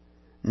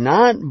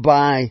 not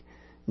by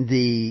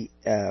the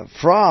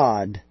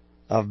fraud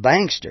of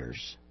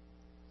banksters,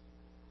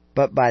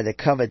 but by the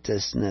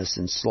covetousness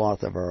and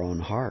sloth of our own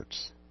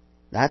hearts.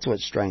 That's what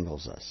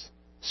strangles us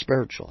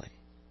spiritually.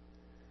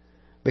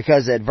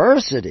 Because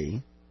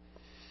adversity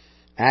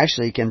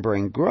actually can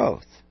bring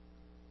growth.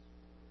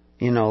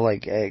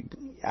 Like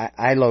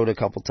I load a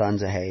couple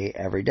tons of hay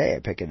every day. I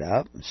pick it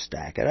up,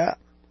 stack it up,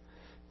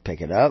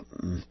 pick it up,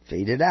 and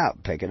feed it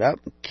out. Pick it up,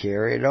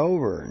 carry it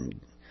over,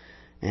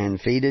 and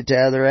feed it to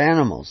other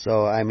animals.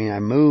 So, I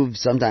move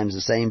sometimes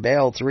the same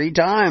bale 3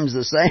 times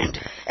the same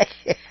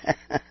day.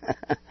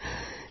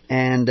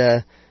 And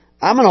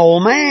I'm an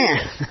old man.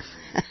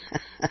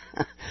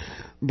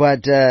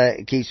 But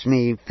it keeps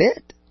me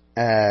fit.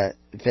 I'm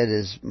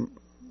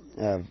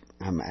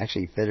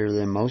actually fitter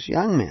than most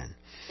young men.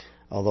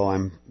 Although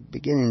I'm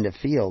beginning to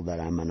feel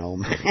that I'm an old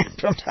man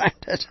from time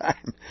to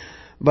time.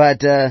 But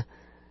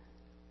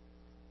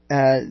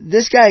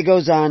this guy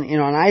goes on,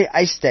 and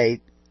I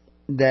state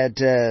that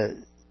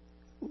the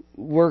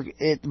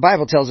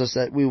Bible tells us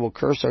that we will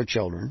curse our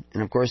children.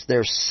 And of course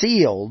they're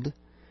sealed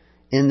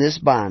in this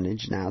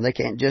bondage. Now they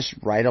can't just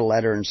write a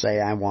letter and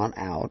say, I want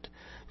out.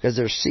 Because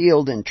they're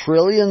sealed in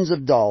trillions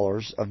of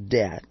dollars of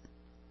debt.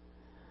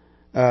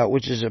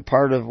 Which is a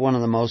part of one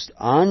of the most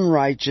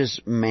unrighteous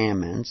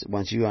mammons.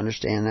 Once you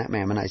understand that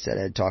mammon, I said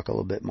I'd talk a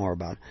little bit more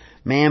about it.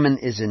 Mammon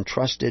is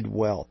entrusted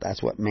wealth.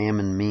 That's what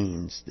mammon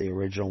means. The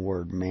original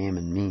word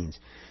mammon means.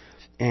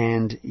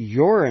 And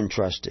you're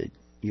entrusted.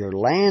 Your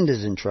land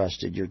is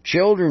entrusted. Your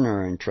children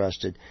are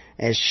entrusted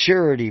as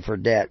surety for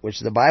debt, which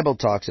the Bible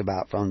talks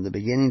about from the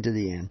beginning to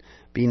the end.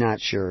 Be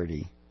not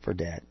surety for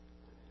debt.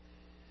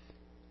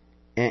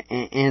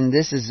 And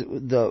this is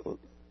the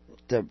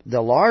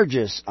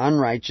largest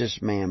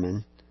unrighteous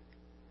mammon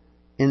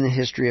in the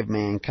history of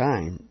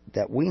mankind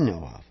that we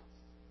know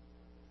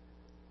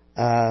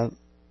of.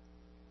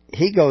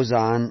 He goes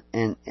on,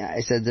 and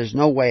I said, there's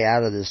no way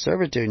out of this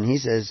servitude. And he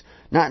says,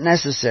 not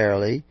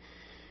necessarily.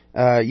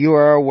 You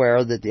are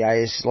aware that the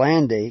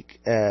Iceland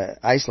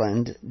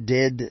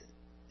did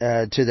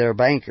to their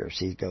bankers,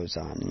 he goes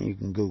on. And you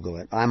can Google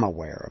it. I'm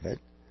aware of it.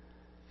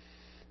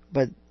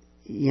 But,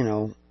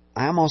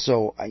 I'm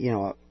also,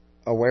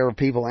 aware of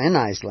people in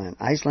Iceland.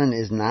 Iceland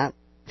is not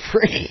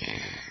free.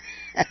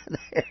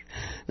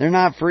 They're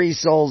not free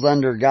souls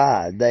under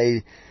God.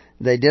 They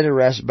did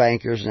arrest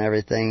bankers and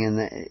everything, and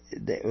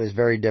it was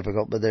very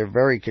difficult, but they're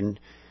very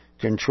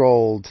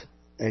controlled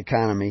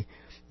economy.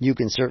 You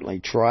can certainly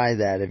try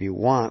that if you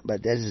want,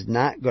 but that is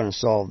not going to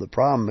solve the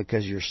problem,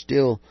 because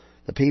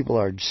the people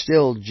are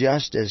still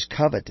just as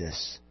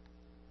covetous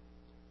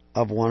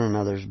of one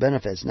another's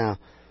benefits. Now,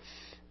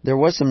 there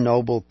was some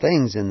noble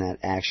things in that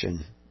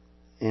action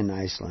in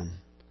Iceland,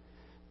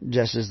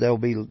 just as there will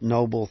be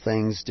noble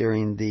things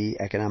during the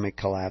economic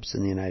collapse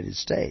in the United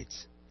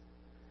States.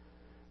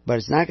 But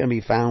it's not going to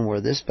be found where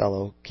this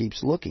fellow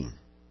keeps looking,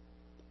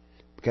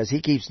 because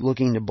he keeps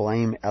looking to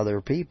blame other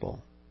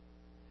people.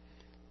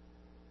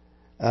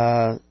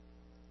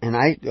 And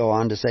I go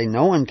on to say,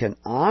 no one can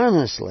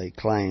honestly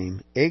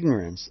claim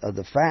ignorance of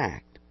the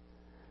fact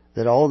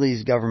that all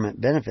these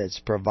government benefits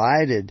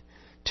provided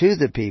to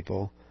the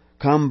people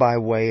come by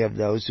way of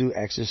those who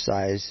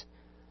exercise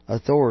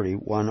authority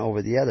one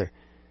over the other.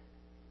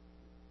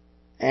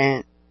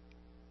 And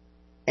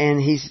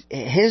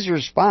his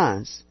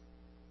response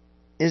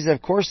is,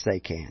 of course they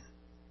can.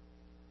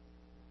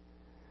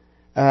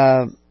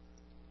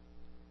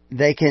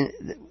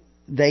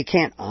 They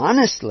can't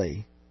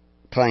honestly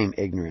claim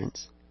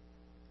ignorance.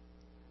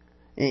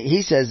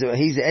 He says that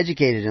he's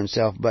educated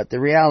himself, but the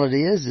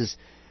reality is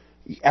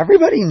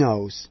everybody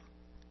knows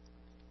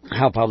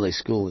how public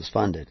school is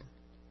funded.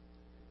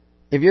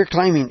 If you're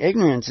claiming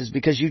ignorance, it's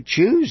because you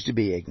choose to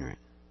be ignorant.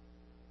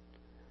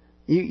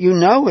 You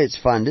know it's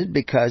funded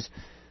because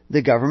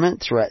the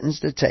government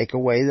threatens to take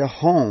away the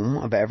home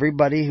of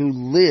everybody who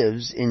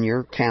lives in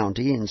your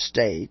county and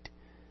state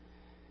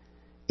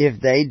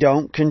if they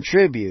don't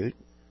contribute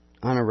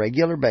on a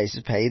regular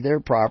basis, pay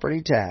their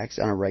property tax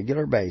on a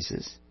regular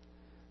basis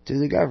to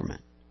the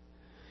government.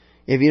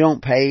 If you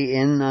don't pay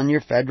in on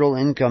your federal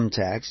income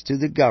tax to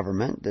the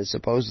government that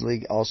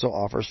supposedly also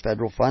offers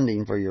federal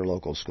funding for your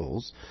local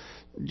schools,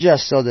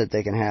 just so that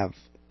they can have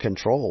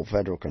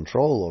federal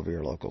control over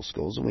your local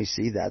schools, and we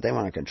see that. They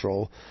want to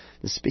control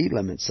the speed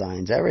limit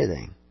signs,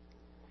 everything.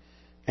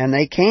 And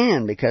they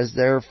can because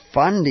they're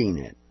funding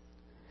it.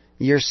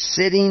 You're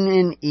sitting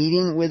and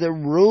eating with a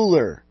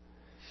ruler.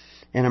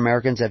 And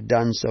Americans have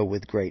done so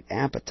with great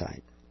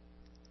appetite.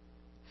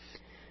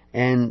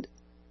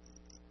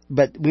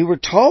 But we were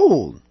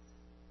told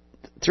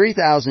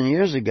 3,000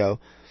 years ago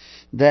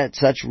that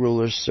such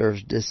rulers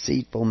serve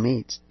deceitful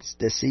meats,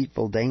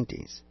 deceitful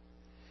dainties.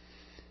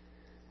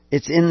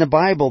 It's in the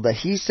Bible that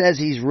he says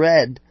he's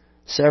read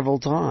several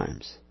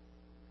times.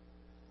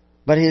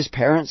 But his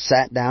parents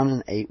sat down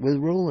and ate with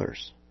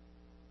rulers.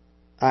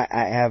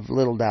 I have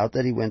little doubt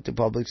that he went to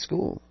public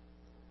school.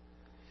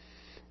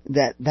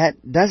 That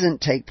doesn't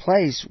take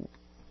place,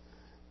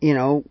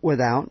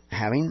 without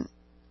having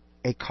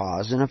a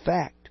cause and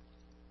effect.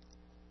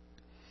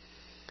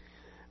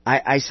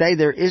 I say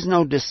there is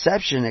no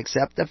deception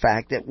except the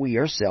fact that we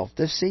are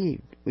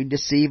self-deceived. We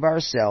deceive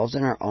ourselves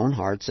in our own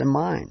hearts and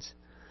minds.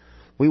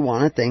 We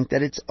want to think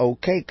that it's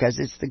okay because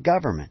it's the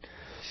government.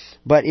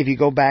 But if you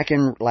go back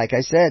and, like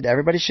I said,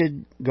 everybody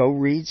should go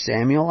read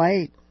Samuel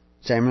 8.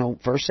 1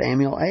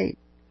 Samuel 8.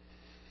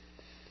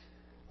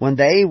 When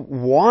they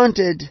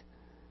wanted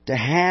to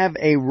have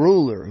a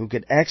ruler who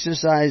could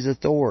exercise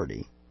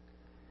authority,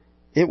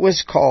 it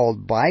was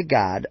called by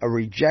God a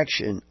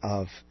rejection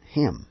of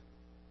him.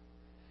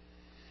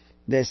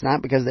 It's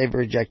not because they've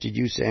rejected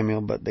you,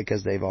 Samuel, but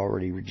because they've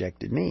already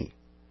rejected me.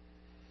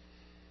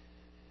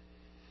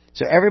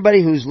 So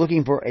everybody who's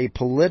looking for a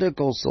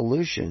political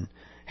solution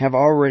have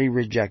already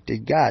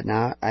rejected God.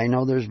 Now, I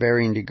know there's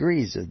varying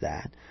degrees of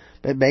that,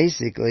 but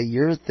basically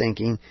you're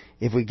thinking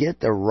if we get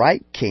the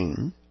right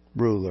king,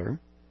 ruler,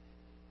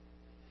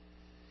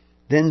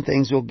 then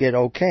things will get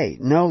okay.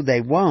 No,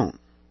 they won't.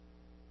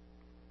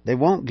 They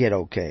won't get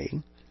okay.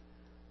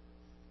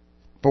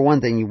 For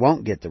one thing, you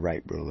won't get the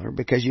right ruler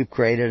because you've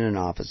created an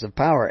office of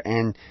power.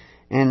 And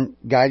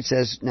God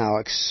says, now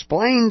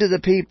explain to the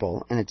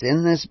people, and it's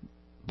in this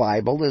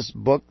Bible, this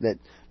book that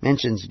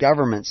mentions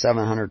government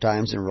 700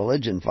 times and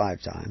religion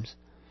 5 times.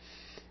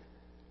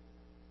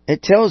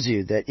 It tells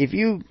you that if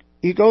you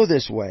go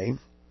this way,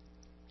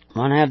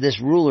 want to have this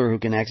ruler who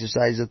can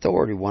exercise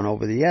authority one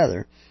over the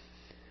other,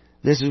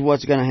 this is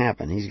what's going to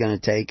happen. He's going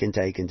to take and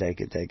take and take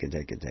and take and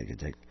take and take and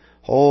take.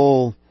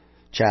 Whole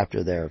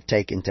chapter there of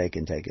take and take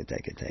and take and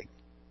take and take.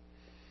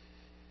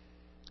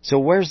 So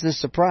where's the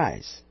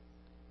surprise?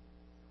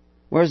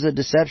 Where's the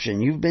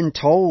deception? You've been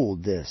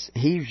told this.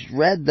 He's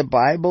read the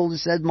Bible,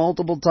 said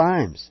multiple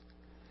times.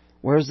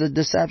 Where's the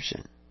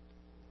deception?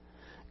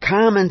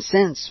 Common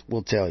sense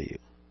will tell you.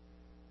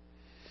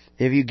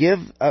 If you give,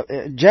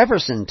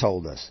 Jefferson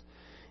told us,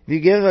 if you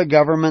give a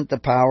government the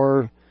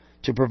power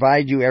to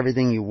provide you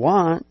everything you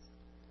want,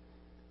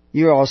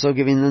 you're also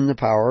giving them the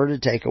power to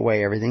take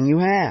away everything you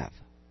have.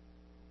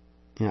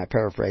 I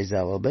paraphrase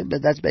that a little bit,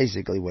 but that's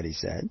basically what he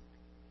said.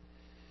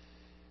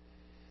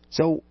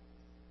 So,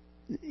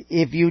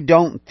 if you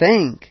don't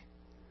think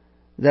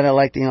that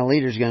electing a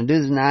leader is going to do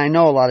this, now I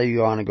know a lot of you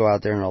want to go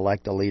out there and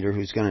elect a leader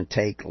who's going to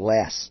take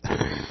less.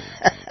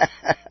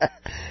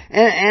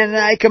 and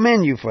I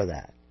commend you for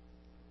that.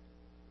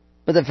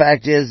 But the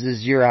fact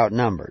is you're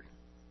outnumbered.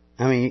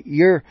 I mean,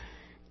 you're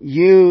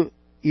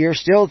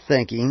still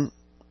thinking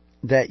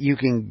that you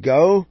can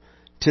go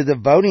to the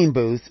voting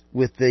booth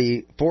with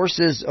the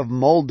forces of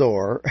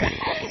Mordor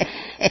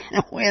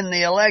and win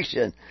the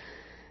election.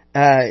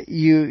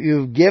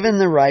 You've given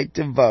the right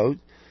to vote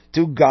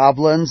to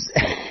goblins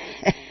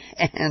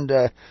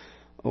and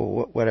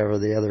whatever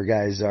the other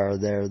guys are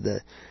there,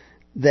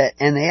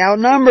 and they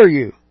outnumber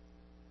you.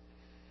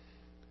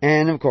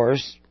 And of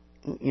course,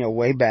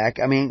 way back,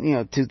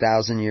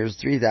 2,000 years,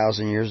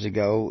 3,000 years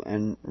ago,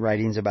 and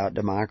writings about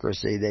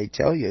democracy, they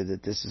tell you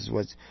that this is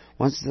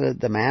once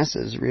the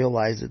masses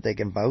realize that they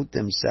can vote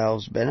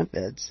themselves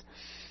benefits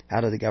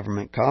out of the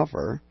government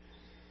coffer,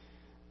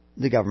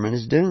 the government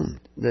is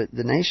doomed. The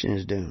nation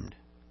is doomed.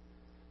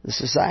 The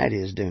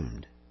society is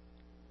doomed.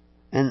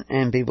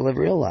 And people have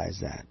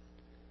realized that.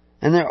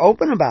 And they're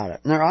open about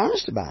it, and they're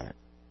honest about it.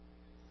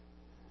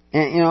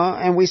 And,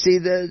 and we see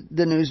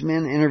the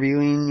newsmen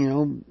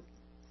interviewing,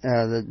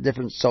 the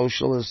different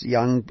socialists,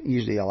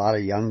 usually a lot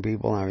of young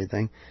people and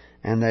everything,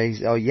 and they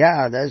say, oh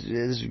yeah, this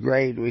is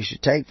great, we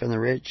should take from the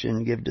rich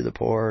and give to the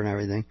poor and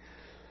everything.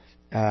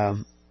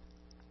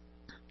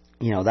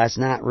 That's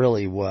not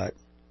really what,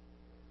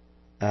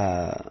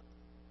 that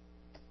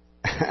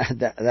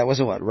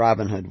wasn't what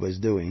Robin Hood was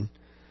doing.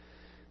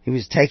 He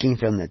was taking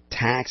from the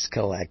tax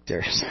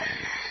collectors,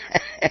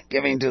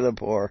 giving to the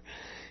poor.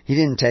 He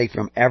didn't take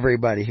from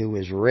everybody who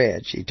was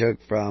rich. He took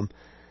from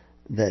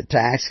the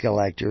tax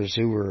collectors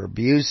who were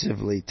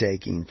abusively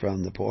taking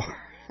from the poor.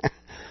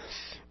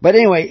 But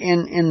anyway,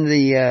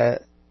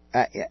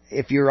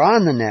 if you're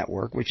on the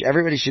network, which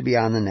everybody should be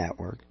on the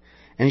network,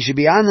 and you should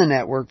be on the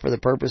network for the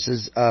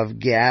purposes of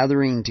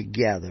gathering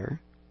together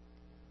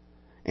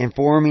and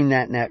forming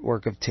that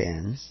network of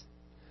tens,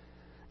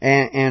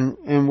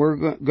 and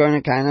we're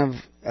going to kind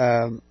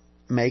of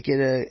make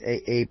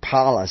it a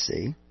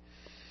policy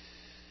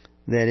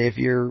that if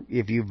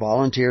you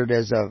volunteered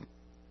as a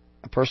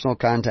personal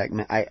contact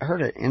man. I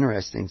heard an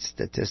interesting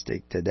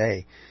statistic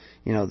today.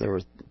 There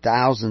were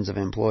thousands of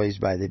employees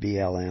by the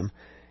BLM,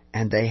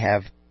 and they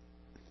have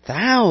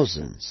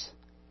thousands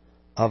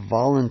of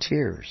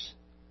volunteers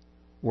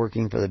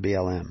working for the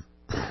BLM.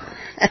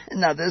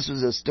 Now, this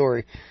was a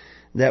story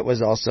that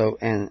was also,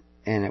 and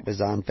it was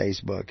on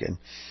Facebook,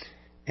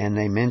 and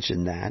they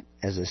mentioned that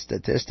as a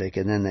statistic,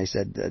 and then they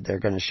said that they're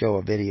going to show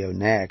a video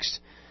next,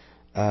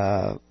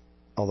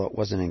 although it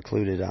wasn't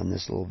included on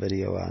this little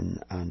video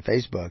on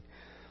Facebook,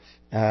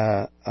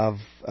 of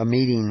a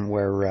meeting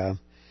where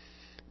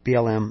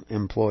BLM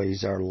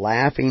employees are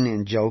laughing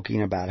and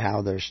joking about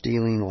how they're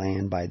stealing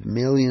land by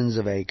millions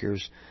of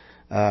acres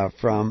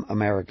from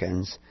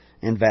Americans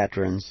and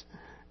veterans,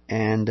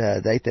 and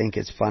they think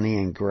it's funny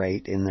and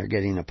great, and they're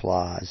getting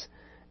applause.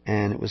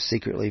 And it was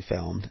secretly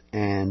filmed.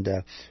 And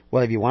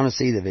if you want to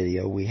see the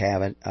video, we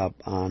have it up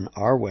on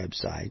our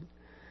website,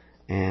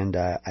 and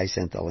I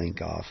sent the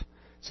link off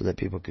so that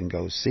people can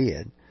go see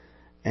it.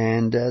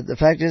 And the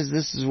fact is,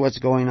 this is what's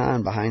going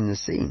on behind the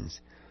scenes.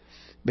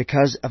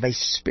 Because of a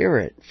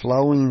spirit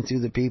flowing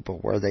through the people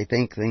where they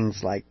think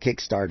things like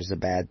Kickstart is a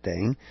bad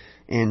thing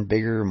and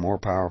bigger, more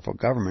powerful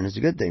government is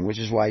a good thing, which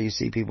is why you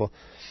see people,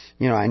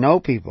 I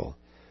know people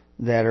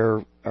that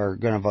are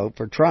going to vote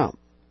for Trump.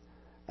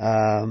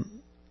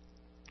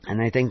 And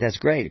I think that's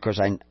great. Of course,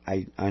 I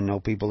know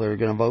people that are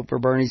going to vote for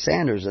Bernie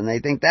Sanders, and they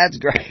think that's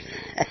great.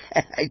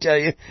 I tell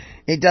you,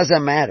 it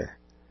doesn't matter.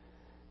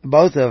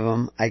 Both of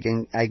them,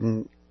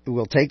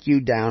 will take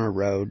you down a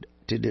road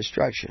to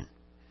destruction.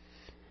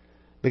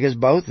 Because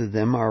both of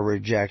them are a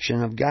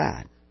rejection of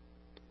God.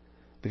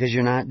 Because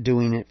you're not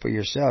doing it for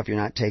yourself. You're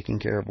not taking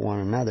care of one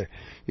another.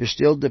 You're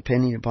still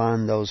depending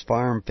upon those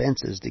farm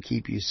fences to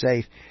keep you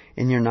safe,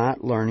 and you're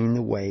not learning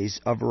the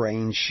ways of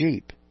range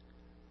sheep.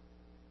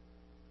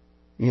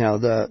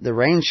 The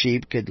range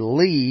sheep could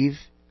leave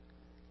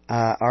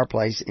our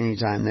place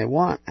anytime they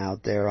want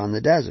out there on the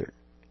desert,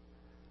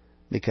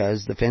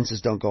 because the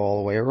fences don't go all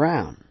the way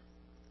around.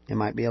 It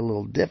might be a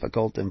little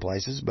difficult in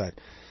places, but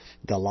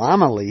the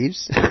llama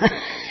leaves.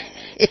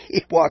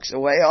 He walks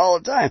away all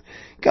the time.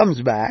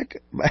 Comes back,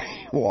 but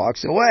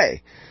walks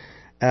away.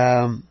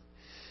 But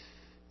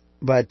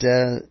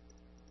the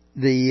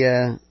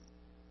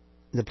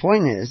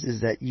point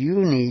is that you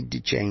need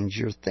to change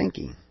your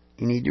thinking.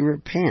 You need to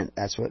repent.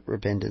 That's what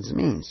repentance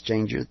means.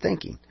 Change your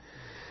thinking.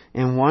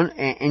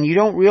 And you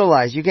don't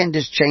realize you can't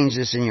just change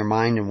this in your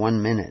mind in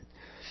 1 minute.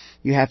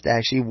 You have to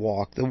actually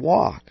walk the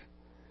walk.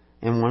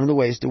 And one of the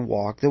ways to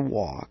walk the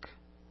walk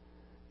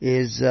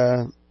is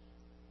to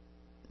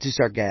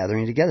start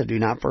gathering together. Do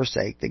not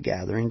forsake the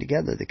gathering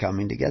together, the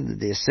coming together,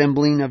 the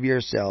assembling of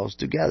yourselves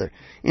together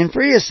in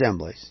free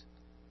assemblies,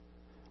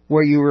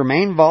 where you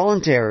remain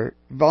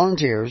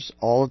volunteers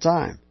all the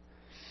time.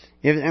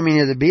 If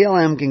the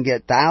BLM can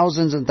get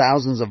thousands and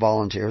thousands of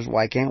volunteers,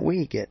 why can't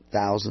we get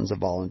thousands of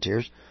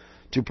volunteers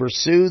to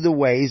pursue the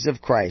ways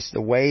of Christ,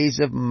 the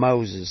ways of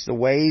Moses, the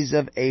ways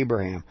of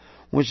Abraham,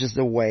 which is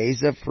the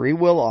ways of free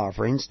will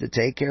offerings to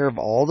take care of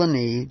all the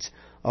needs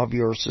of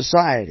your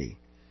society,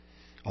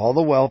 all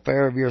the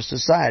welfare of your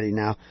society.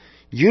 Now,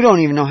 you don't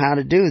even know how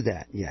to do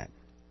that yet.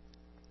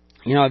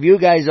 If you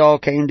guys all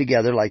came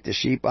together like the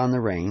sheep on the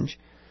range,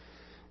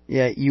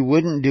 you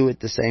wouldn't do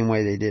it the same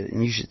way they did it.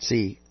 And you should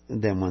see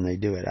them when they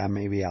do it.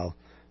 Maybe I'll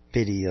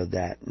video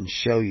that and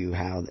show you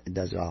how it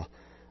does it.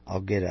 I'll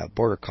get a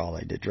border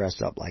collie to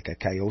dress up like a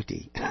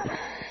coyote.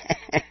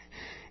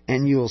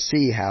 And you'll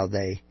see how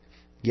they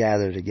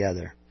gather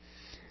together.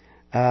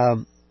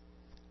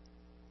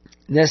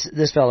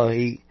 This fellow,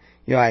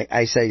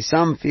 I say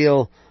some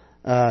feel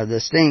the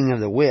sting of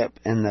the whip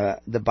and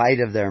the bite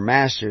of their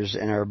masters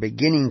and are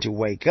beginning to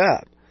wake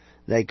up.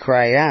 They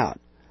cry out.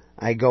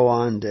 I go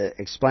on to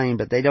explain,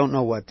 but they don't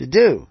know what to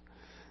do.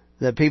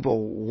 If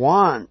people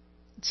want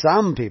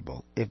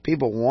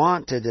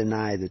to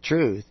deny the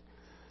truth,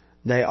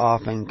 they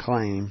often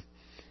claim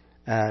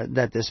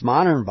that this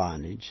modern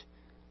bondage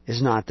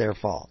is not their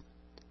fault,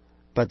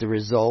 but the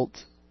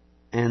result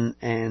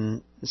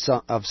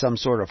of some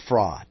sort of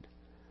fraud.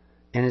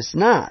 And it's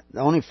not. The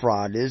only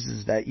fraud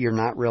is that you're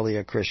not really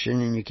a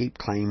Christian and you keep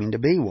claiming to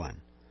be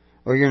one.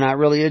 Or you're not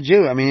really a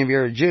Jew. I mean, if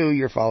you're a Jew,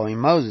 you're following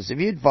Moses. If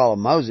you'd follow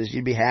Moses,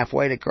 you'd be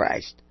halfway to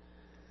Christ.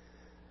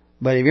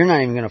 But if you're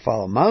not even going to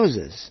follow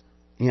Moses,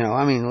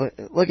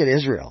 look at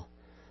Israel.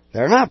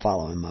 They're not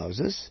following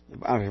Moses.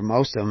 I mean,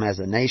 most of them as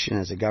a nation,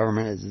 as a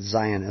government, as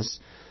Zionists,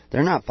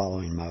 they're not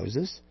following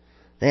Moses.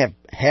 They have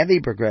heavy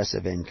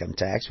progressive income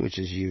tax, which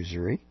is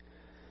usury.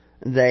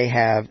 They've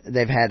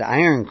had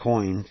iron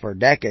coin for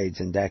decades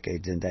and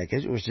decades and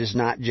decades, which is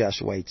not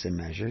just weights and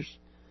measures.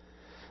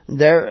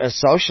 They're a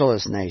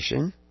socialist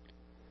nation,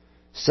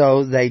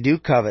 so they do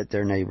covet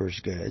their neighbor's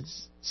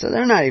goods. So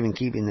they're not even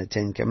keeping the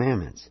Ten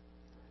Commandments.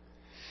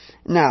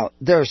 Now,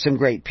 there are some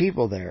great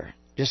people there,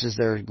 just as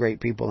there are great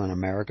people in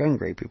America and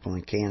great people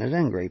in Canada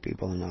and great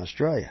people in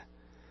Australia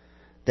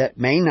that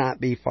may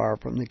not be far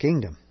from the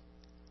kingdom.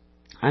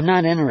 I'm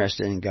not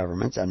interested in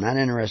governments. I'm not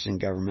interested in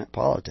government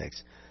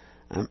politics.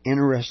 I'm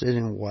interested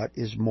in what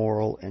is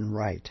moral and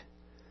right.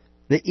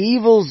 The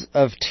evils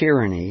of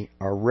tyranny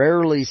are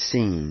rarely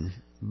seen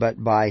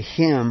but by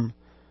him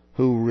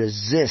who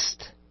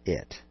resists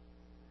it.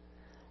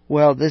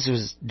 Well, this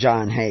was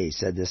John Hay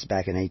said this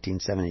back in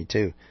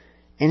 1872.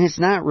 And it's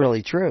not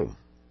really true.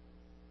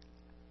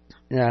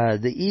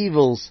 The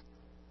evils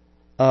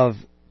of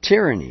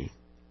tyranny,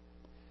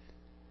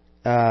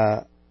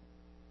 what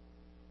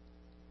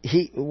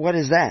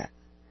is that?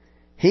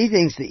 He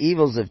thinks the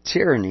evils of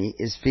tyranny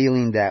is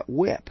feeling that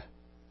whip,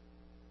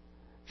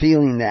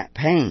 feeling that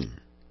pain,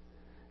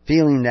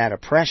 feeling that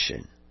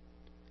oppression.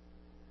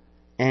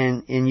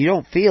 And you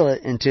don't feel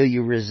it until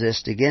you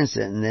resist against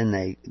it, and then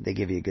they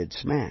give you a good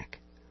smack.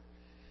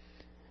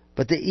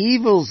 But the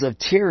evils of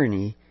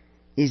tyranny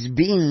is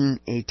being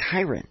a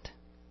tyrant.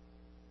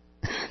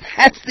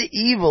 That's the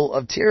evil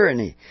of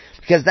tyranny,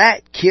 because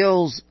that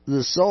kills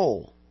the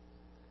soul.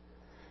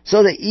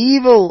 So the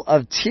evil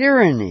of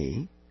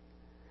tyranny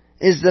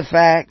is the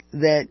fact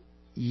that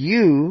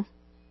you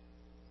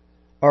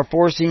are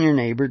forcing your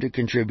neighbor to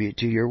contribute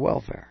to your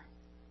welfare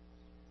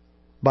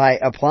by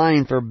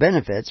applying for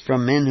benefits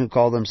from men who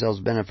call themselves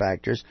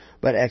benefactors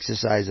but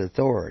exercise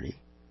authority.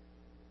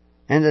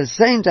 And at the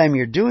same time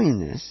you're doing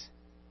this,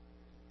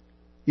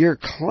 you're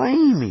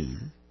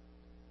claiming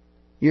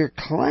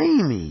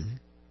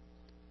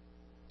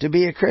to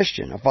be a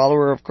Christian, a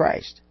follower of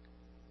Christ.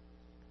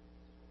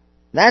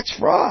 That's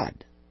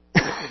fraud.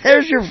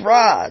 There's your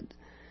fraud.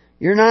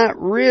 You're not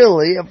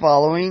really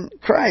following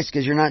Christ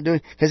because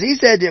He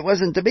said it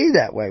wasn't to be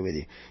that way with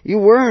you. You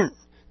weren't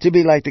to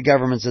be like the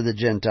governments of the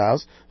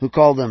Gentiles who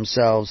call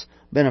themselves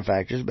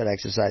benefactors but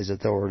exercise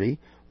authority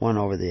one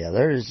over the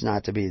other. It's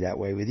not to be that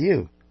way with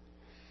you.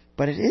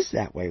 But it is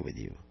that way with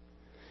you.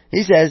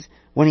 He says,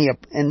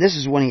 and this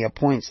is when He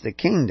appoints the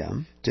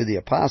kingdom to the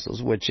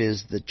apostles, which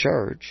is the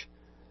church.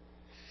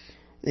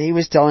 He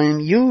was telling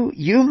them,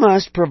 you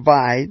must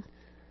provide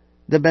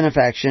the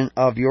benefaction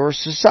of your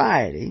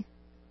society,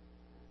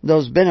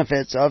 those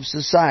benefits of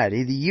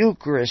society, the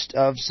Eucharist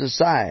of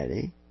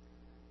society,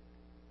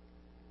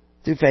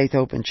 through faith,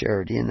 hope, and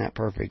charity in that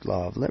perfect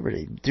law of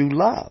liberty, through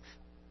love.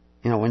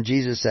 When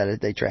Jesus said it,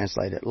 they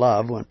translate it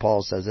love. When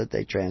Paul says it,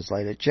 they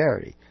translate it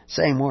charity.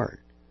 Same word.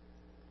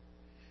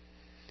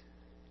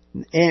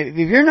 If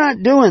you're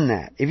not doing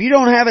that, if you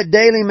don't have a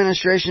daily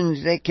ministration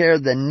to take care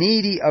of the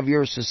needy of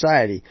your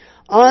society,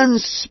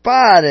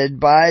 unspotted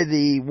by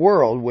the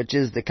world, which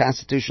is the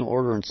constitutional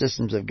order and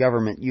systems of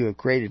government you have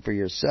created for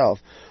yourself,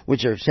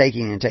 which are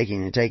taking and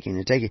taking and taking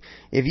and taking,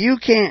 if you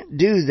can't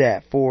do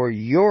that for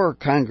your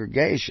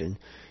congregation,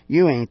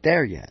 you ain't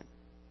there yet.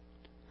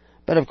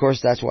 But of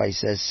course, that's why He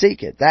says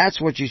seek it.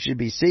 That's what you should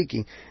be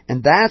seeking,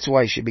 and that's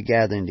why you should be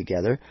gathering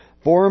together,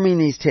 forming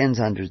these tens,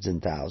 hundreds,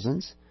 and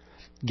thousands.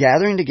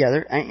 Gathering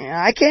together.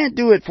 I can't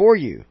do it for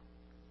you.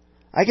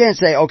 I can't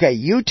say, okay,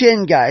 you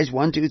 10 guys,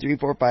 1, 2, 3,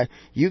 4, 5,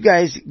 you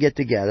guys get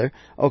together.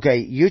 Okay,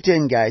 you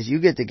 10 guys, you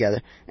get together.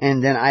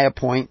 And then I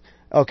appoint,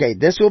 okay,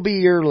 this will be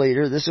your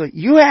leader.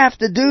 You have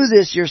to do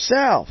this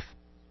yourself.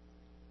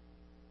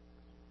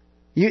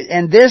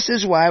 And this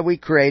is why we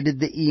created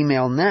the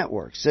email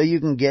network. So you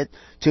can get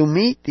to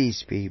meet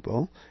these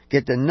people,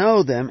 get to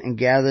know them, and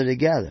gather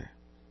together.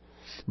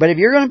 But if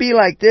you're going to be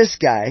like this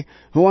guy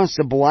who wants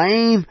to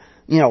blame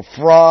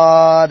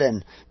fraud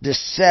and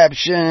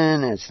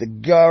deception, it's the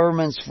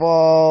government's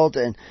fault,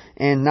 and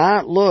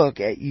not look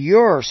at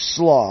your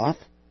sloth,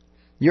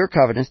 your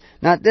covetousness.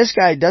 Now, this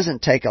guy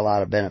doesn't take a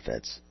lot of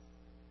benefits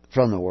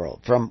from the world,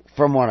 from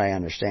what I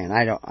understand.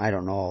 I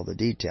don't know all the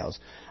details.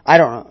 I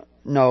don't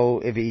know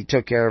if he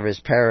took care of his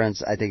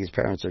parents. I think his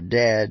parents are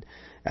dead.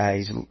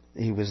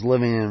 He was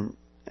living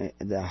in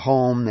the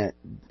home that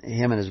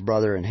him and his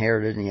brother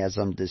inherited, and he had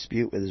some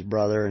dispute with his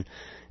brother,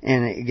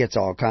 and it gets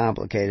all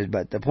complicated.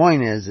 But the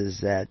point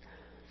is that,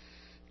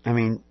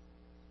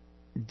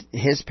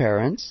 his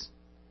parents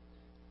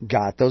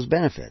got those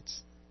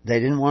benefits. They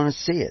didn't want to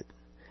see it.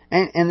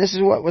 And this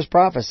is what was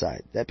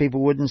prophesied, that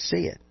people wouldn't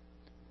see it.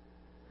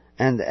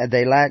 And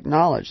they lack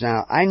knowledge.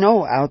 Now, I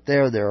know out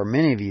there are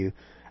many of you,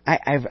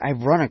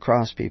 I've run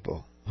across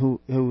people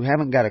who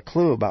haven't got a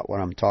clue about what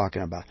I'm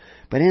talking about.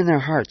 But in their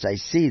hearts, I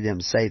see them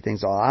say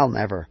things, oh, I'll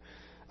never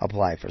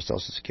apply for Social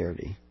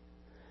Security.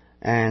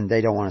 And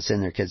they don't want to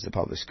send their kids to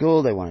public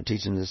school. They want to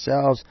teach them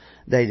themselves.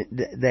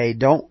 They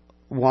don't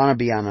want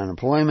to be on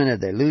unemployment. If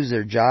they lose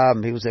their job,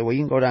 and people say, well,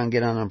 you can go down and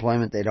get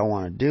unemployment, they don't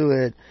want to do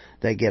it.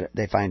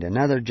 They find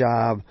another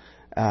job.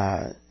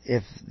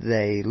 If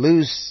they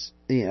lose,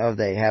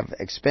 they have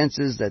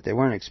expenses that they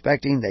weren't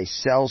expecting, they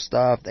sell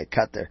stuff, they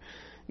cut their,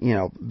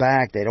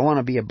 back. They don't want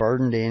to be a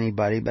burden to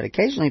anybody, but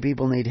occasionally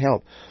people need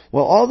help.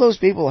 Well, all those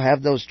people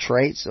have those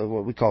traits of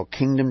what we call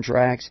kingdom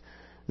tracts.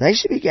 They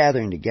should be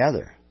gathering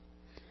together.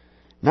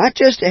 Not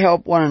just to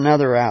help one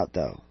another out,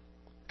 though,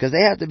 because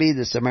they have to be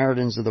the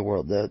Samaritans of the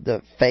world,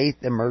 the faith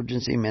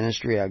emergency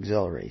ministry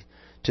auxiliary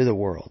to the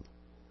world.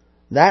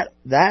 That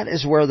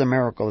is where the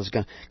miracle is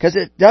going. Because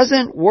it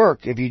doesn't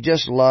work if you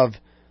just love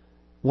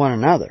one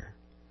another.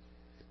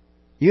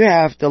 You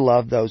have to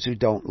love those who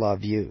don't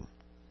love you.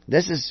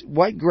 This is,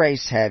 what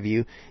grace have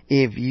you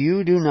if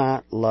you do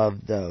not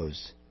love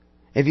those?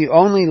 If you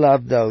only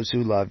love those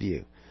who love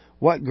you,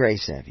 what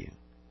grace have you?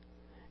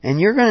 And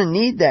you're going to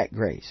need that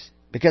grace,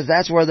 because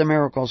that's where the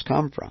miracles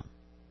come from.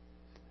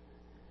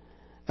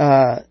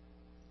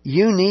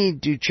 You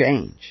need to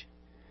change.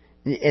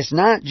 It's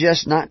not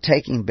just not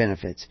taking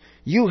benefits.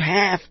 You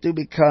have to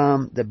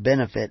become the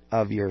benefit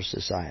of your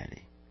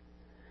society.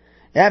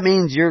 That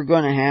means you're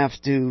going to have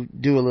to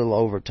do a little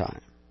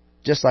overtime.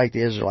 Just like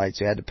the Israelites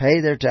who had to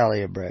pay their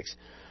tally of bricks,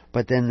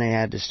 but then they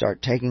had to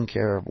start taking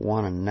care of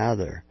one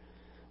another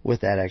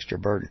with that extra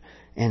burden.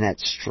 And that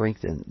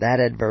strengthened, that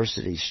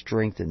adversity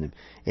strengthened them.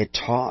 It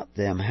taught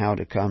them how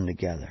to come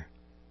together.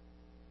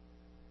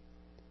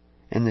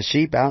 And the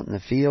sheep out in the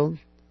field,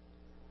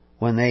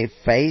 when they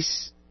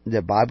face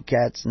the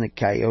bobcats and the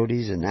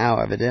coyotes, and now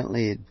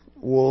evidently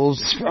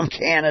wolves from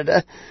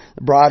Canada,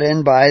 brought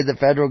in by the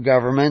federal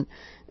government,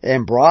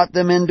 and brought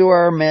them into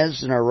our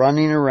midst and are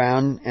running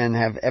around and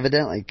have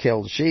evidently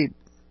killed sheep,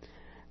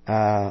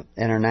 and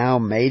are now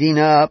mating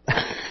up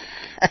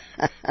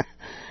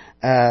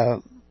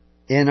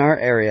in our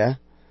area,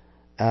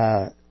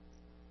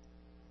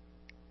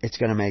 it's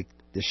going to make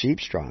the sheep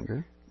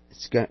stronger.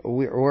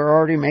 We're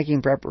already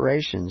making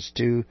preparations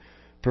to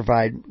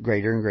provide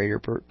greater and greater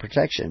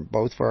protection,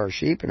 both for our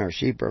sheep, and our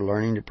sheep are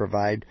learning to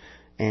provide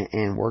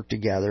and work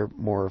together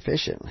more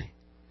efficiently.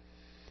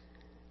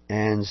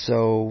 And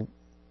so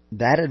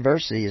that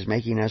adversity is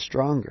making us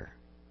stronger.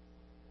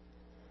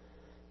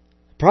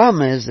 The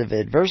problem is, if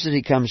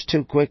adversity comes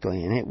too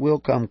quickly, and it will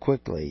come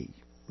quickly,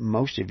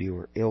 most of you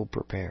are ill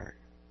prepared.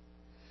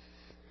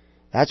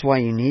 That's why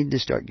you need to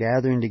start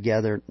gathering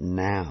together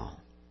now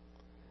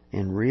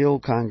in real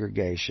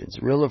congregations,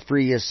 real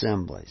free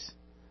assemblies,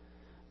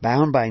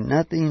 bound by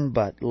nothing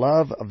but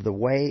love of the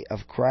way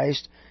of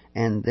Christ,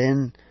 and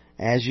then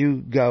as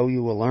you go,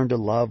 you will learn to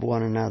love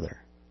one another.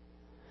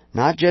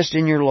 Not just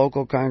in your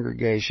local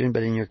congregation,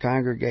 but in your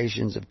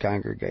congregations of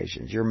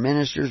congregations. Your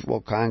ministers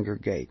will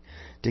congregate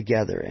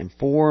together and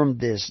form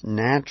this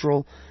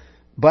natural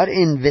but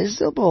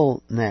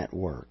invisible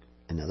network.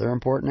 Another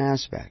important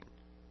aspect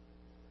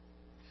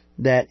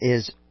that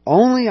is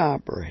only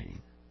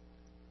operating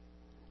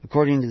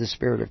according to the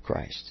Spirit of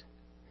Christ.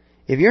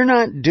 If you're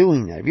not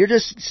doing that, if you're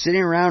just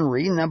sitting around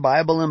reading the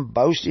Bible and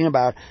boasting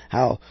about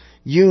how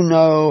you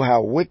know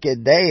how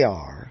wicked they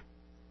are,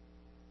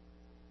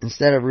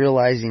 instead of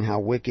realizing how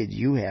wicked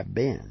you have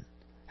been,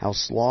 how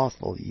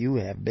slothful you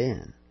have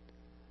been,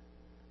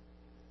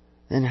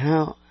 then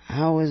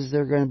how is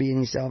there going to be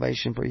any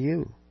salvation for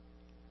you?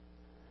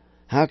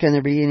 How can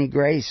there be any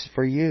grace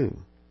for you?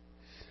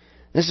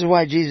 This is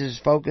why Jesus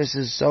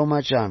focuses so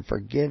much on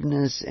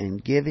forgiveness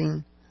and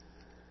giving,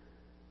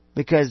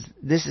 because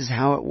this is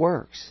how it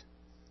works.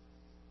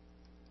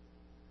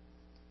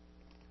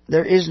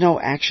 There is no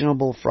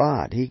actionable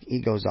fraud.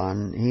 He goes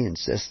on, he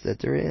insists that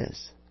there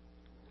is.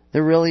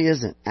 There really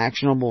isn't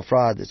actionable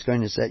fraud that's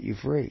going to set you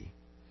free.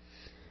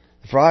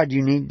 The fraud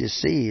you need to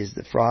see is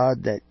the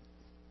fraud that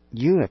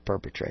you have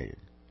perpetrated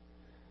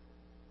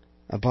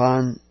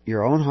upon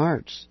your own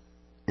hearts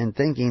and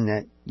thinking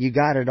that you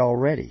got it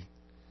already.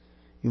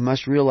 You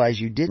must realize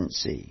you didn't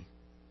see.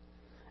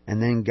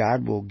 And then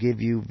God will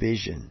give you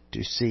vision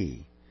to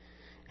see.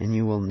 And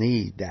you will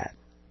need that.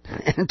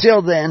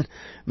 Until then,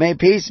 may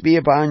peace be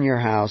upon your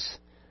house.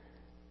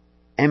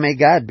 And may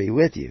God be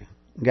with you.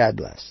 God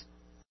bless.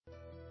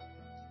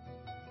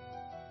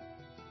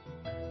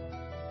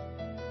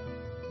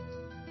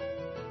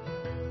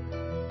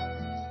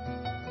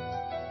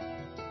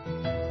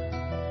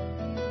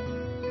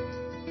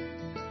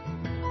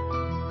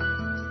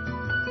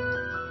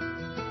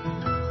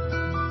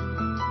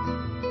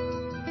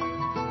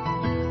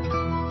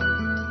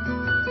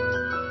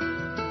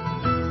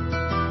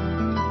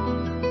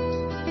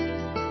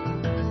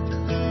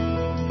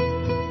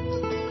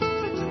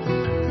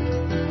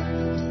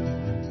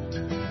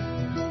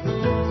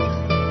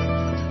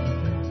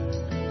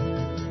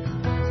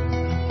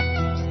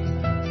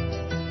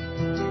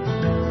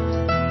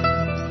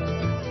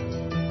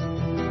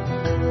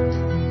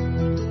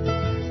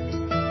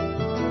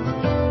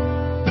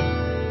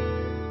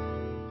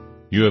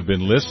 You have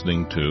been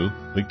listening to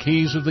The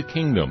Keys of the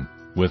Kingdom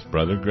with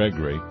Brother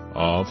Gregory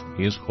of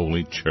His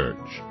Holy Church.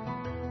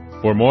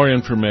 For more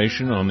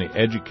information on the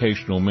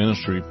educational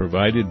ministry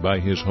provided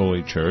by His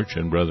Holy Church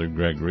and Brother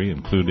Gregory,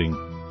 including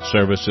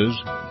services,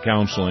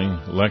 counseling,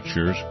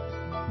 lectures,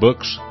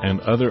 books, and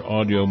other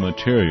audio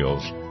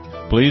materials,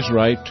 please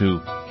write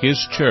to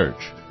His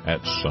Church at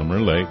Summer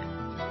Lake,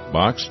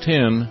 Box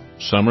 10,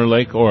 Summer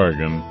Lake,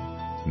 Oregon,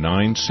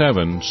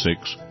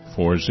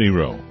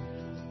 97640.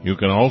 You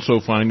can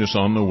also find us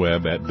on the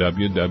web at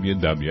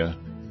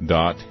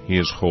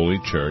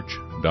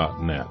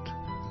www.hisholychurch.net.